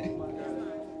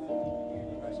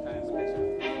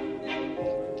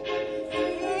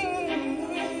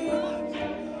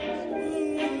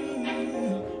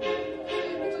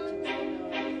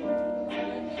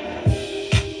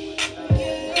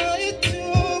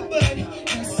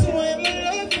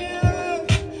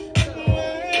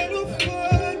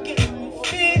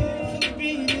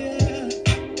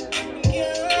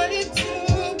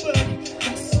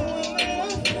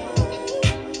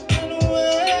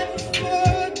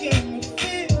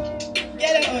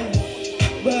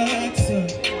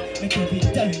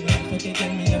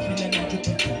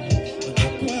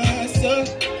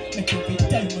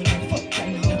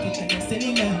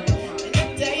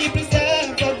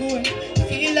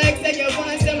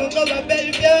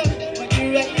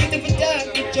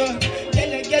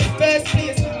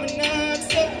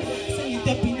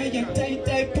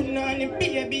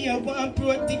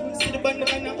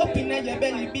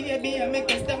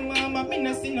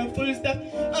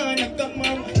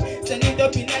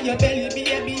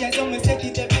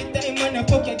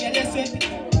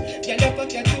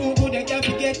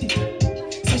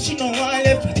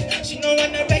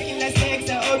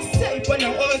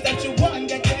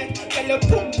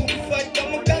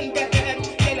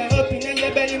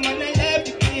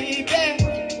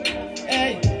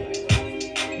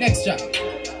 Next track.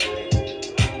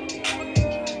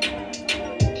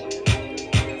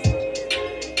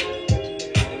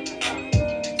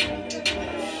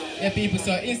 Yeah, people,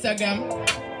 so Instagram,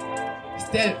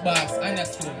 Stealth Boss _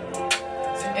 so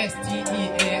STEALTT_Boss.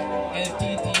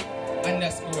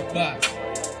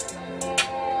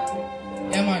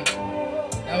 Yeah, man,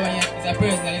 that one is a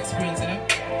personal experience, you know.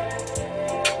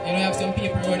 You know, you have some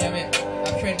people around here with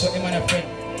a friend, but them and a friend,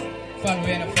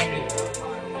 family and a family.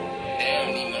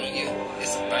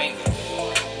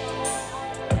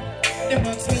 Them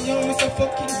ask me, yo, so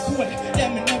fucking cool. Them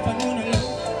me never know no love.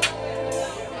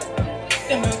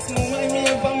 Them ask me why me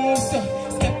ever move so.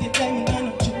 Skeptic like me none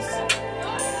of juice.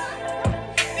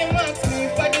 Them ask me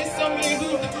if I did something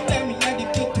good. Tell me I did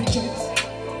get to juice.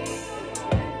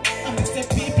 I'm say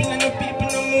people and no people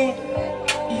no more.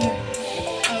 Yeah.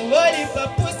 I worry if I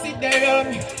pussy there on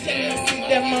me. Yeah, me see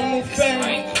them and my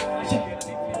friend.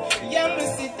 Yeah, me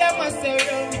see them as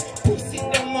around me. Pussy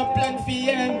them a plan for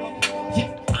them.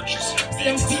 See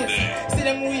them face, see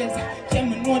them ways. Yeah,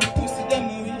 me know the pussy them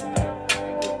away.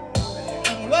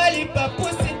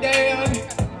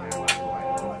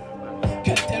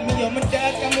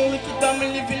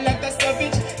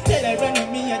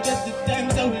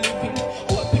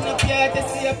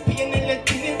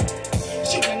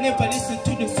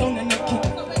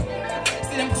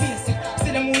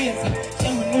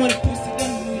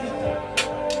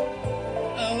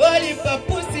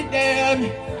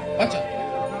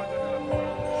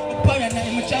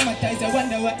 me traumatized, I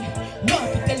wonder why.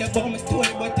 Want to tell you about my story,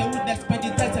 but I would have spread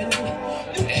it as a lie.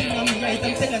 Looking at me eyes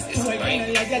and tell a story, and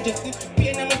I like I just the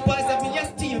pain and my past, I be a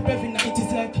steal every night.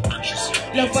 It's like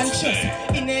love and trust,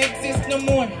 it ain't exist no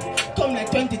more. Come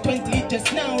like 2020, it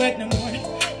just now right no more.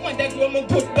 Mother grow me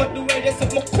good, but the way they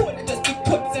suck my cold, just the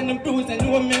cuts and the bruise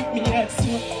alone make me hurt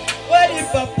so. What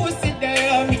if I pussy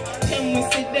there on me? Then we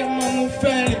see them on my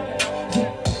friendly.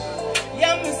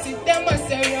 Yeah, me see them a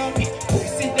surround me.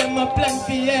 Pussy them a plan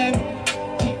for me.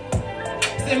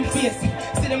 Same face,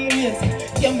 see them ways.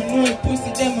 Yeah, me know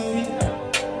pussy them a win.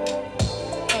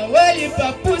 What if I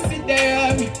pussy there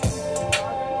on me?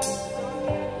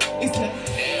 It's like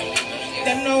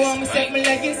them know I'm set my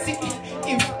legacy.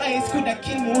 If eyes could have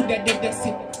killed me, would have dead the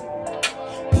sick.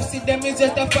 Pussy them is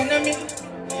just a fan of me.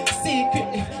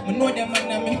 Secretly, I know them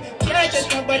and me. Can't just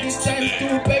nobody's time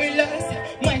too perilous.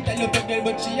 Might I love a girl,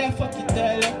 but she a fuck it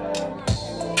all.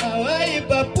 Why if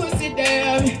a pussy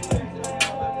there?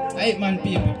 I hate man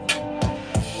people.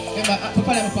 Remember, I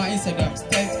follow me on Instagram,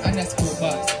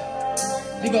 stealth_bars.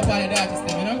 Big up all the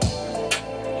artists, you know?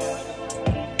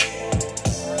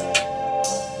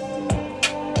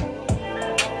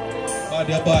 Oh,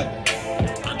 they're bad.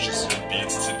 Purchase your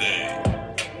beats today.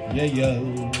 Yeah, yeah.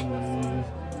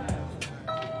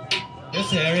 You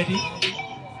say ready?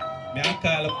 Me I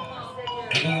call up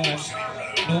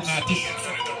no artist.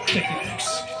 Check it.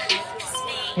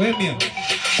 Wait me.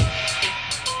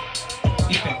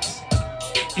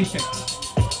 Effects.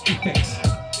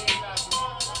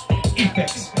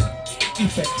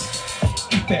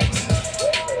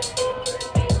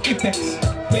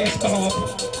 Please come up.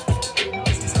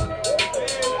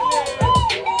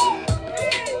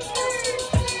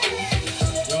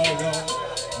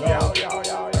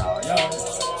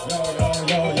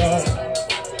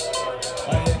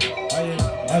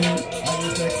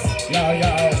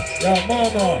 Yo,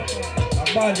 mama,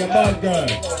 you're bad girl.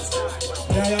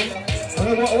 Yeah.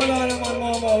 What on man,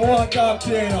 mama, I want to talk to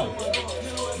you now.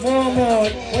 Mama,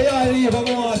 why you leave? I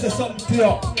want to say something to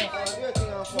you.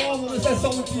 Mama, say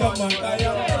something to you, man.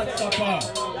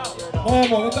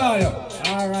 Mama, we call you.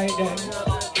 Alright then.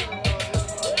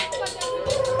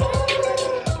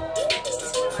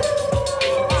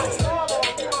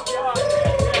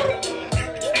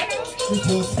 We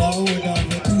just forward on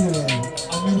the tour.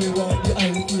 And me we want the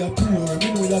island to your poor. Me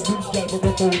know your good girl but go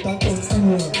out and turn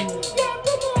poor.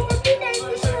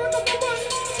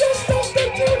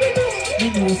 Me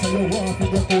know so you want to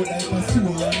go out like a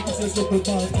sewer. And if you double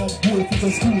bars can go to the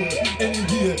school.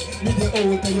 Anyway, me the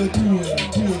out of your tour.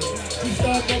 She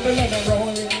start double and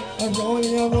rolling. And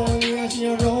she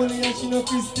rolling and she no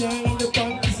Christian. And the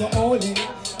panties are holy.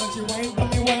 And she wine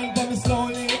for me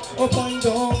slowly. Up and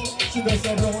down. She does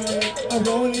a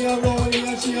rolling,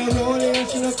 and she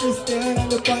no Christian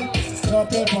and the panties. Yo,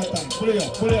 Pelpa time. Pull it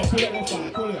up, my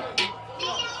fan, pull it up.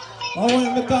 I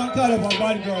want me can't call up a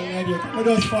bad girl in here. I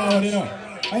just forward, you know.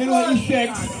 And you know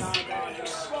effects.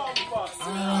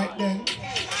 Alright then.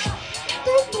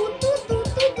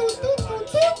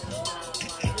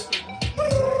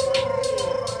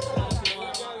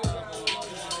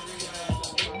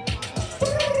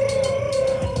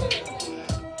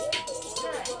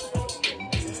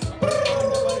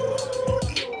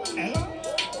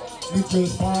 We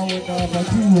just forward of a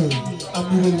tour. And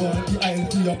we will want the isle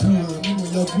to your poor. Me know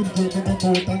you're good girl, but go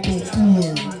out and go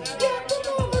school.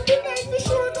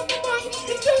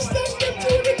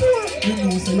 You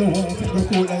know so you want to go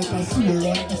out like a sewer.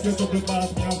 And if you double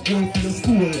bath, me have girl for your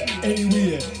school.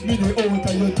 Anyway, me the out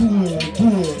of your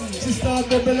tour. She start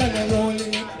double and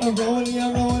rolling.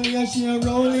 And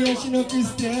she no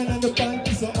Christian and the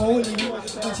panties are holy.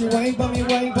 And she wine for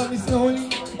me slowly.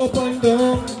 Up and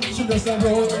down, she does a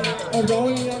rolling.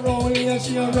 And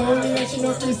she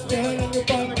no Christian and the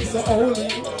panties are holy.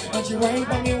 And she wine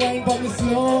for me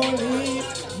slowly.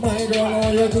 My girl,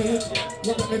 how you doing?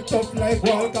 You got me tough like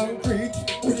wall concrete.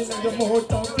 Put it in your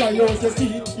mouth and fly out your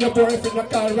teeth. Your boyfriend a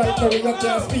call right now, you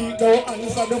can't speak. No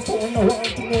answer the phone, I want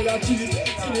to know your cheat.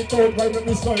 See it out right when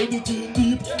me slide it in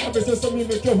deep. I bet you something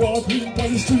make you walk clean on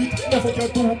the street. Never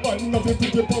get too bad, nothing to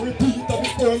get for repeat. And the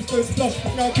sperm still splash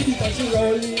on her teeth. And she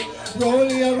rolling.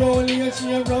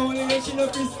 And she no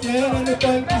Christian and the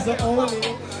panties are holy.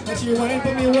 And she wine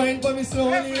for me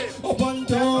slowly. Up and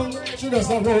down, she does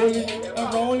a rolling.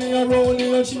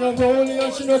 And she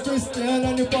no Christian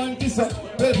and the panties are.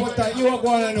 Pelpa time, you are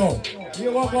going to know.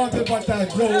 You are going to Pelpa time,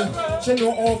 bro. She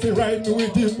know how to ride me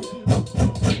with him.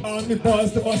 And the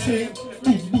boss to sing.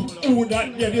 Who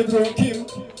that get you broke him?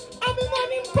 I'm the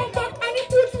man him come back and he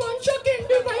put one chucking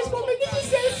device for me to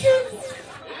say shit.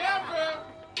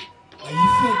 Are you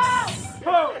fixed?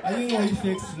 Are you know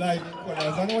effects, lighting, colors.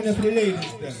 I know for the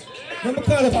ladies then. Let me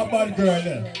call up a bad girl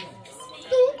then.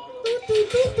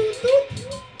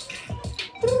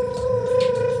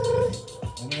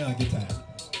 I'm gonna get time.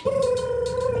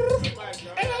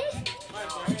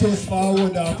 Just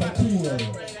forward after tour.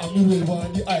 And me will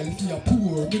want the aisle for your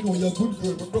poor. Me know you're good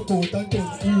girl, but broke out and turn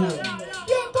poor.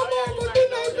 Yeah, come on, but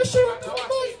tonight the show.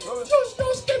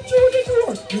 Just step through the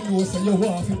door. You know, so you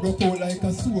want to broke out like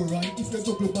a sore. And if you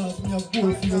juggle back, me have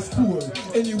goal for your score.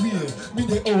 Anyway, me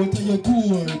the out of your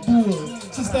door.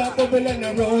 She start bubbling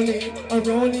and rolling,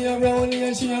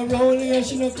 and she a rolling, and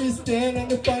she no Christian, and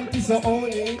the panties are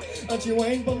only. And she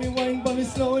wine for me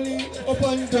slowly, up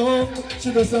and down.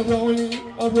 She does a rolling,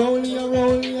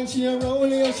 and she a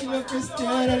rolling, and she no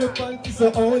Christian, and the panties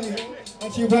are only.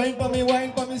 And she wine for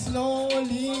me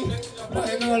slowly.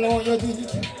 Wine all on your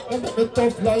teeth, and make me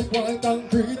tough like one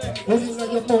concrete. Hold in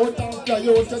your mouth and fly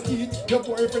out your teeth. Your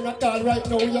boyfriend a call right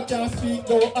now, you can't speak,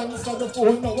 no answer the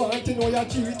phone, no want to know your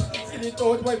cheat. It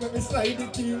out while when me slide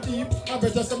it in deep. I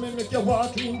better say me make you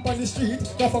walk clean on the street.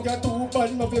 Don't forget too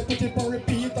bad, now you put it on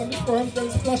repeat. And the sperm then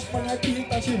splash on her teeth.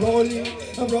 And she rolling,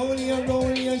 and she a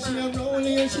rolling,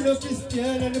 and she no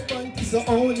Christian, and the panties are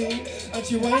only. And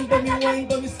she wine for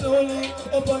me slowly,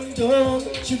 up and down.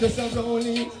 She just a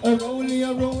rolling, and she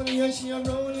a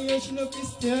rolling, and she no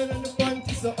Christian, and the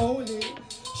panties are only.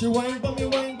 She wine for me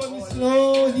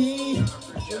slowly.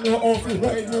 She know how to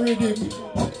ride me rhythm.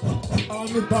 All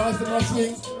me bars in my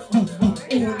swing.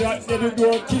 Ooh, that little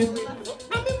door kid. And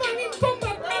the man in come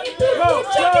back.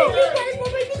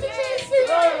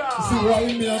 See why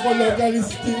me I go love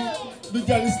galley's thing. The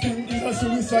galley's thing is a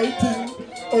suicide thing.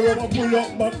 Or you pull up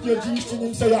back your G-string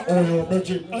and say, oh, you're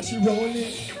virgin. And she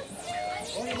rolling.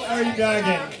 Are you there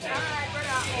again?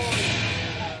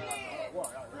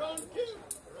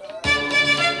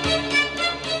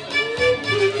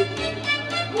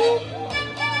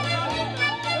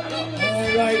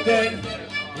 Alright then,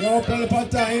 yo Pelpa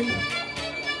time.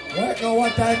 Right now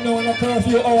what time now, no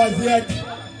curfew hours yet.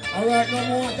 Alright, no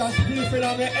more just spliffing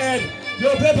on my head.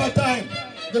 Yo Pelpa time.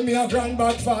 Give me a grand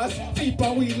bag fast. Feet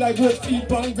on weed like goat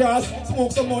feet on grass.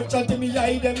 Smoke so much until me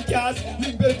eye them cast.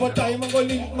 Link Pelpa time and go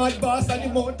link mad boss. And the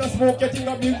amount of smoke getting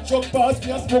a big chunk pass.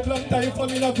 Me a smoke long time for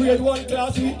me in a grade 1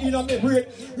 class. We in a me break.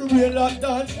 You real like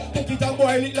dance. Cook it and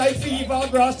boil it like fever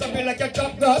grass. And be like a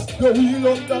chop grass. The wheel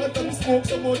on that. And me smoke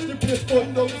so much the place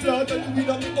burn down flat. And the weed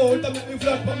on me out and make me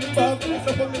flat from me back. And me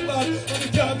flap on me back. And me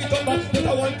can't get up back. But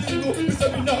I want to know. Me say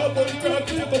me nah burn crack.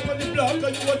 If you up on the block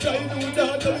and you a try to do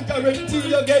that. And me guarantee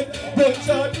you get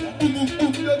gunshot, boom boom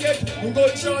boom you get.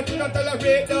 Gunshot, you not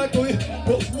tolerate that way.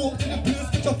 Pop smoke in the place,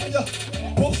 catch a fire.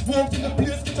 Pop smoke in the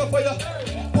place, catch a fire.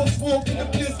 Pop smoke in the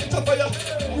place, catch a fire.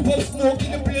 We pop smoke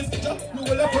in the place, catch a. You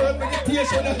will have heard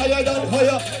meditation higher than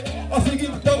higher. I feel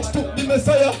give thanks to the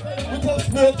Messiah. We pop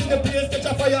smoke in the place, catch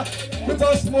a fire. We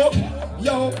pop smoke.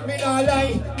 Yo, me nah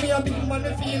lie. Me a big man, me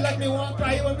feel like me want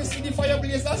cry when me see the fire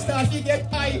blaze and start to get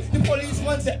high. The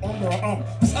policeman say, oh no,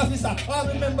 this officer,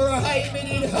 I remember a high, me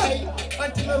did high.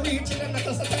 Until me reach in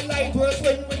another satellite. Worse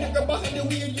when we nigga behind the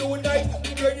wheel unite.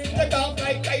 We ready to dark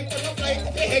like type on a flight.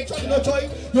 If you head shot, no choice.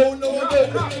 Yo, no one go.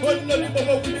 One no live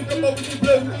about with the about with the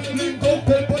blame. Link up,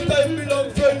 Pelpa time belong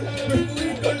friend. We do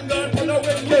it gun guard for the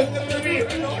wing gang. And we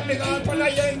read out the guard for the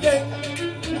yang gang.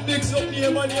 Mix up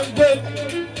name and name Ben.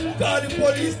 Call the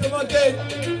police them again.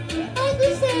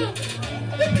 Officer,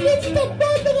 the place is up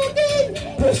burn them again.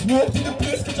 Put smoke in the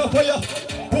place, catch a fire.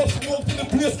 Put smoke in the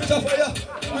place, catch a fire.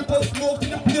 We put smoke in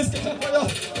the place, catch a fire.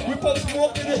 We put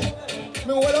smoke in it.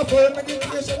 Me wanna burn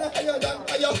meditation higher than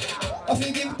fire. I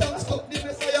feel give thanks to the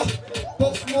Messiah.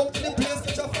 Put smoke in the place,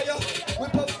 catch a fire. We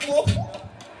put smoke.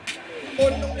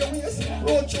 Burn down the waist,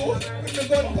 road show. With the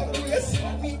gun from the waist.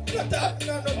 Me not talking,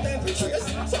 no time for trace.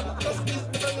 Some just this,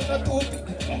 I'm not talking.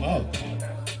 Come out.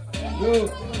 Yo,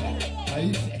 are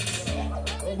you sex?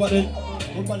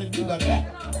 Nobody do that.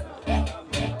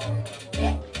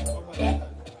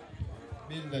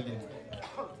 Build again.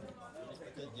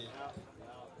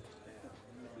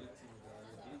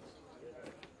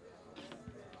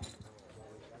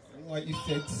 You know what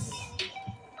effects?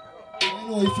 You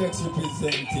know effects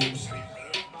representing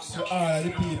so all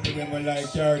the people them will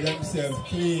like carry themselves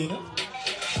clean.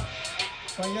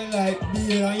 And you like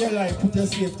being and you like put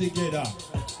yourself together.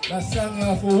 That song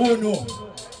of who know.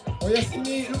 Oh, you see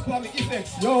me, look for me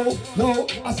effects. Yo,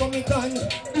 I saw me can.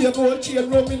 Be a gold chain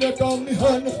rubbing it down me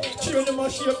hand. Chain them a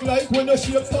shake like when you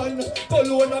shake pan.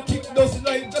 Cologne a kick dust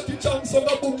like Jackie Chan. So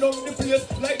I boom down the place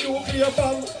like nuclear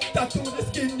bomb. Tattoo the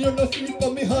skin, you no sleep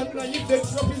on me hand. And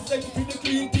effects represent for the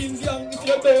clean things young. If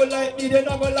you don't like me, then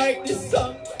I will like this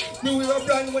song. Me wear a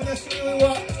brand when you see me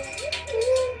walk.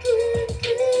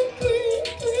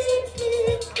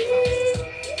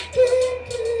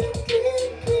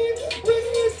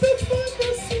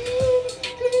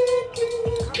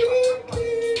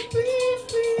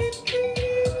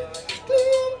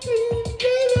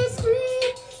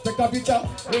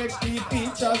 HD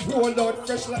features, roll out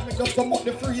fresh like me just come out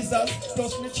the freezers.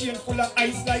 Plus me chain full of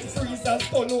ice like freezers.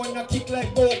 Polo and a kick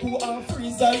like Goku and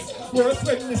freezers. Worse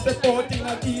when me step out in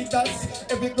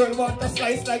Adidas. Every girl want a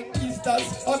slice like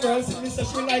pizzas. A girl see me say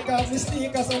she like have me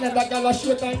sneakers. Another girl a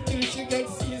shake until she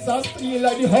gets Caesars. Feel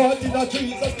like the heart in a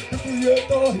Jesus. The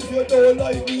creator, if you don't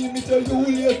like me tell you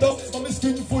later. And me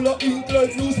skin full of ink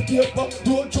like newspaper.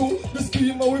 Don't you, the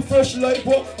scheme we fresh like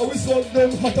what? And we solve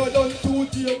them hotter than 2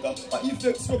 taker.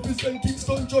 Effects represent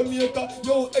Kingston, Jamaica.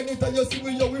 Yo, anytime you see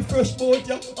me, yo, we fresh boat,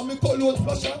 yeah. And me call out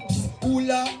splash up. Ooh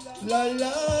la, la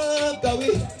la, go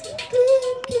we.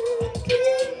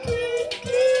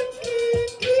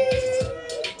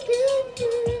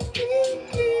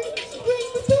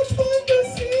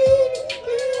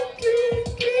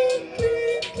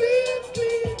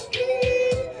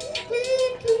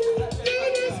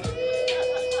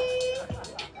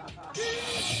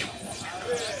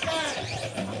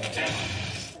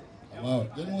 Wow,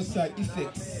 you know side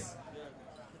effects.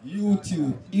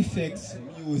 YouTube effects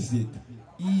music.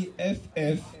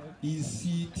 EFFECTZ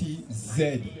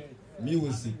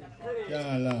music.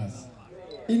 Can't last.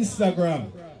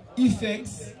 Instagram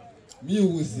effects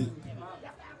music.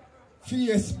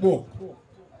 Facebook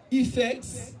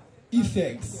effects.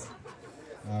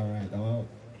 Alright, I'm out.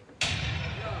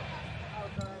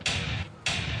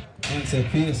 Man say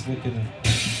Facebook, you know.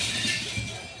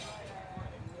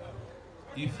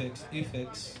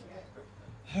 Effects.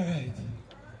 Alright.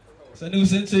 It's a new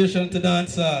sensation to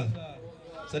dance all.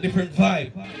 It's a different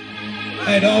vibe.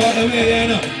 Hey, don't walk the way, you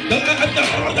know.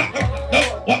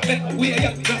 Don't walk the way, you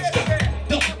know.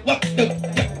 Don't walk the way,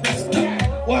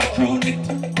 walk around it.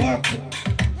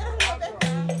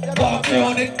 Walk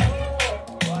around it.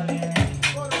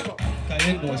 Can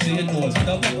you know, see your nose with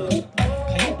a book?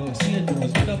 Can you know, see your nose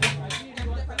with a book?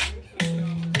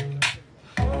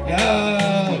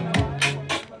 Yeah.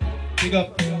 Big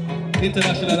up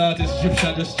international artist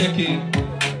Egyptian, just checking.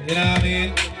 You know what I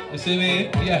mean? You see me?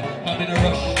 Yeah, I'm in a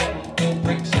rush. Don't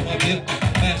break some of it.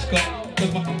 Mask up.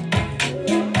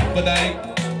 But I ain't.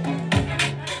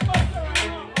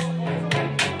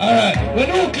 Alright, we're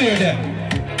nuclear then.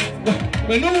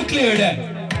 We're nuclear then.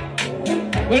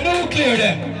 We're nuclear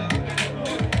then.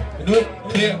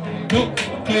 Nuclear. Pull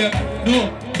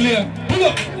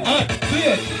up.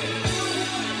 Clear.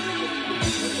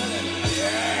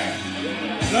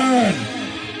 Learn.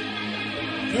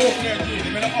 Nuclear cheese,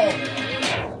 I'm out.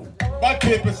 Bad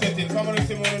paper settings, some of the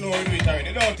same know we do it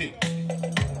already, don't it?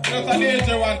 Just a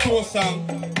danger one two song.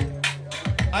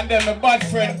 And then my bad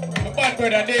friend, my bad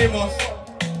brother Demus.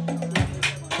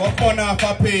 Come burn off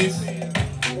a pace.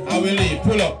 And we leave.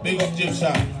 Pull up, big up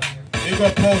Egyptian. Big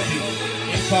up Pouty.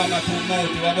 Informer to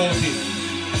Mouty, what about it?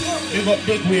 Big up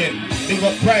Big Wayne. Big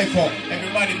up Pryco.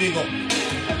 Everybody big up.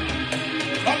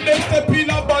 And them step in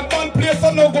a bad man place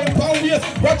and no gun pound waist.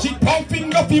 Watch it pound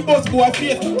finger fi bust boy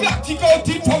face. Black kick out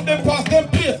it from them past them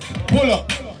place. Pull up.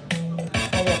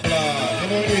 Power class. You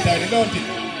don't do it already, don't it?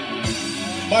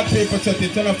 Bad paper set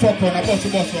it, tell a fuck run, a bust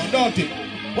run, don't it?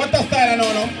 What the style I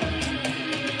know now?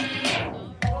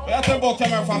 We have to talk about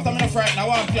camera fast, I'm not frightened. I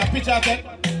want to see a picture of it.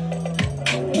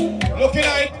 Looking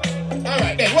at it.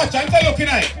 Alright then, watch, I'm still looking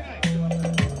at it.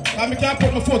 And I can't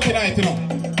put my foot in it, you know.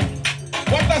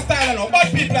 What the style I know?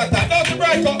 Bad people like that. Don't you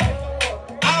break up?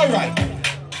 Alright.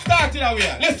 Start it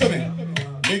away. Listen to me.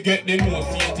 Me get the most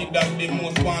hated that the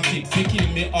most wanted. Fi kill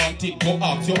me haunted. Go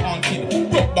ask your haunted.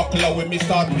 Broke buckler when me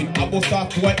start with. I bust off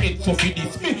to a head so fi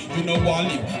this me. You know one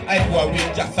live. I go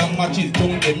away just some matches.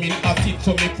 Don't them in acid.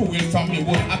 So me cruel from me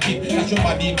was a kid. That's your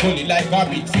body gully like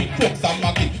garbage. Feet crooks and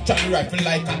maggot. Charlie rifle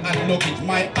like a hand luggage.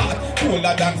 My heart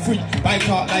colder than free. Bite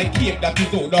out like cape. That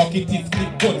is all dark it is.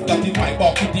 Clip guns. That is my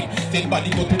bucket tip. Send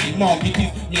body go to the market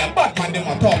is. Me a bad man them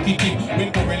a talk it in.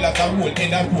 When gorillas a roll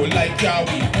and a roll like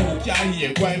Yahweh. Who can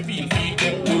hear? Go and feel. Feed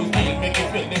them blue steel. Make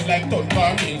it feel them like ton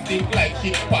bar meal. Think like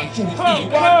shit pan shoe steel.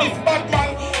 Want this Batman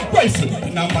rifle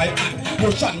in a my hand.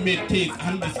 Russian made taste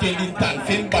and the scaling tan.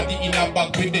 Send body in a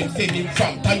bag with them. Send him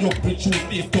from. Tie up with shoes.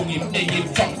 Place tongue him. Hang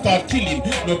from. Start killing.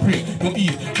 No break. No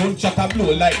ease. Don't shut a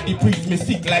blow like the priest. Me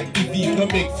sick like disease. No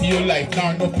make feel life.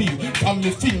 Nor no please. Come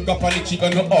me finger on the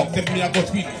chicken. No ox. If me a go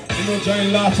sweet. You know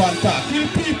join laugh and talk. Kill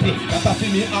people. That's a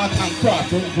see me art and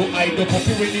craft. Don't go hide up. Up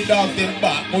when the dogs them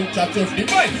back. Don't chat off the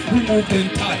mind. Remove them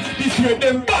time. This way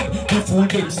them bad. The fool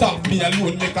them soft. Me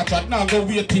alone make a chat. Now go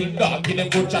wait till dark. Give them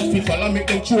go chat people and make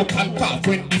them choke and cough.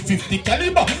 When the 50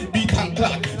 caliber beat and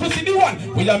clap. So see the one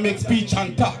where you make speech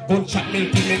and talk. Gun chat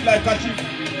melting make like a chip.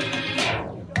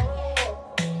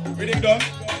 Reading done?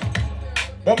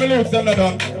 But me lyrics them not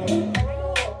done.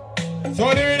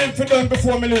 So the rhythm for done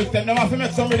before me lose them. Them have to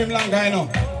make some rhythm longer, you know.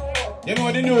 You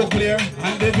know the nuclear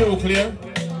and the nuclear.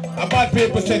 A bad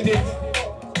paper set it.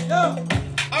 Yeah.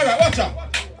 Alright, watch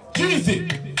out. Cheesy.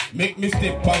 Make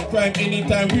mistake on crime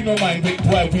anytime we no mind with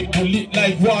boy with bullet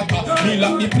like water. Me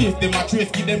lock the place, them a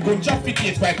trace, give them gun traffic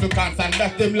case, right to cancer and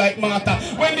dash them like martyr.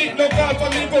 When it no call for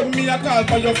me gun, me a call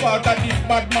for your father. This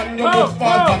bad man you must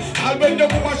falter. All when the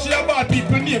woman she a bad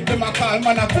people name them a call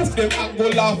man a poof them and go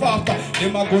laugh after.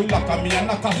 Them a gun lock and me a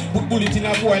knocker. Put bullet in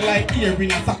a boy like ear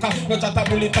in a sucker. No chat a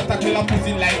bullet at a kill a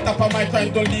pussy like top of my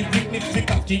crime. Don't leave witness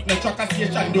figure. Keep no tracker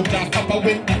station. You can't stop her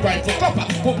when the crime for copper.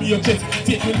 Put me your chest,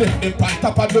 take me left them pan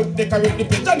top of decorate the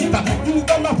picture. Use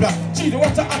the mapper. Cheese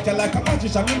watch a actor like a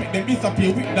magician. We make them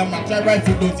disappear with the match. I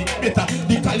rifle does it better.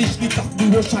 The Kalish, the tough, the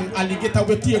Russian alligator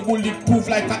with a bullet proof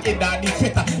like a header. The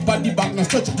sweater, but the bag no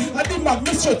stretch. And the mag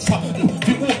me stretch for the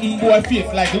open boy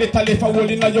face like letter hole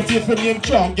in your face when you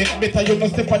strong. Get better, you know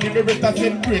step on the Beretta,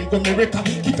 same brain go America.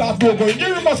 Kick off go going.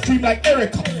 You must scream like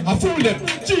Erica. I fool them.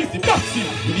 Cheesy, maxi.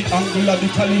 With the angle of the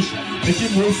Kalish. Make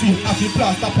him roll feel happy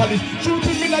plaster polish. Shoot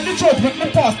him in at the church, make me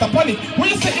pastor panic. When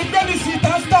you say him gonna seat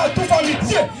and start to vomit,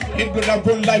 yeah. Him gonna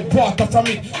run like water from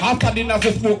it. After dinner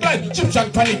we smoke like chips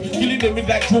and panic. Killing them with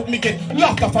like joke, me get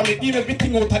laughter from it. Even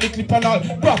everything out of the clip and all,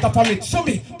 brought up from it. So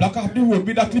me, block off the road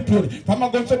with a clip load. From a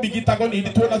gun so big it I gonna need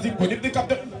the tone as it good. If they cap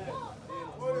the...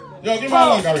 Yo, give me a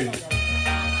longer read.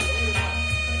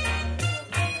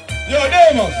 Yo,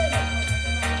 Demos.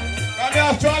 Can you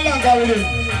have strong longer with him?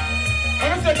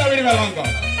 Let me take that with him longer.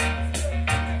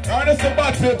 I want to say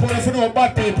bad people, if you know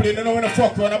bad people, you know when the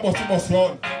fuck run a bus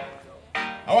round.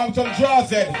 I want some jaws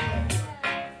head,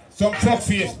 some fuck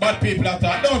face, bad people at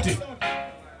that, don't it?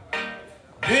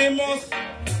 Demos.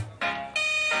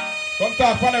 Come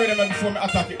talk one with them before me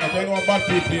attack it, because you know bad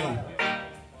people, you know.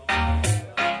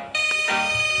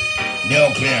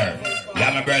 Nuclear,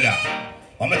 yeah my brother.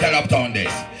 I'm gonna tell Uptown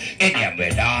this. In your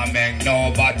bed, I make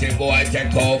nobody boy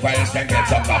take over and get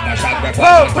some of my shot before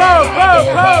them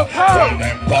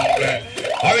public.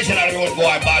 Original road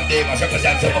boy, bad day, must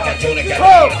represent some of the tunic and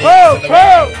all the days in the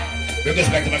world. With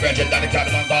respect to my brethren, Danny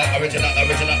Cadman, original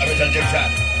Gypsy.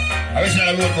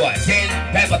 Original road boy, say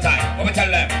Pelpa time. I'm gonna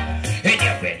tell them. In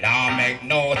your bed, I make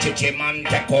no chichi man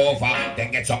take over. Then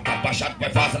get some papa shot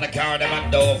with fast and carry them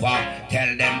at Dover.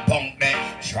 Tell them punk they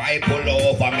try pull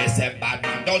over. Me say bad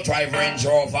man, don't drive Range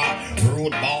Rover.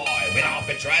 Rude boy, we don't have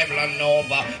to drive Land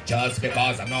Rover. Just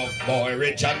because enough boy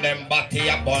rich and them body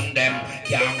upon them.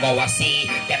 Can't go a see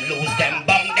them lose them,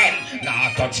 bung them.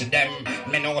 Nah touch them,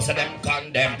 me know so them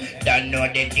condemn. Don't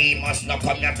know the demons, no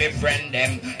come here befriend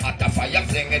them. At the fire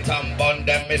fling it and burn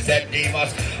them. Me said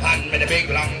demons, hand me the big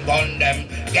long gun. Them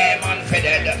game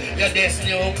unfitted. You this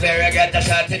nuclear, you get a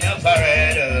shot in your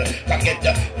forehead. Come get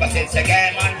the, but it's a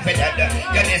game unfitted.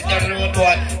 You this the road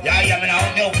boy. Yeah, I'm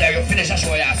now nuclear. You finish a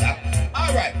show, yes, sir.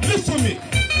 Alright, listen to me.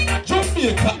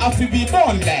 Jamaica have to be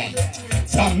born land.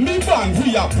 From me born,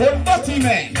 we are born body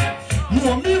man.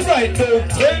 Know me right though,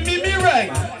 tell me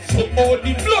right. So all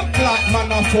the blood clot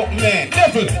man a fuck man.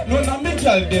 Devil, none of me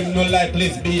girl them no like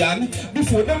lesbian.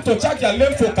 Before them touch a girl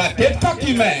them fuck a dead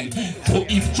cocky man. So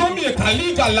if Jamaica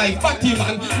legalize batty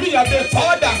man, me a the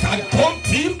father can come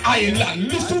Team Island.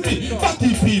 Listen to me,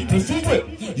 batty people feel.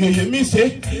 You hear me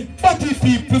say? Batty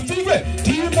people feel.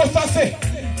 Team must I say?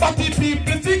 Batty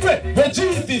people feel. Where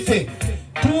Jesus say?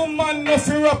 Two man no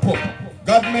fear up.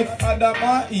 God make Adam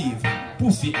and Eve.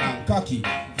 Pussy and cocky.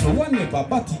 So one never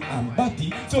batty and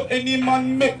batty. So any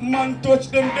man make man touch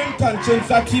them conscience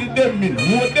I kill them. Me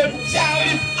know them can't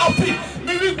live happy.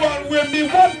 Me we go and wear me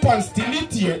one pants till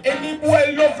it here. Any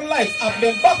boy love life have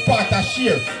them back part a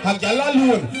share. A girl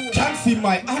alone can't see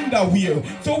my underwear.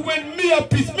 So when me a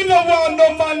piece, me no want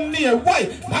no man near.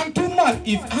 Why? Man to man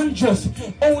is unjust.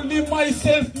 Only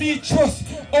myself me trust.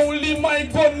 Only my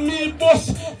gun me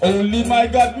boss. Only my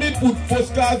God me put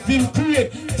first cause him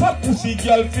create. Fat pussy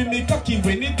girl fi me cocky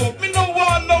when it up. Me no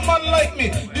want no man like me.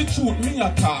 The truth me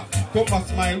a talk. Come a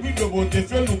smile with the boat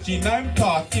if you're looking I'm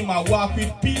talk. Him a walk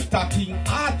with Peter King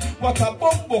art. What a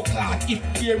bumbo clock. If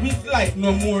there is light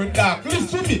no more dark.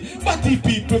 Listen to me. Batty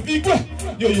people figure.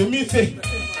 Yo me say.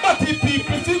 Batty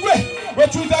people figure.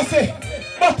 What should I say?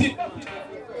 Batty.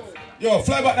 Yo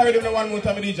fly back there with him one more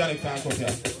time. DJ next time come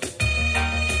here.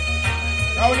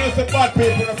 Now when you say bad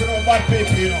people, if you know bad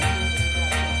people, you know.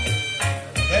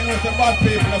 Then you say bad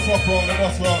people, the fuck round, the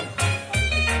bus round.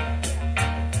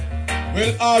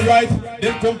 Well, alright,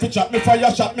 them come to chat me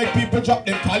fire shot, make people drop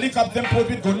them cali caps, them pose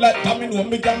with gun like domino,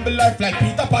 me gamble life like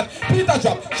Peter Pat, Peter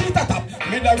drop, cheetah tap,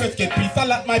 made a risk get pizza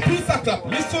like my pizza clap,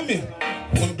 listen to me.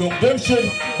 Put down them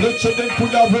shit, bloodshed them could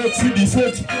have worked for the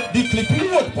sweat. The clip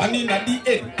load, one in at the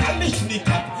end, polish the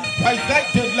cap. Rise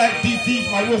like dead like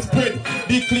disease, my road spread.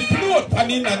 The clip load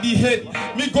pan in the head.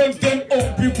 Me guns them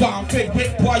hungry one fed.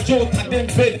 Wet boy out of them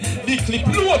bed. The clip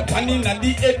load pan in the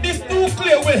head. This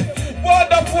nuclear way.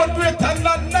 Waterford great and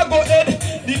not go head.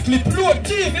 The clip load,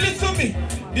 geez, listen to me.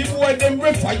 The boy them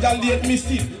violate me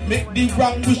see. Make the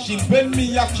wrong wishing. When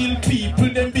me a kill people,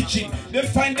 them bitching. Them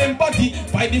find them body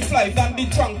by the flies and the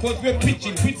trunk cause we're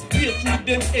pitching. With spear through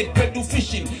them head, we do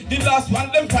fishing. The last one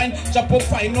them find, chop up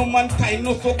fine, no man kind,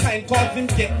 no so kind. Cause him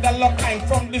get the lock kind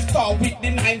from the star with the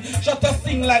 9. Shut us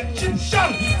sing like Jim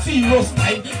Shan, zero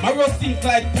style. My roast sink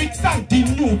like Big Sam, the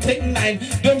new Tech 9.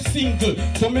 Them single,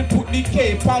 so me put the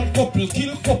cape on couple.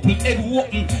 Kill couple, head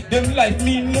whooping. Them life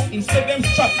mean nothing, say them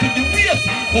strapped to the waist.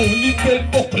 Only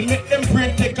belt buckle, make them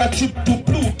brain take a trip to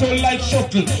Pluto like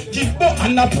shuttle. Give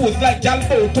button a pose like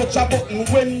Jalbo, touch a button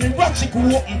when me ratchet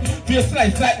open. Face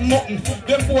slice like nothing.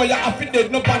 Them boy are happy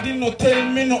dead, nobody no tell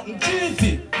me nothing.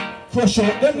 Jeezy, crush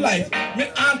out them life. Me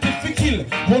auntie fi kill,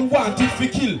 one want it fi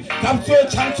kill. Come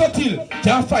search and subtle,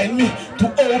 can't find me.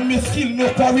 To all me skill,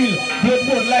 no quarrel. Blood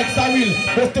run like Cyril.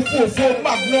 But the 4-4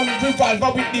 Magnum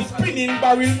revolver with the spinning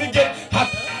barrel. Me get hot.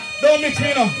 Don't mix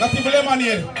me now, not even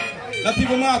lemonade. Not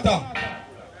even matter.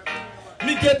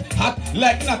 Me get hot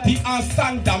like Natty and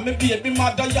Sanda. Me baby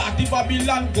mother yardie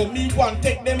Babylon go. Me want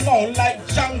take them on like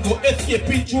Django.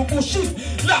 Escaping through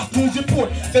bushes. Last news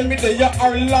report send me there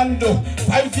Orlando.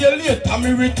 5 years later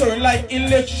me return like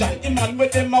election. The man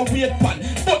with them a wait pan.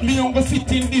 But me only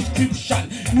fit in description.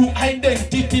 New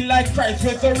identity like Christ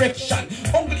resurrection.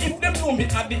 Only if them know me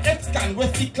at the ex-can. We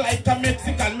sick like a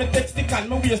Mexican. Me text the can.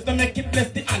 Me waste to make it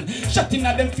bless the hand. Shot in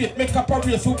at them feet. Make up a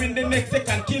race who win the next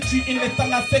second. Kill 3 in less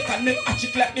than a second. Make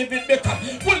chick like David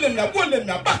Beckham. Pull them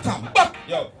now, back them, back.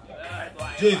 Yo,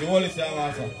 Jeezy, what is your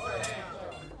answer?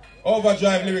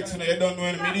 Overdrive lyrics, you know, you don't know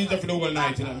any. Me DJ for the whole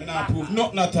night, you know. Me not prove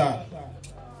nothing at all.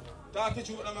 Talk it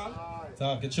truth, man.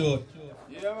 Talk it truth.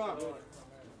 Yeah, man.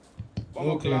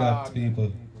 Don't clear that, people.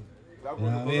 You know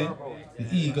what I mean?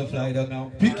 The eagle fly down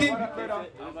now. Picking.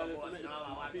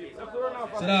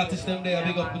 So the artists them there,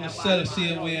 big up on yourself,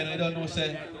 same way, and I don't know,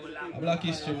 say, a Black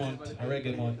History Month, a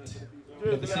Reggae Month.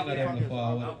 You'll be singing them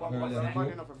before earlier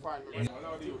ago.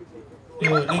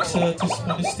 Yo, next artist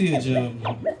on the stage,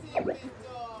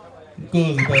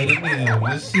 goes by the name,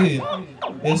 you see,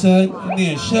 it's a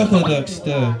name, Shaka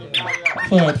Dexter,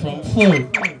 forward from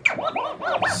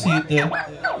 4. See there,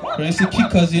 when you see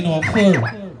kickers, you know,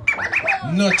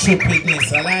 4. No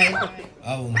stupidness, alright?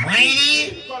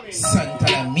 Almighty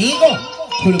Santa Amigo,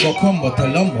 Kulgo Combo,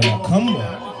 Tolombo, Combo.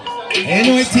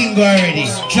 Anything already,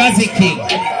 Jazzy King,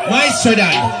 Maestro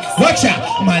Don, watch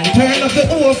out, man, turn up the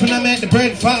oven and make the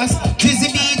bread fast.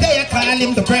 Jizzy B, there you call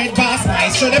him the bread boss.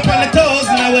 Maestro up on the toes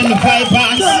now when the vibe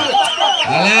pass.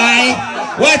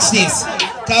 Alright, watch this,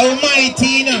 Almighty,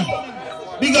 you know.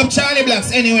 Big up Charlie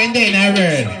Blacks anyway and then I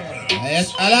heard.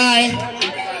 Yes,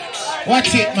 alright,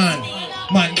 watch it, man.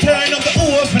 Man, turn up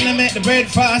the oven and make the bread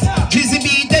fast. Jizzy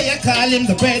B, there you call him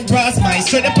the bread boss. My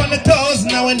straight up on the toes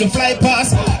now when the fly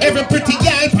pass. Every pretty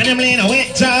gal pan them laying a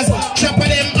wet jaws. Chop of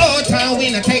them out and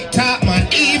win a TikTok,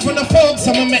 man. Even the folks,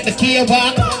 I'ma make the key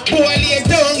walk. Boy, lay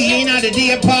down in the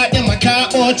day part. Them a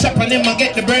talk out, chop on them and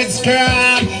get the bread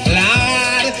scrap.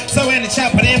 Lord, so when the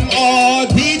chop of them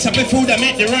out, beach up the food I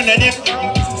make the run of them.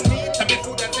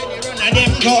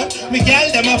 Them go, me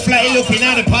girl them a fly looking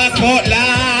at the passport,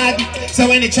 lad. So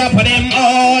when the chop of them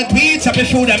out, we chop the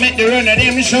food I make the run of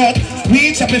them short.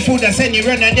 We chop the food I send you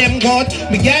run of them god.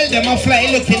 Me girl them a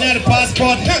fly looking at the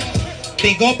passport.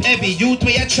 Big up every youth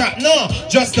where you trap, no.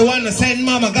 Just the one who send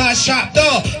mama got shot,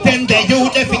 though. Them the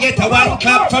youth if you get a one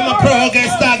clap from a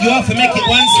progress dog, you have to make it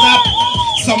one stop.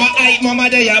 So my hype mama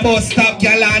there you about stop,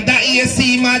 y'all and that you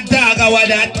see my dog or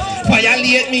that.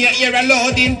 Violate me, you hear a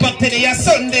loud impact in your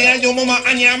Sunday and your mama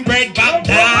and your bread back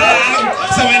down.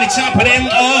 So when the chop of them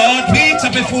out, we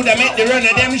chop the food and make the run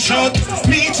of them short.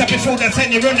 We chop the food and send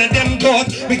the run of them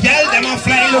goat. We girl them a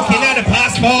fly looking at the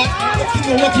passport.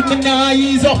 You know what keep me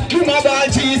nice up. You my ball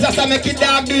Jesus I make it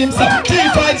dog dreams up.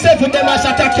 357 them a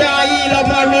shot a car heal up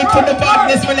my road to the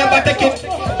badness whenever take it.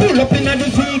 Pull up in the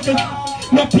vehicle.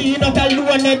 No peanut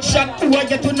alone head shot. Who I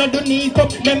get to know the knee up.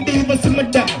 Them people see me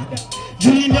down.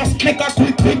 Genius, make a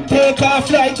quick take off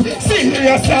flight.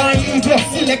 Serious and evil.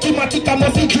 Select him a tick a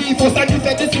must be grievous. And if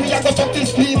this way I go fuck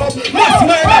this team up. Must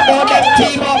murder about that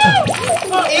team up.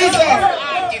 Easy.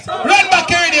 Run back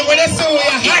already when I saw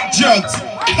your hot drugs.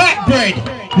 Hot bread.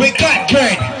 We got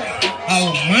bread.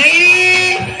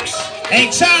 Almighty.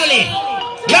 Hey Charlie.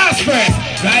 Last verse.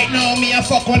 Right now me a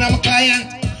fuck when I'm a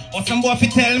client. Or some boy fi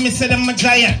tell me say them a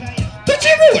giant. Touch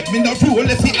the road, me no rule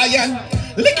if he iron.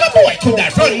 Little boy could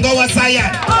have run go a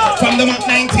Zion. From the Mach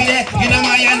 90 there, in a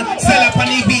Mayan. Sell up on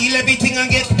the wheel, everything I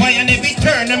get by and every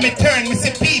turn and me turn. Me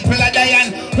see people are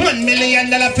dying. $1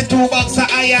 million for 2 bucks of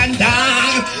iron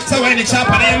dog. So when the chop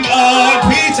of them all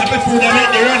preach up before they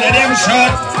make the run of them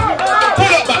shot.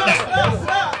 Pull up back that.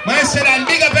 Maestro Don,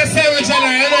 big up yourself,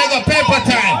 General. You know you got Pelpa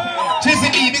time.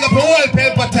 GCB, big up the whole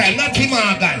Pelpa time, not Tim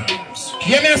Morgan.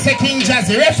 You may say King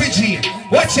Jazzy, refugee.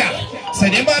 Watch out. So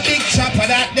them a big chopper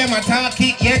that them a talk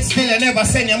it. Yet still you never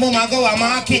send your mama go a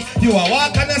market. You a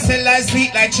walk and a sell like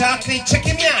sweet like chocolate. Check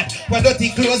him out. What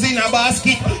dirty clothes in a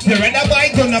basket. You rather buy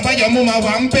gun or buy your mama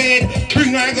one bed.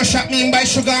 Bring her go shop me and buy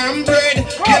sugar and bread.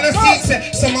 You know see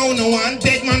say somehow no one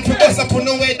dead man for bust up on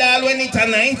the way doll when it a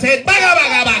 90. Baga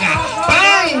baga baga.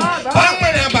 Bang! Bang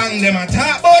man a bang. Them a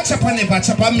talk about chop and never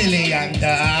chop $1 million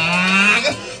dog.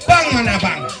 Bang man a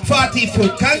bang.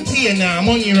 40-foot container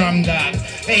money ram dog.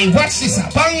 Hey, watch this a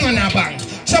bang man a bang.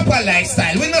 Chopper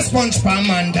lifestyle, we no sponge pan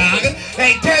man dog.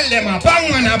 Hey, tell them a bang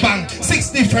man a bang. 6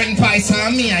 different pies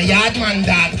on me a yard man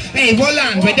dog. Hey, hold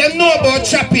on, we them know about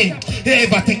chopping. Hey,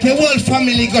 but take your whole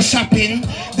family go shopping.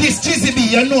 This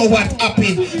GCB, you know what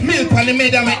happened. Milk on the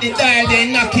meadow make the dial they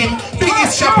knocking.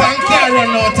 Biggest shopper and car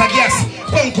run out of gas.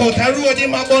 Punk out a road,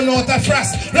 him a bun out of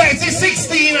frost. Right, the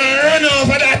 16 and run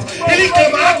over that. A little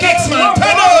markets man,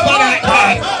 turn over that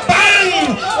dog.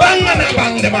 Bang! Bang man a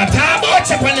bang, them a talk about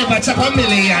chop and never chop $1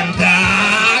 million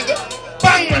dog.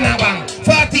 Bang man a bang,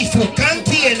 40-foot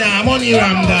container money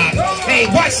ram dog. Hey,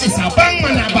 watch this a bang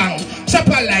man a bang.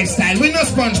 Chopper lifestyle, we no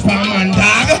sponge pan man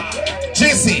dog.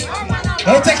 Jesse,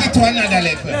 I'll take it to another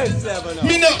level.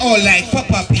 Me no all like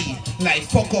Papa P. Like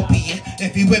fuck up here.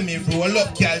 Everywhere me roll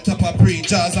up, girl top a pre.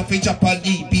 Jaws off a drop a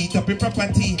D. Beat up a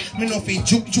property. Me no fi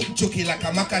juke like a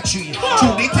maca tree.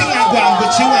 True the thing I go on but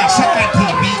you want shaka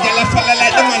TV. Girl a follow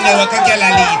like the man that walk a girl a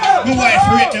leave. My wife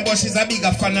rate me but she's a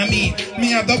bigger fan of me.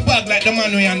 Me have the bag like the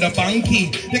man we on the banky.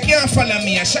 You can't follow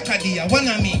me a shaka D a one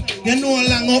of me. You know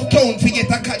long uptown fi get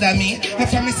academy.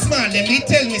 If I'm smart them they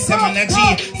tell me say man a G.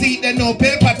 See they know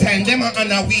Pelpa time them a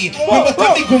on a way. Me but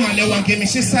a big woman they want give me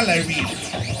she salary.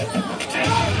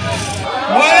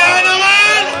 What on the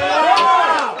man?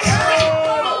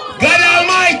 God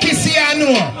Almighty see I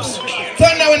know.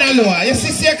 Turn down a lower. You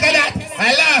see that?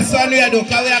 I last one we do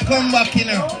because we are come back you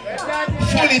know.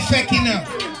 Fully fake you know.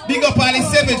 Big up all the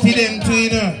 70 them too you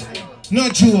know. No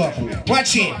joke.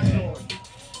 Watch it.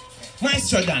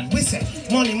 Maestro Don, we say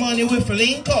money we for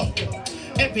link up.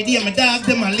 Every day my dog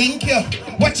them a link you.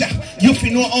 Watch out, you fi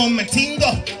know how my thing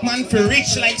go. Man for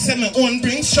rich like say my own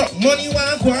bring shot. Money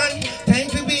want one. Time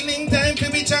for winning, time for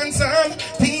be chance some.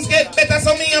 Things get better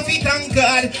so me a fi thank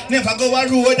God. Never go a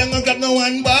road and go grab no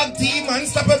one bag team. Man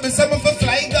stop up with some for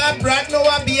fly God brag. No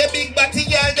I be a big batty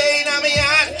girl day in a me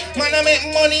yard. Man I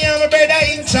make money and my brother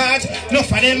in charge. No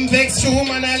for them vex true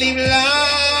man I live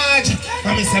large.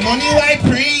 And me say money why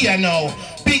pre you know.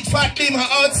 Big fat dimmer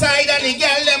outside and the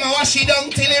girl them a wash it down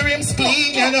till the rims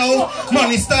clean, you know.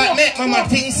 Money start make mama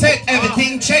thing set,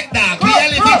 everything check dog. We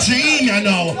a live a dream, you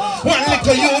know. One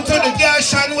little you to the girl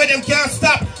shan where them can't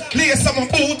stop. Lay some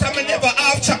boot and me never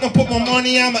half chop. Me put my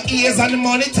money on my ears and the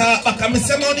money talk back. And me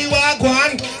say money walk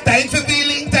on. Time for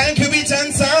feeling, time for rich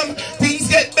and some. Things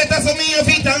get better so me a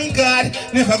fit thank God.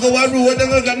 Never go a road and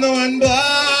go got no one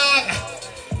back.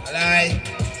 Alright.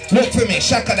 Look for me,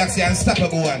 Shaka Daxi and stop a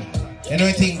go on. You know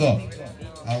anything go?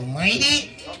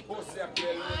 Almighty.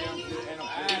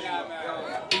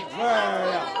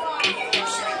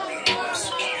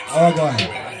 Oh God.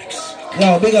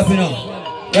 Yo, big up you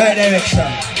know. Right direction.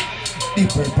 The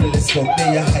purple is come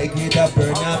there, high grade a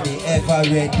burn on me ever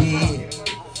ready.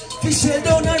 Fish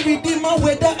down and redeem my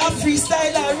weather, a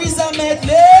freestyle or is a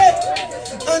medley.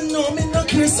 I know me no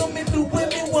care so me do when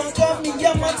me want cause me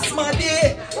a man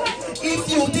smarty. If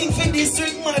you think for this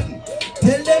ring man,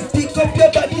 tell them pick up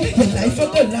your body. Your life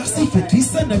will go last if you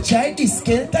this and a try. This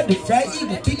skelter the fry, you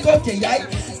will pick up your eye.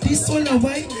 This one a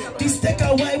why, this take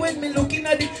a why when me looking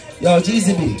at it. Yo,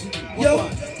 GZB. Yo,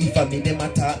 if I mean them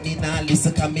attack me now,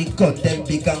 listen can me gun them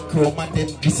big and chrome and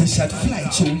them listen shot fly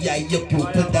through yeah, your people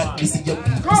that listen your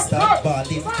people start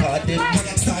balling, call them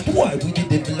start war with the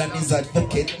devil and his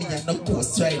advocate. Me and no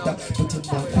ghost rider, put him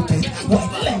on forget.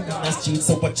 White line on the street,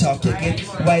 so what y'all can get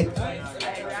white.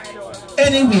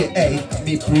 Anyway, hey,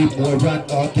 me breathe more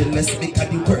and argue less because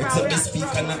the words of me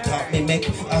speak and I talk me make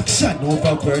action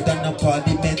over word and a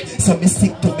parliament. So me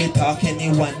stick to me talk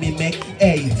anyone me make.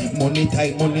 Hey, money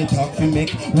time, money talk we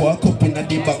make. Walk up in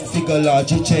the bank, figure large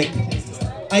check.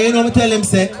 And you know me tell him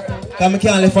say, cause me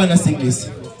can't let fun sing this.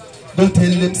 Don't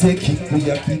tell them say kick we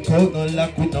a kick out, no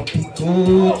lock we no pick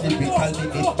out. Lyrical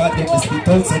limit bad, them spit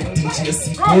out some DJ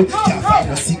sick out. Can't find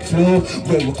a sick flow,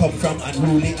 where we come from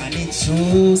unruly and it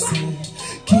shows.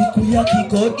 Kick we a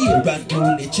kick out here and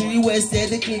roll it. Tree West said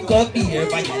the kick out here.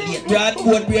 Violate broad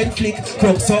board brain flick.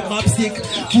 Crux up map stick.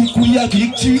 Kick we a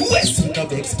kick Tree West. We no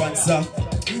big sponsor.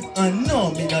 And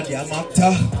no me no damn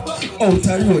actor.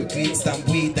 Outer road green stamp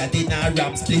with that in a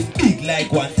ram split. Big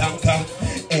like one tanker.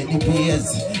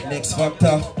 Anyways, next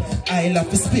factor. I love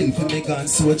to spill for me gun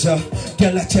soldier.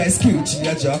 Girl I try screech,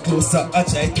 you jaw closer. I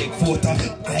try take photo.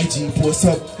 IG post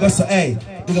up. Go so hey.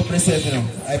 Big up myself, you know.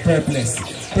 I purpless.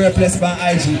 Purpless by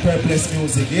IG, purpless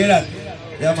music. You hear that?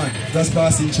 Yeah, man. Just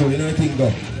passing through. You know anything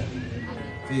go?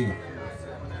 Figure.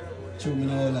 Through me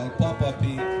now, like pop up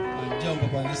here and jump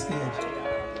up on the stage.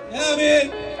 Yeah,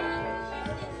 man.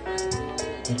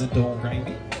 And the door grind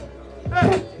me.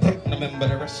 Remember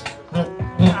the rest.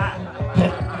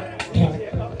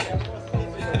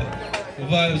 The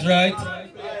vibe's right.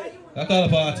 I call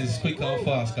up artists quick and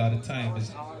fast because the time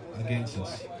is against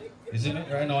us. Isn't it?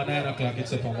 Right now at 9 o'clock,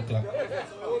 it's up on the clock.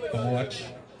 Come watch.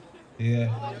 Yeah.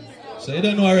 So you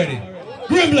don't know already.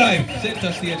 Grim Life,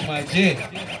 center stage, my J.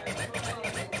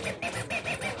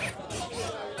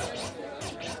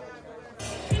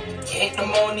 Take the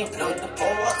money, blood the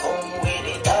power, come with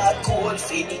it. Dark cold,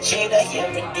 feed the cheddar, hear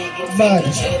me digging, Bad.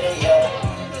 feed the cheddar, yeah.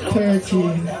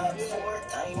 13.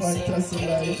 Fantasy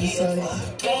life inside.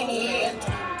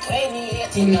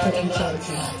 28 in the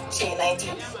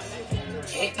 19.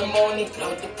 Take the money,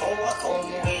 blood the power,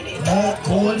 come with it. Dark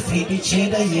cold, feed the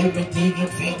cheddar, hear me digging,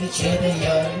 feed the cheddar,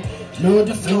 yeah. Load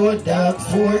the floor, dark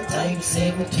 4 times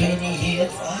 7, 28.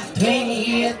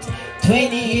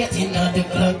 28 in the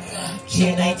clock.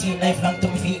 J19 knife long to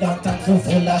me feet down, tank so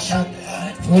full of shot.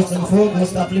 Force and four, go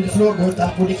stop, leave the floor, go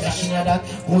top, put the cash in your that.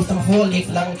 Go some fall, live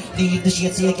long, leave the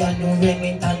shit so you can no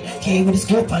Remington. K with the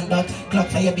scope and that, clock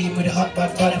fire beam with the hot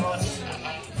bad bottom.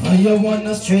 Why you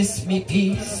wanna stress me,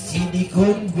 peace? See the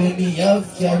gun when me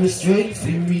have, carry straight for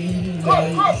real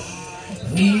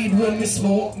life. Weed when me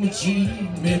smoke me G,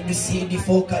 make me see the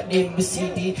fuck at them, me see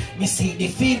the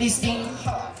Philistine.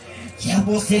 Yeah,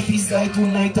 boss, if he's die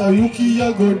tonight, a rookie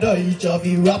I go die.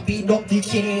 Javi rapid up the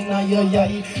cane,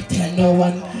 ay. Tell no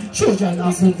one, children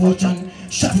listen fortune.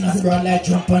 Shutting us brown like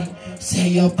jumping. Say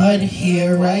your bad,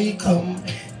 here I come.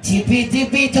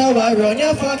 Tippy, tower, run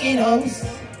your fucking house.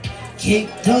 Kick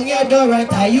down your door and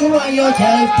tie you on your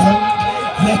girl tongue.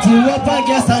 Wet you up and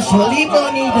gas and surely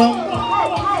burn it down.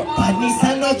 Badness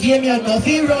and no game, you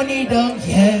nothing run it down,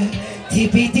 yeah.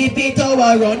 Tippy,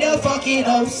 tower, run your fucking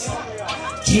house.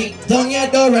 Kick down your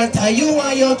door and tie you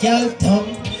on your girl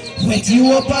tongue. Wet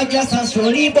you up a gas and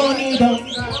slowly burn it down.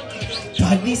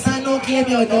 Badness and no game,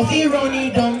 you nothing run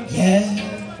it down, yeah.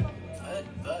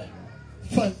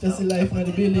 Fantasy life on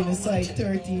the building inside,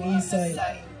 13 inside.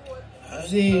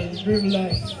 Zane, Grim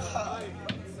Life.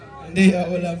 And they are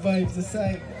all the vibes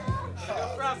aside.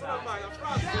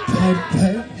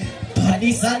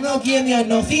 Badness and no game, you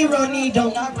nothing run it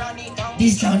down.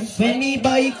 This gun when me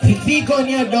buy quick we gun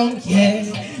you down, yeah.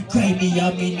 Grimy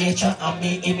on me nature and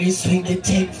me image swing the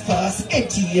tape fast.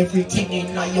 Empty everything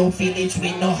in your village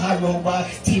with no harrow.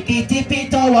 Tippy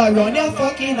tower run your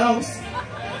fucking house.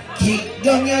 Kick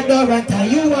down your door and tie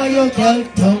you on your girl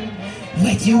tongue.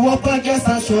 Wet you up a gas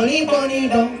and surely burn it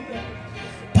down.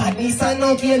 Badness and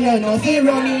no kill you nothing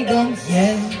run it down,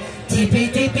 yeah.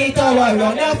 Tippy tower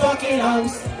run your fucking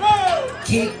house.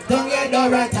 Kick down your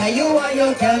door and tie you on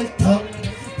your girl tongue.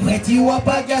 Wet you up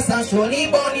a gas and surely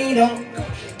burn it down.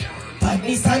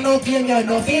 Badness and no game, you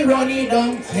nothing run it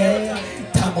down, yeah.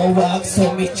 Tamo walk,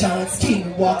 so me chance.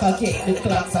 King walk, I get the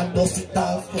clocks and dust it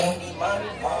off.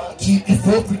 Keep it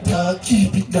fuck with dog,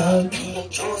 keep it dog.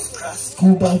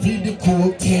 Scuba with the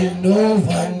coke, tell no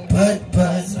one but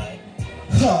buzz.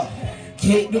 Ha!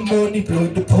 Take the money,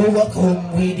 blood the power,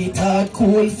 come with it hard,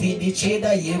 cool, feed the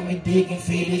cheddar, yeah, me digging,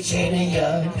 feed the cheddar,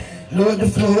 yeah. Load the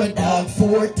floor, dog,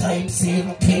 4 times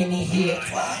 7, 28.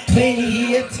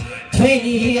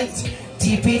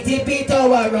 Tippy,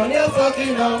 tower, run your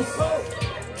fucking house.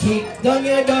 Kick down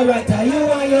your door and tie you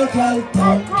on your girl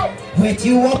tongue. Wet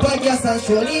you up a gas and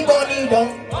surely burn it down.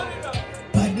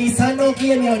 Badness and no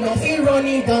game, you nothing run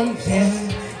it down, yeah.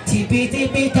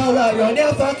 Tippy, tower, run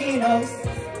your fucking house.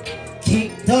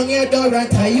 Kick down your door and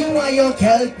tie you on your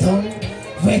girl tongue.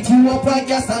 Wet you up a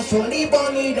gas and surely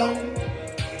burn it down.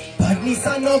 Badness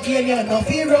and no game, you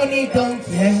nothing run it down,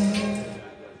 yeah.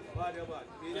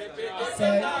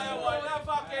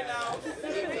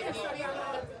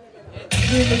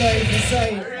 Grim Life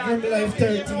inside, Grim Life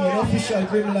 13, official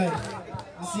Grim Life.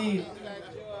 You see?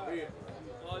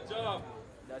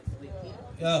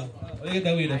 Yeah. Where you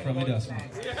get the weed from me, that's man?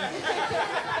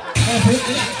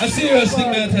 A serious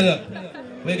thing, man, tell you.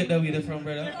 Where you get the weed from,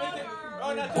 brother?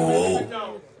 Oh.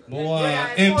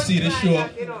 MC the show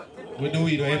with the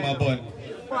weed in my bun.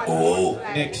 Oh.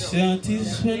 Next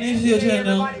artist when it's your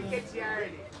channel.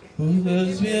 Who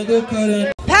does me a go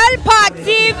call Pelpa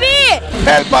TV!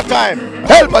 Pelpa time!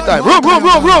 Pelpa time! Room!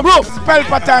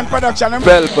 Pelpa time production!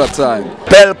 Pelpa time!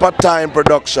 Pelpa time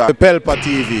production! Pelpa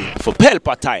TV! For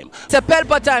Pelpa time! It's a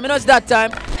Pelpa time, you know it's that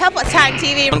time. Pelpa time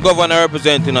TV! I'm governor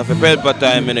representing of Pelpa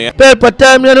time, you know. Pelpa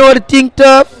time, you know what the thing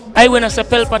tough? I when I say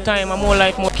Pelpa time, I'm more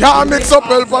like more. Can't mix up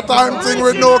Pelpa time thing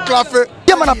with no coffee.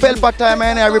 Yeah, man, a Pelpa time,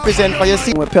 and I represent for you.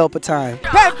 See, with Pelpa time.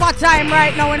 Pelpa time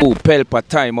right now. Oh, Pelpa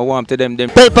time, I want to them.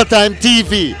 Pelpa time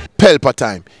TV. Pelpa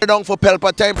time. Down for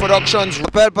Pelpa time productions.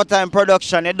 Pelpa time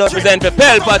production. It does present for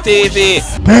Pelpa TV.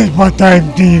 Pelpa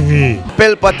time TV.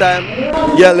 Pelpa time.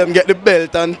 Yeah, let me get the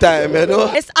belt on time, you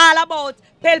know. It's all about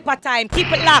Pelpa time.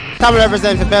 Keep it locked. Come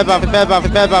represent for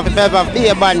Pelpa, be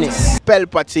a badness.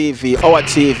 Pelpa TV, our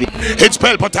TV. It's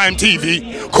Pelpa time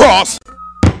TV. Cross.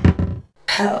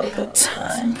 Pelpa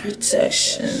time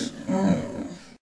protection.